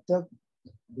attracted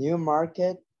new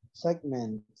market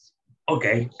segments.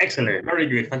 Okay, excellent, very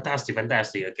good, fantastic,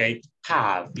 okay.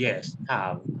 Have, yes,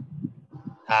 have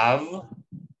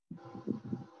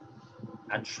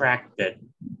attracted,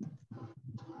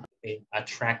 okay,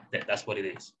 attracted, that's what it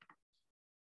is.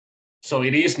 So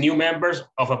it is new members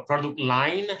of a product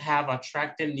line have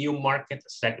attracted new market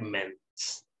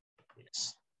segments.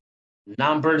 Yes.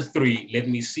 Number 3, let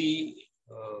me see.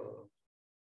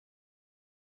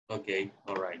 Okay,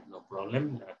 all right, no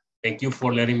problem. Thank you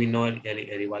for letting me know,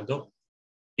 Erivaldo.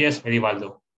 Yes,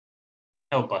 Erivaldo,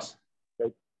 help us.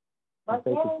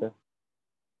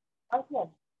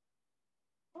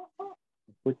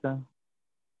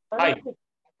 Hi.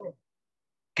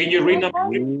 Can you read number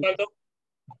 3, Erivaldo?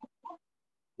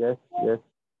 Yes.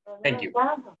 Thank you.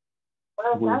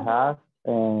 We have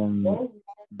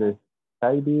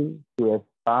decided to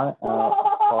expand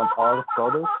on our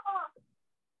products.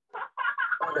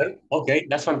 Okay,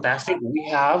 that's fantastic. We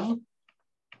have,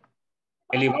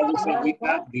 Elivaldo said we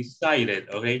have decided,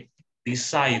 okay?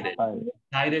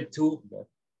 Decided to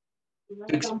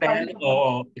expand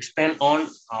on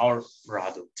our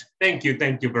product. Thank you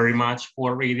very much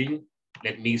for reading.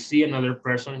 Let me see another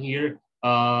person here.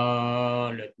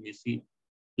 Let me see.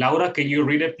 Laura, can you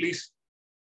read it, please?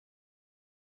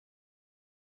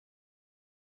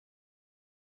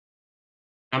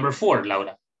 Number 4,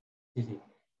 Laura.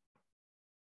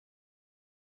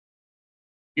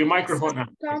 Your microphone.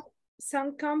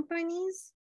 Some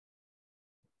companies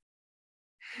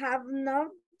have not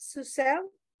succeeded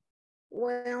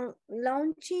when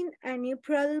launching a new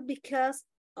product because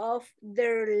of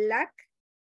their lack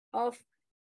of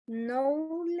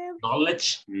knowledge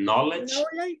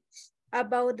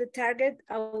about the target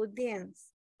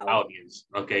audience.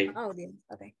 Okay. Audience,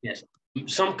 okay. Yes.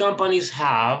 Some companies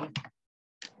have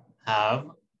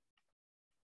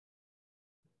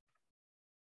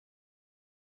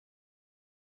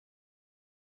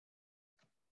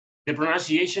the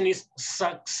pronunciation is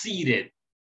succeeded,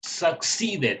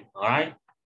 all right?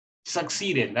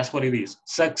 Succeeded, that's what it is,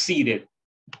 succeeded,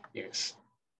 yes.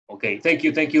 Okay, thank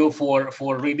you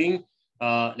for reading.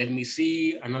 Let me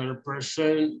see another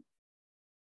person.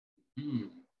 Let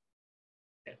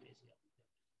me see.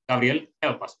 Gabriel,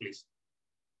 help us, please.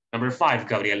 Number 5,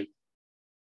 Gabriel.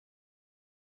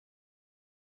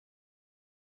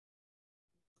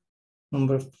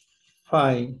 Number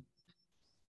 5.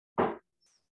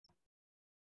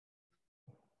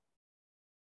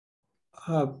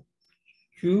 Have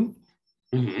you?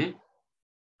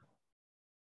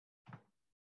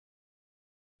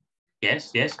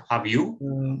 Yes. Have you?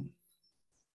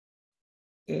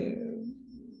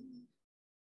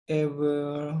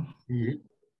 Ever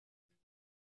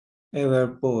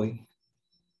boy?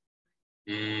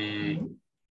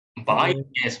 Buy.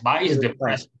 Yes, buy is the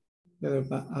present.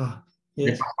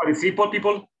 Yes. The participle,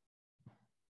 people.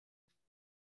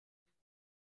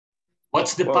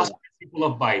 What's the past participle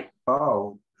of buy?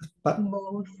 Oh.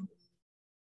 Both.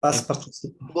 Past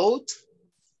participle. Both.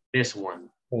 This one.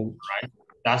 Right.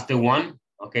 That's the one.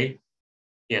 Okay.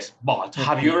 Yes, bought. Okay.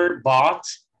 Have you ever bought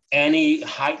any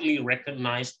highly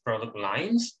recognized product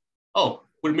lines? Oh,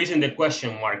 we're missing the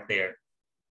question mark there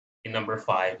in number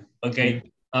 5. Okay.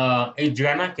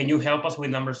 Adriana, can you help us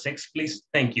with number 6, please?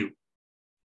 Thank you.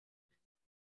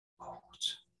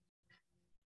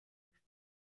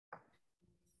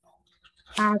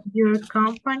 Has your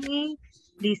company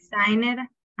designed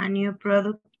a new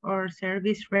product or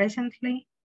service recently?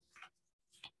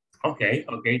 Okay,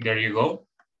 there you go.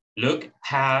 Look,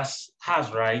 has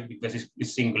right, because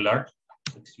it's singular.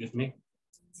 Excuse me.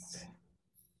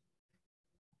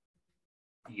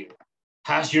 Here.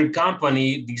 Has your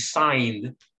company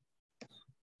designed?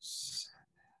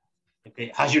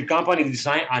 Okay, has your company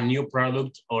designed a new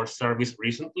product or service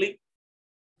recently?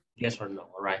 Yes or no?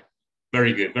 All right.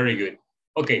 Very good.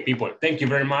 Okay, people, thank you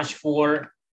very much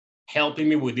for helping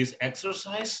me with this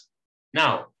exercise.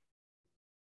 Now,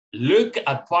 look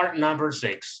at part number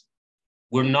 6.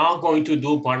 We're not going to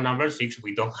do part number 6.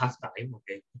 We don't have time,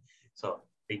 okay? So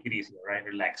take it easy, all right?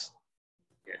 Relax.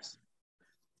 Yes.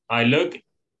 I look,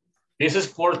 this is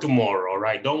for tomorrow, all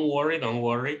right? Don't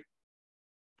worry.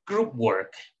 Group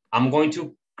work. I'm going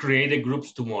to create the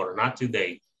groups tomorrow, not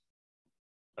today.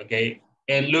 Okay,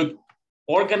 and look,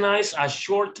 organize a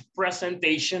short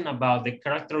presentation about the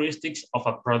characteristics of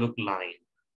a product line.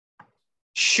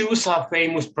 Choose a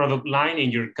famous product line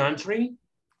in your country.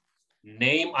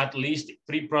 Name at least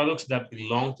 3 products that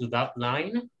belong to that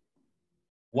line.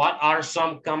 What are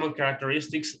some common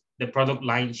characteristics the product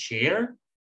line share?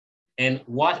 And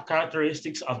what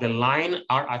characteristics of the line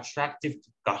are attractive to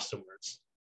customers?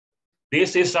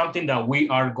 This is something that we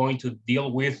are going to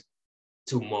deal with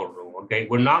tomorrow, okay?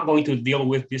 We're not going to deal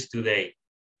with this today,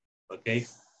 okay?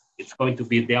 It's going to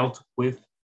be dealt with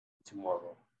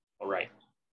tomorrow, all right?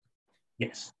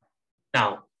 Yes.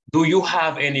 Now, do you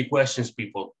have any questions,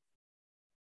 people?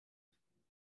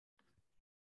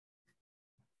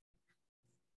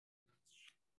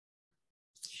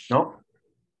 No?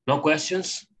 No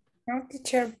questions? No,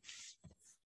 teacher.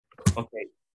 Okay.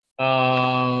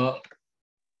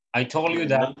 I told you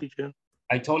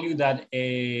that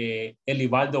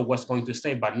Elivaldo was going to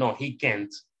stay, but no, he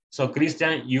can't. So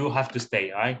Christian, you have to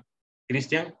stay, all right?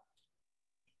 Christian?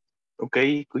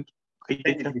 Okay. Thank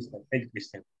you, Christian. Thank you,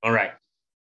 Christian. All right.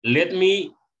 Let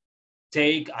me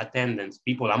take attendance.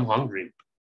 People, I'm hungry.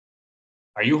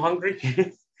 Are you hungry?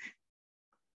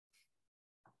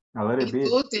 A little Me bit.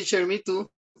 too, teacher, me too.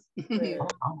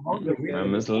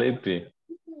 I'm sleepy.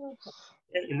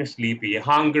 I'm sleepy,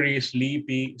 hungry,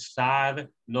 sleepy, sad,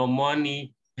 no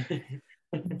money.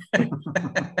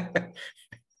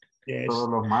 Yes. Todos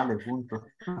los males juntos.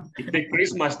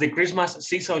 The Christmas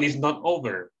season is not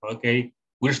over, okay?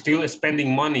 We're still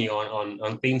spending money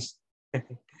on things.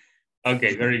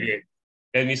 Okay, very good.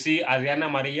 Let me see, Adriana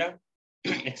Maria,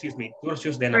 excuse me,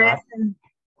 Turcios de Navarro.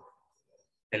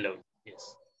 Hello,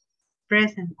 yes.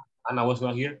 Present. Anna was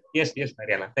not here? Yes,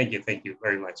 Adriana, thank you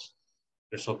very much.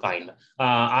 You're so kind.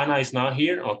 Anna is not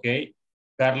here, okay.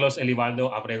 Carlos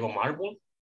Elivaldo Abrego Marble.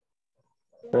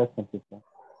 Present, teacher.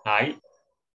 Hi.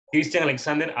 Christian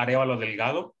Alexander Arevalo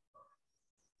Delgado.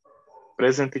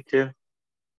 Present, teacher.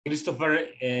 Christopher,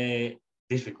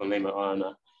 difficult name,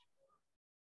 Anna.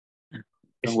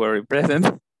 Don't worry,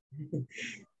 present.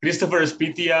 Christopher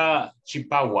Spitia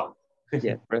Chipagua.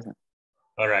 Yes, present.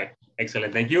 All right,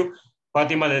 excellent, thank you.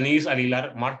 Fatima Denise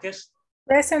Aguilar Marquez.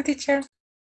 Present, teacher.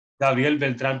 Gabriel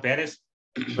Beltrán Pérez.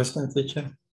 Present,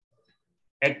 teacher.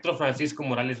 Héctor Francisco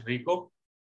Morales Rico.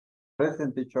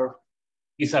 Present, teacher.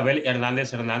 Isabel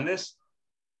Hernández Hernández.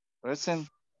 Present.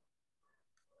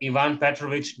 Iván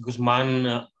Petrovich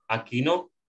Guzmán Aquino.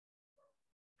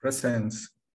 Present.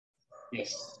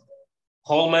 Yes.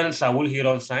 Holman Saúl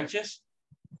Girón Sánchez.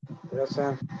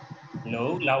 Present.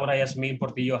 Hello. Laura Yasmin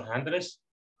Portillo Andres.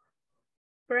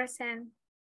 Present.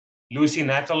 Lucy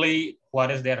Natalie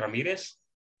Juárez de Ramírez.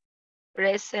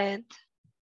 Present.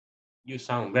 You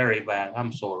sound very bad.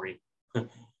 I'm sorry.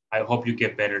 I hope you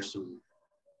get better soon.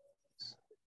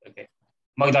 Okay.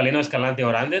 Magdalena Escalante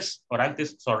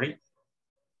Orantes, sorry.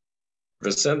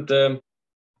 Present.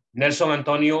 Nelson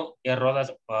Antonio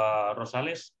Rodas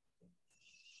Rosales.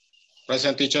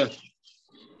 Present, teacher.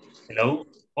 Hello.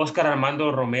 Oscar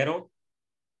Armando Romero.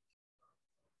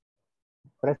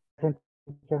 Present,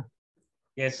 teacher.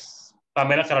 Yes.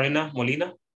 Pamela Carolina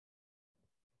Molina.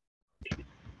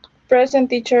 Present,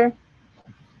 teacher.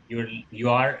 Your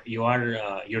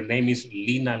name is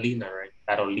Lina, right?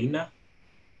 Carolina.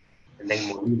 And then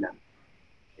Molina.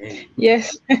 Hey.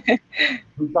 Yes.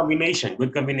 Good combination.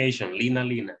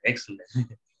 Lina. Excellent.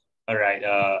 All right.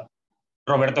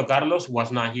 Roberto Carlos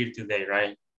was not here today,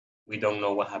 right? We don't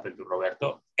know what happened to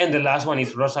Roberto. And the last one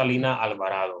is Rosalina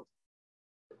Alvarado.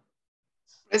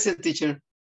 Present, teacher.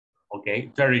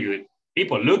 Okay, very good.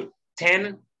 People, look,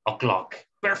 10 o'clock.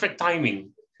 Perfect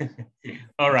timing.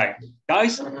 All right,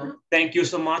 guys, thank you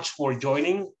so much for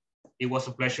joining. It was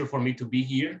a pleasure for me to be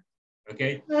here.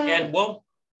 Okay, and well,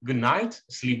 good night.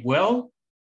 Sleep well.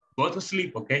 Go to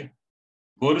sleep, okay?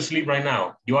 Go to sleep right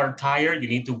now. You are tired. You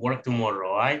need to work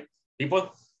tomorrow, all right?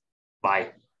 People,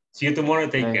 bye. See you tomorrow.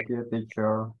 Take care. Thank you,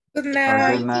 teacher. Good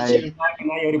Have a night. good night. Good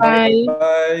night, everybody. Bye.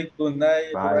 Bye. Good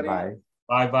night, everybody. Bye.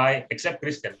 Bye-bye, except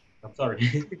Christian. I'm sorry.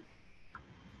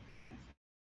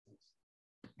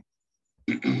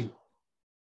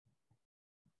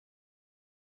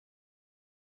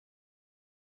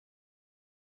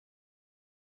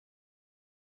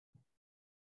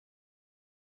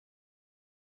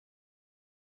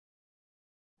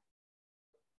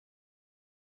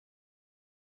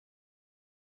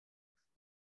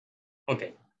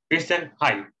 Okay, Christian,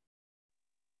 hi.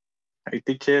 Hi,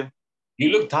 teacher. You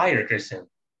look tired, Christian.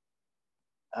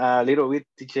 A little bit,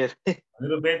 teacher. A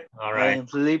little bit? All I right. am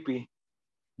sleepy.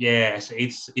 Yes,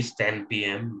 it's 10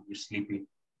 p.m. You're sleepy.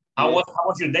 How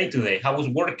was your day today? How was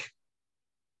work?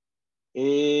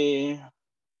 A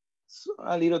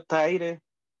little tired.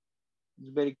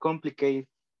 It's very complicated.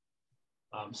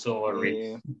 I'm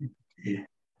sorry.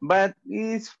 But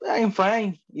I'm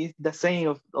fine. It's the same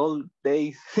of all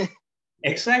days.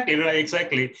 Exactly, right,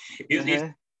 exactly. It's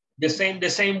the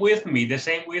same with me,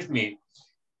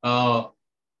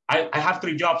 I have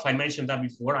 3 jobs. I mentioned that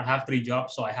before. I have 3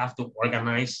 jobs, so I have to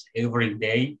organize every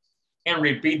day and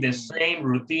repeat the same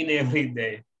routine every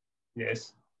day.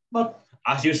 Yes. But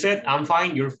as you said, I'm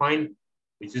fine, you're fine,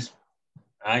 which is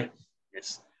right.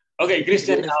 Yes. Okay,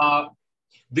 Christian, Yes.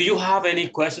 do you have any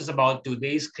questions about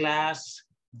today's class,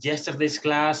 yesterday's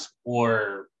class,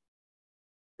 or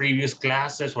previous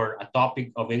classes, or a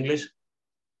topic of English?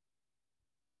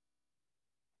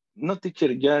 No,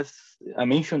 teacher, just I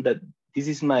mentioned that this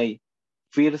is my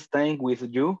first time with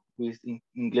you, with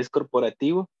Inglés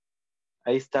Corporativo.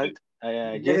 I start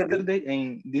yesterday,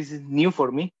 and this is new for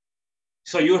me.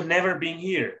 So you've never been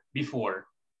here before?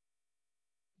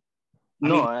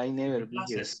 No, I never been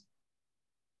here.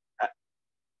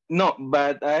 No,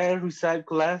 but I received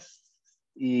class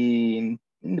in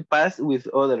the past with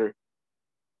other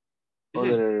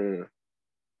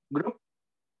group.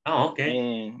 Oh,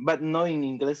 okay. But not in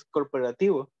Inglés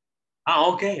Corporativo. Ah,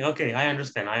 okay, okay. I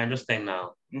understand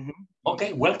now.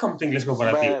 Okay, welcome to English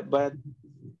Corporativo.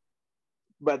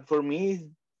 But for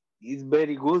me, it's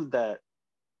very good that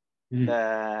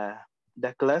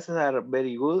the classes are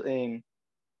very good, and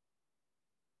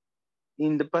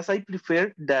in the past I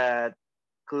prefer that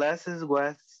classes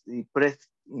was in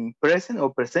present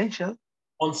or presential.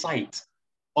 On site.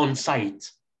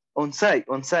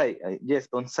 Yes,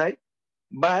 on site.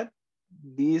 But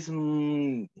this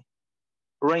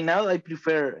right now I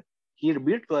prefer here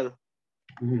virtual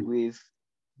with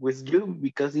you,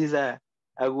 because it's a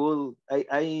good. I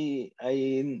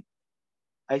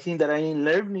think that I'm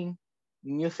learning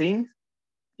new things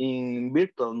in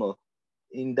virtual mode,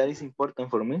 and that is important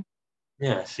for me.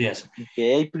 Yes, yes.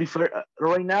 Okay, I prefer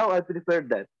right now. I prefer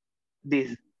that.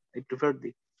 I prefer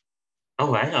this.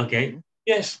 All right. Okay.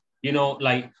 Yes. You know,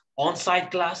 like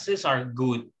on-site classes are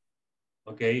good.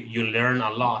 Okay, you learn a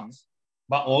lot,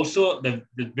 but also the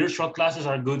virtual classes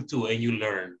are good too, and you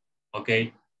learn.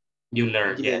 Okay, you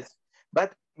learn. Yes.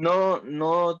 But not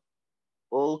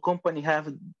all company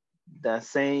have the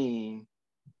same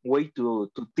way to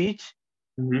teach.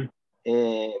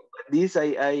 This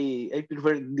I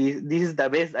prefer. This is the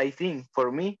best, I think,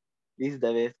 for me. This is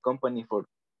the best company for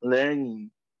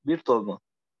learning virtual mode.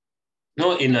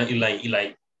 No, in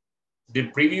like the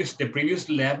previous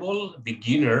level,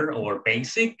 beginner or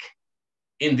basic.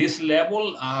 In this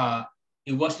level,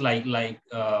 it was like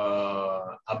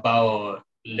about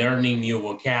learning new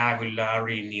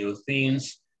vocabulary, new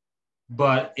things.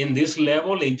 But in this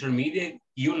level, intermediate,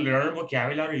 you learn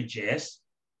vocabulary, yes,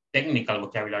 technical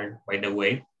vocabulary, by the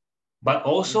way, but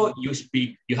also you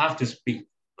speak. You have to speak,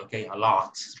 okay, a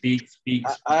lot. Speak.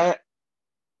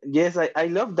 Yes, I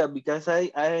love that, because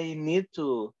I need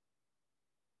to,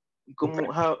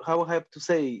 how I have to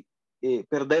say,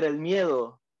 perder el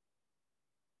miedo.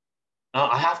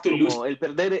 I have to lose. El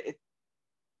perder.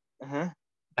 I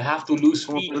have to lose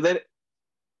speed. Perder.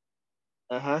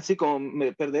 Sí, como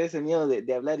perder ese miedo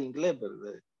de hablar inglés,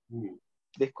 ¿verdad?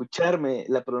 De escucharme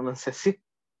la pronunciación.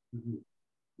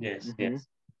 Yes, yes.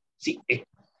 Sí,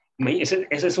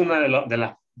 esa es una de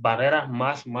las barreras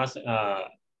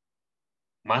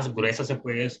más gruesas, se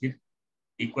puede decir,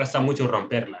 y cuesta mucho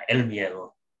romperla, el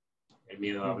miedo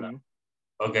a hablar.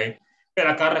 Ok, pero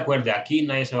acá recuerde, aquí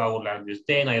nadie se va a burlar de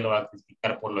usted, nadie lo va a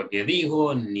criticar por lo que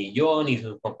dijo, ni yo, ni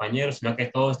sus compañeros, sino que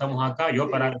todos estamos acá,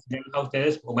 yo para enseñarles a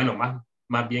ustedes, o bueno,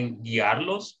 más bien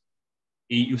guiarlos,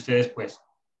 y ustedes pues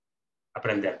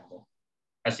aprender.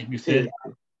 Así que ustedes,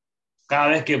 cada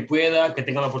vez que pueda, que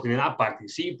tenga la oportunidad,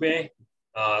 participe.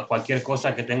 Cualquier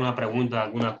cosa que tenga una pregunta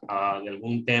de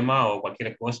algún tema o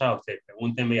cualquier cosa, usted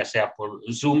pregúnteme, ya sea por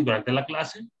Zoom durante la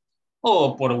clase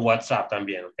o por WhatsApp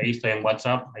también. Okay? Ahí estoy en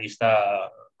WhatsApp, ahí está,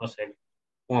 no sé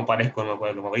cómo aparezco, no me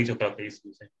acuerdo, Mauricio creo que dice,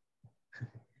 no sé.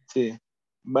 Sí,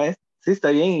 sí,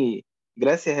 está bien, y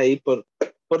gracias ahí por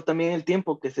también el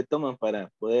tiempo que se toman para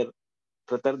poder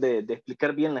tratar de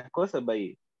explicar bien las cosas,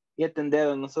 y atender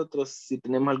a nosotros si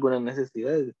tenemos alguna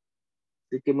necesidad.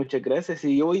 Así que muchas gracias,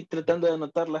 y yo voy tratando de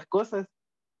anotar las cosas.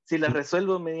 Si las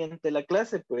resuelvo mediante la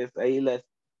clase, pues ahí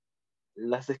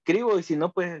las escribo, y si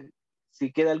no, pues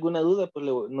si queda alguna duda, pues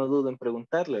no dudo en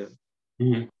preguntarle.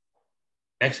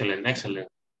 Excellent.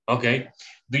 Okay.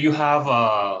 Do you have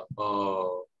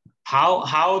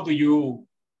how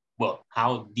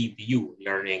did you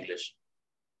learn English?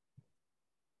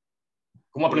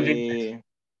 ¿Cómo aprendió inglés?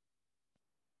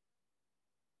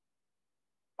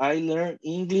 I learned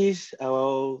English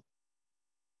about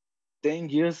 10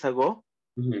 years ago,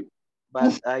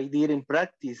 but I didn't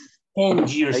practice. 10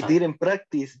 years I didn't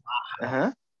practice.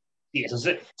 Sí, eso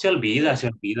se olvida.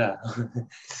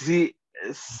 Sí,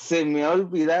 se me ha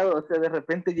olvidado. O sea, de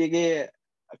repente llegué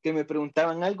a que me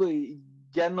preguntaban algo y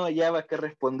ya no hallaba qué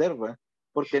responder, ¿va?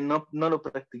 porque no lo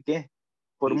practiqué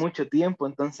por mucho tiempo.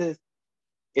 Entonces,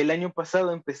 el año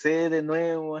pasado empecé de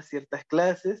nuevo a ciertas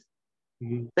clases,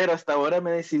 pero hasta ahora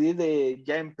me decidí de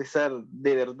ya empezar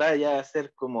de verdad, ya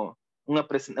hacer como un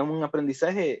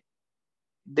aprendizaje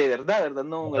de verdad, ¿verdad?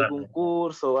 No algún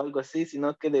curso o algo así,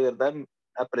 sino que de verdad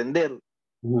aprender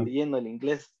leyendo el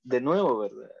inglés de nuevo,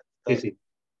 ¿verdad? Sí, sí.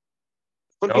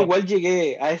 Porque igual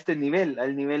llegué a este nivel,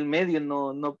 al nivel medio,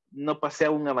 no pasé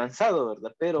a un avanzado,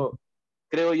 ¿verdad? Pero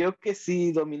creo yo que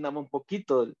sí dominamos un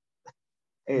poquito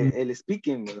el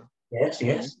speaking, ¿verdad?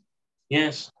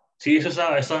 Yes. Sí, eso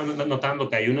está notando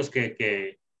que hay unos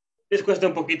que les cuesta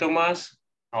un poquito más,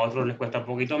 a otros les cuesta un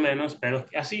poquito menos, pero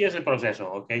así es el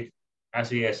proceso, ¿ok?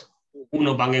 Así es.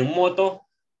 Unos van en moto,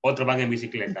 otros van en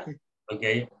bicicleta, ¿ok?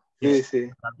 Sí, sí.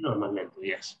 Normalmente,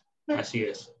 yes. Así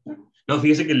es. No,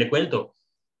 fíjese que le cuento.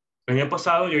 El año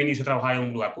pasado yo inicié a trabajar en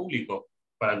un lugar público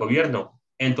para el gobierno.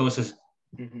 Entonces,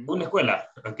 una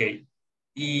escuela, ¿ok?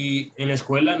 Y en la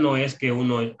escuela no es que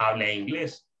uno hable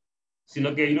inglés,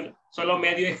 sino que uno solo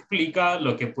medio explica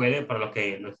lo que puede para lo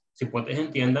que los cipotes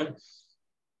entiendan.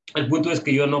 El punto es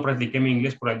que yo no practiqué mi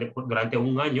inglés durante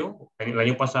un año, el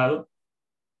año pasado,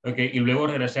 ¿okay? Y luego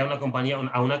regresé a una compañía,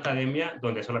 a una academia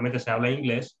donde solamente se habla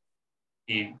inglés,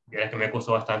 y es que me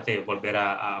costó bastante volver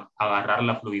a agarrar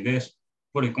la fluidez,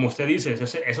 porque como usted dice,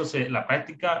 la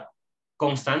práctica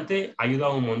constante ayuda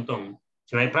un montón.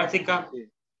 Si no hay práctica,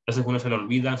 entonces uno se le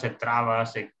olvida, se traba,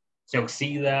 se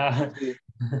oxida. Sí.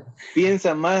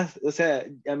 Piensa más, o sea,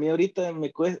 a mí ahorita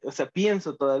me cuesta, o sea,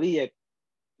 pienso todavía,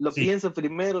 pienso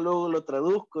primero, luego lo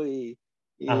traduzco y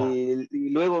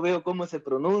luego veo cómo se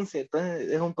pronuncia. Entonces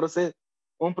es un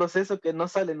proceso que no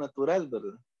sale natural,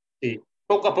 ¿verdad? Sí,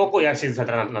 poco a poco ya se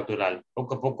saldrá natural,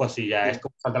 poco a poco así ya, es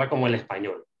como saldrá como el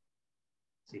español.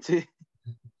 Sí,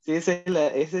 esa es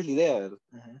la idea, ¿verdad?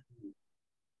 Ajá.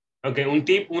 Ok, un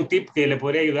tip que le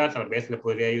podría ayudar, tal vez le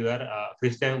podría ayudar a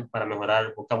Christian para mejorar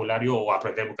el vocabulario o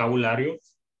aprender vocabulario,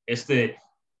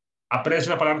 aprende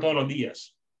una palabra todos los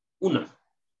días,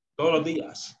 todos los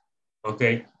días, ok.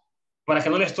 Para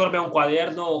que no le estorbe a un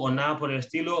cuaderno o nada por el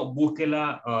estilo,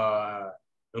 búsquela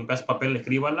en un pedazo de papel,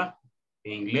 escríbala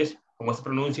en inglés, cómo se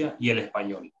pronuncia, y el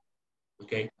español,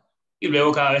 ok. Y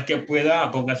luego cada vez que pueda,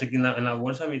 póngase aquí en la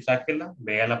bolsa, y sáquela,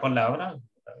 vea la palabra,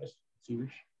 otra vez, sí,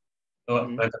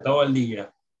 todo el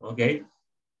día, ok.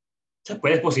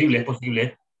 Es posible, es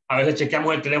posible. A veces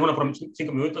chequeamos el teléfono por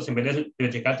 5 minutos, en vez de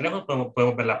checar el teléfono,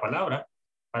 podemos ver la palabra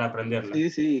para aprenderla.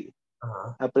 Sí.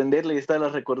 Aprenderla y estarla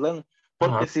recordando.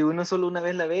 Porque si uno solo una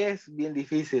vez la ve, es bien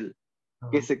difícil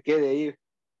que se quede ahí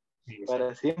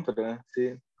para siempre, ¿verdad?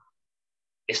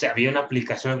 Sí. Había una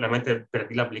aplicación, realmente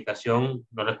perdí la aplicación,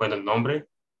 no recuerdo el nombre.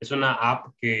 Es una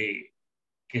app que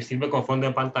sirve con fondo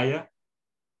en pantalla,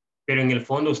 pero en el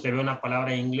fondo usted ve una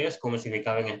palabra en inglés con el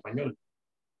significado en español.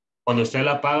 Cuando usted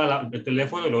la apaga el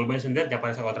teléfono y lo vuelve a encender, ya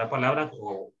aparece otra palabra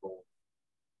o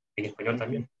en español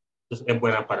también. Entonces es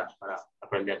buena para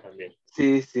aprender también.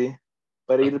 Sí,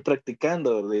 para ir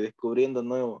practicando, ¿verdad? Y descubriendo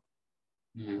nuevas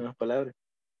palabras.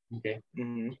 Okay.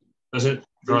 Entonces,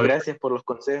 gracias por los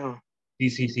consejos.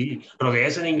 Sí.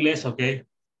 Rodéese en inglés, ¿ok?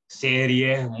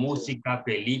 Series, música,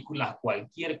 películas,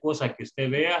 cualquier cosa que usted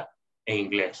vea en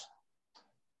inglés.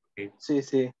 ¿Okay?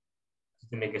 Sí.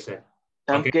 Tiene que ser.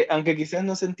 Aunque quizás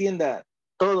no se entienda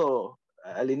todo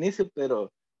al inicio,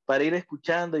 pero para ir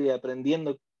escuchando y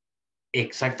aprendiendo.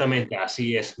 Exactamente,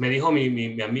 así es. Me dijo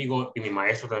mi amigo y mi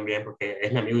maestro también, porque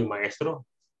es mi amigo y maestro,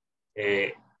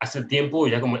 hace tiempo,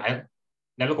 ya como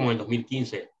en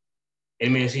 2015, él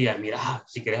me decía, mira,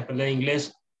 si quieres aprender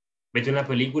inglés, vete a una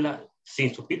película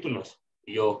sin subtítulos.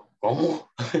 Y yo,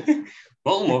 ¿cómo?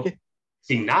 ¿Cómo?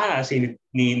 Sin nada,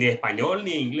 ni de español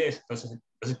ni de inglés. Entonces,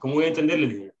 ¿cómo voy a entenderle?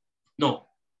 Dije,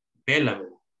 no, vela.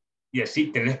 Y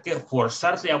así tenés que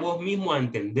forzarse a vos mismo a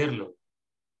entenderlo.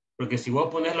 Porque si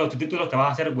vos pones los subtítulos, te vas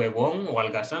a hacer huevón o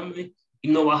algazán y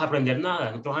no vas a aprender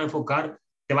nada. No te vas a enfocar,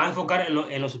 te vas a enfocar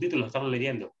en los subtítulos, estarlo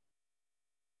leyendo.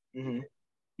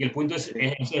 Y el punto es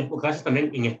enfocarse también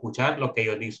en escuchar lo que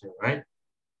ellos dicen, ¿right?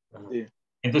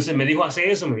 Entonces me dijo, hace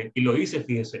eso, y lo hice,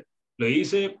 fíjese. Lo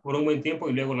hice por un buen tiempo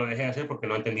y luego lo dejé de hacer porque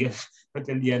no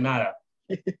entendía nada.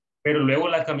 Pero luego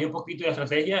la cambié un poquito de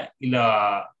estrategia y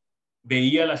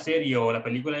veía la serie o la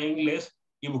película en inglés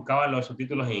y buscaba los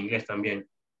subtítulos en inglés también.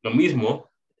 Lo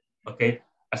mismo, ¿ok?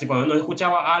 Así cuando no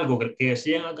escuchaba algo que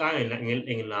decían acá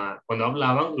cuando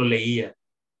hablaban, lo leía.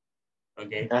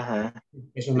 ¿Ok?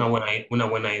 Es una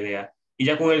buena idea. Y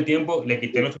ya con el tiempo le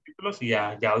quité los subtítulos y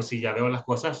ya hoy sí ya veo las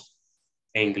cosas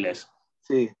en inglés.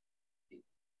 Sí,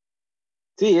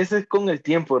 eso es con el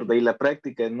tiempo, ¿verdad? Y la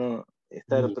práctica, no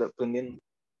estar aprendiendo.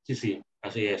 Sí,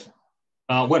 así es.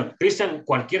 Bueno, Cristian,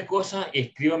 cualquier cosa,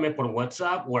 escríbame por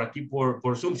WhatsApp o aquí por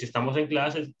Zoom si estamos en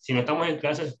clases. Si no estamos en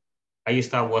clases, ahí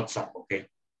está WhatsApp, ¿ok?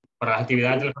 Para las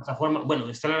actividades de la plataforma. Bueno,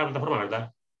 está en la plataforma,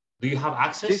 ¿verdad? Do you have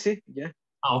access? Sí, ya.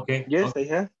 Ok. Yes, Okay. I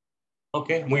have. Ok,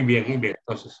 muy bien, muy bien.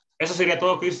 Entonces, eso sería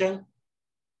todo, Cristian.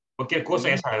 Cualquier cosa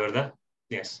ya sabe, ¿verdad?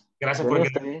 Yes. Gracias Bueno, por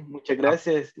está bien. Muchas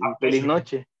gracias y feliz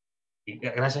noche. Y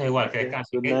gracias igual. Que Gracias.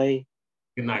 descanse. Good night.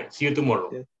 Good night. See you tomorrow.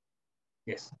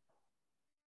 Yes.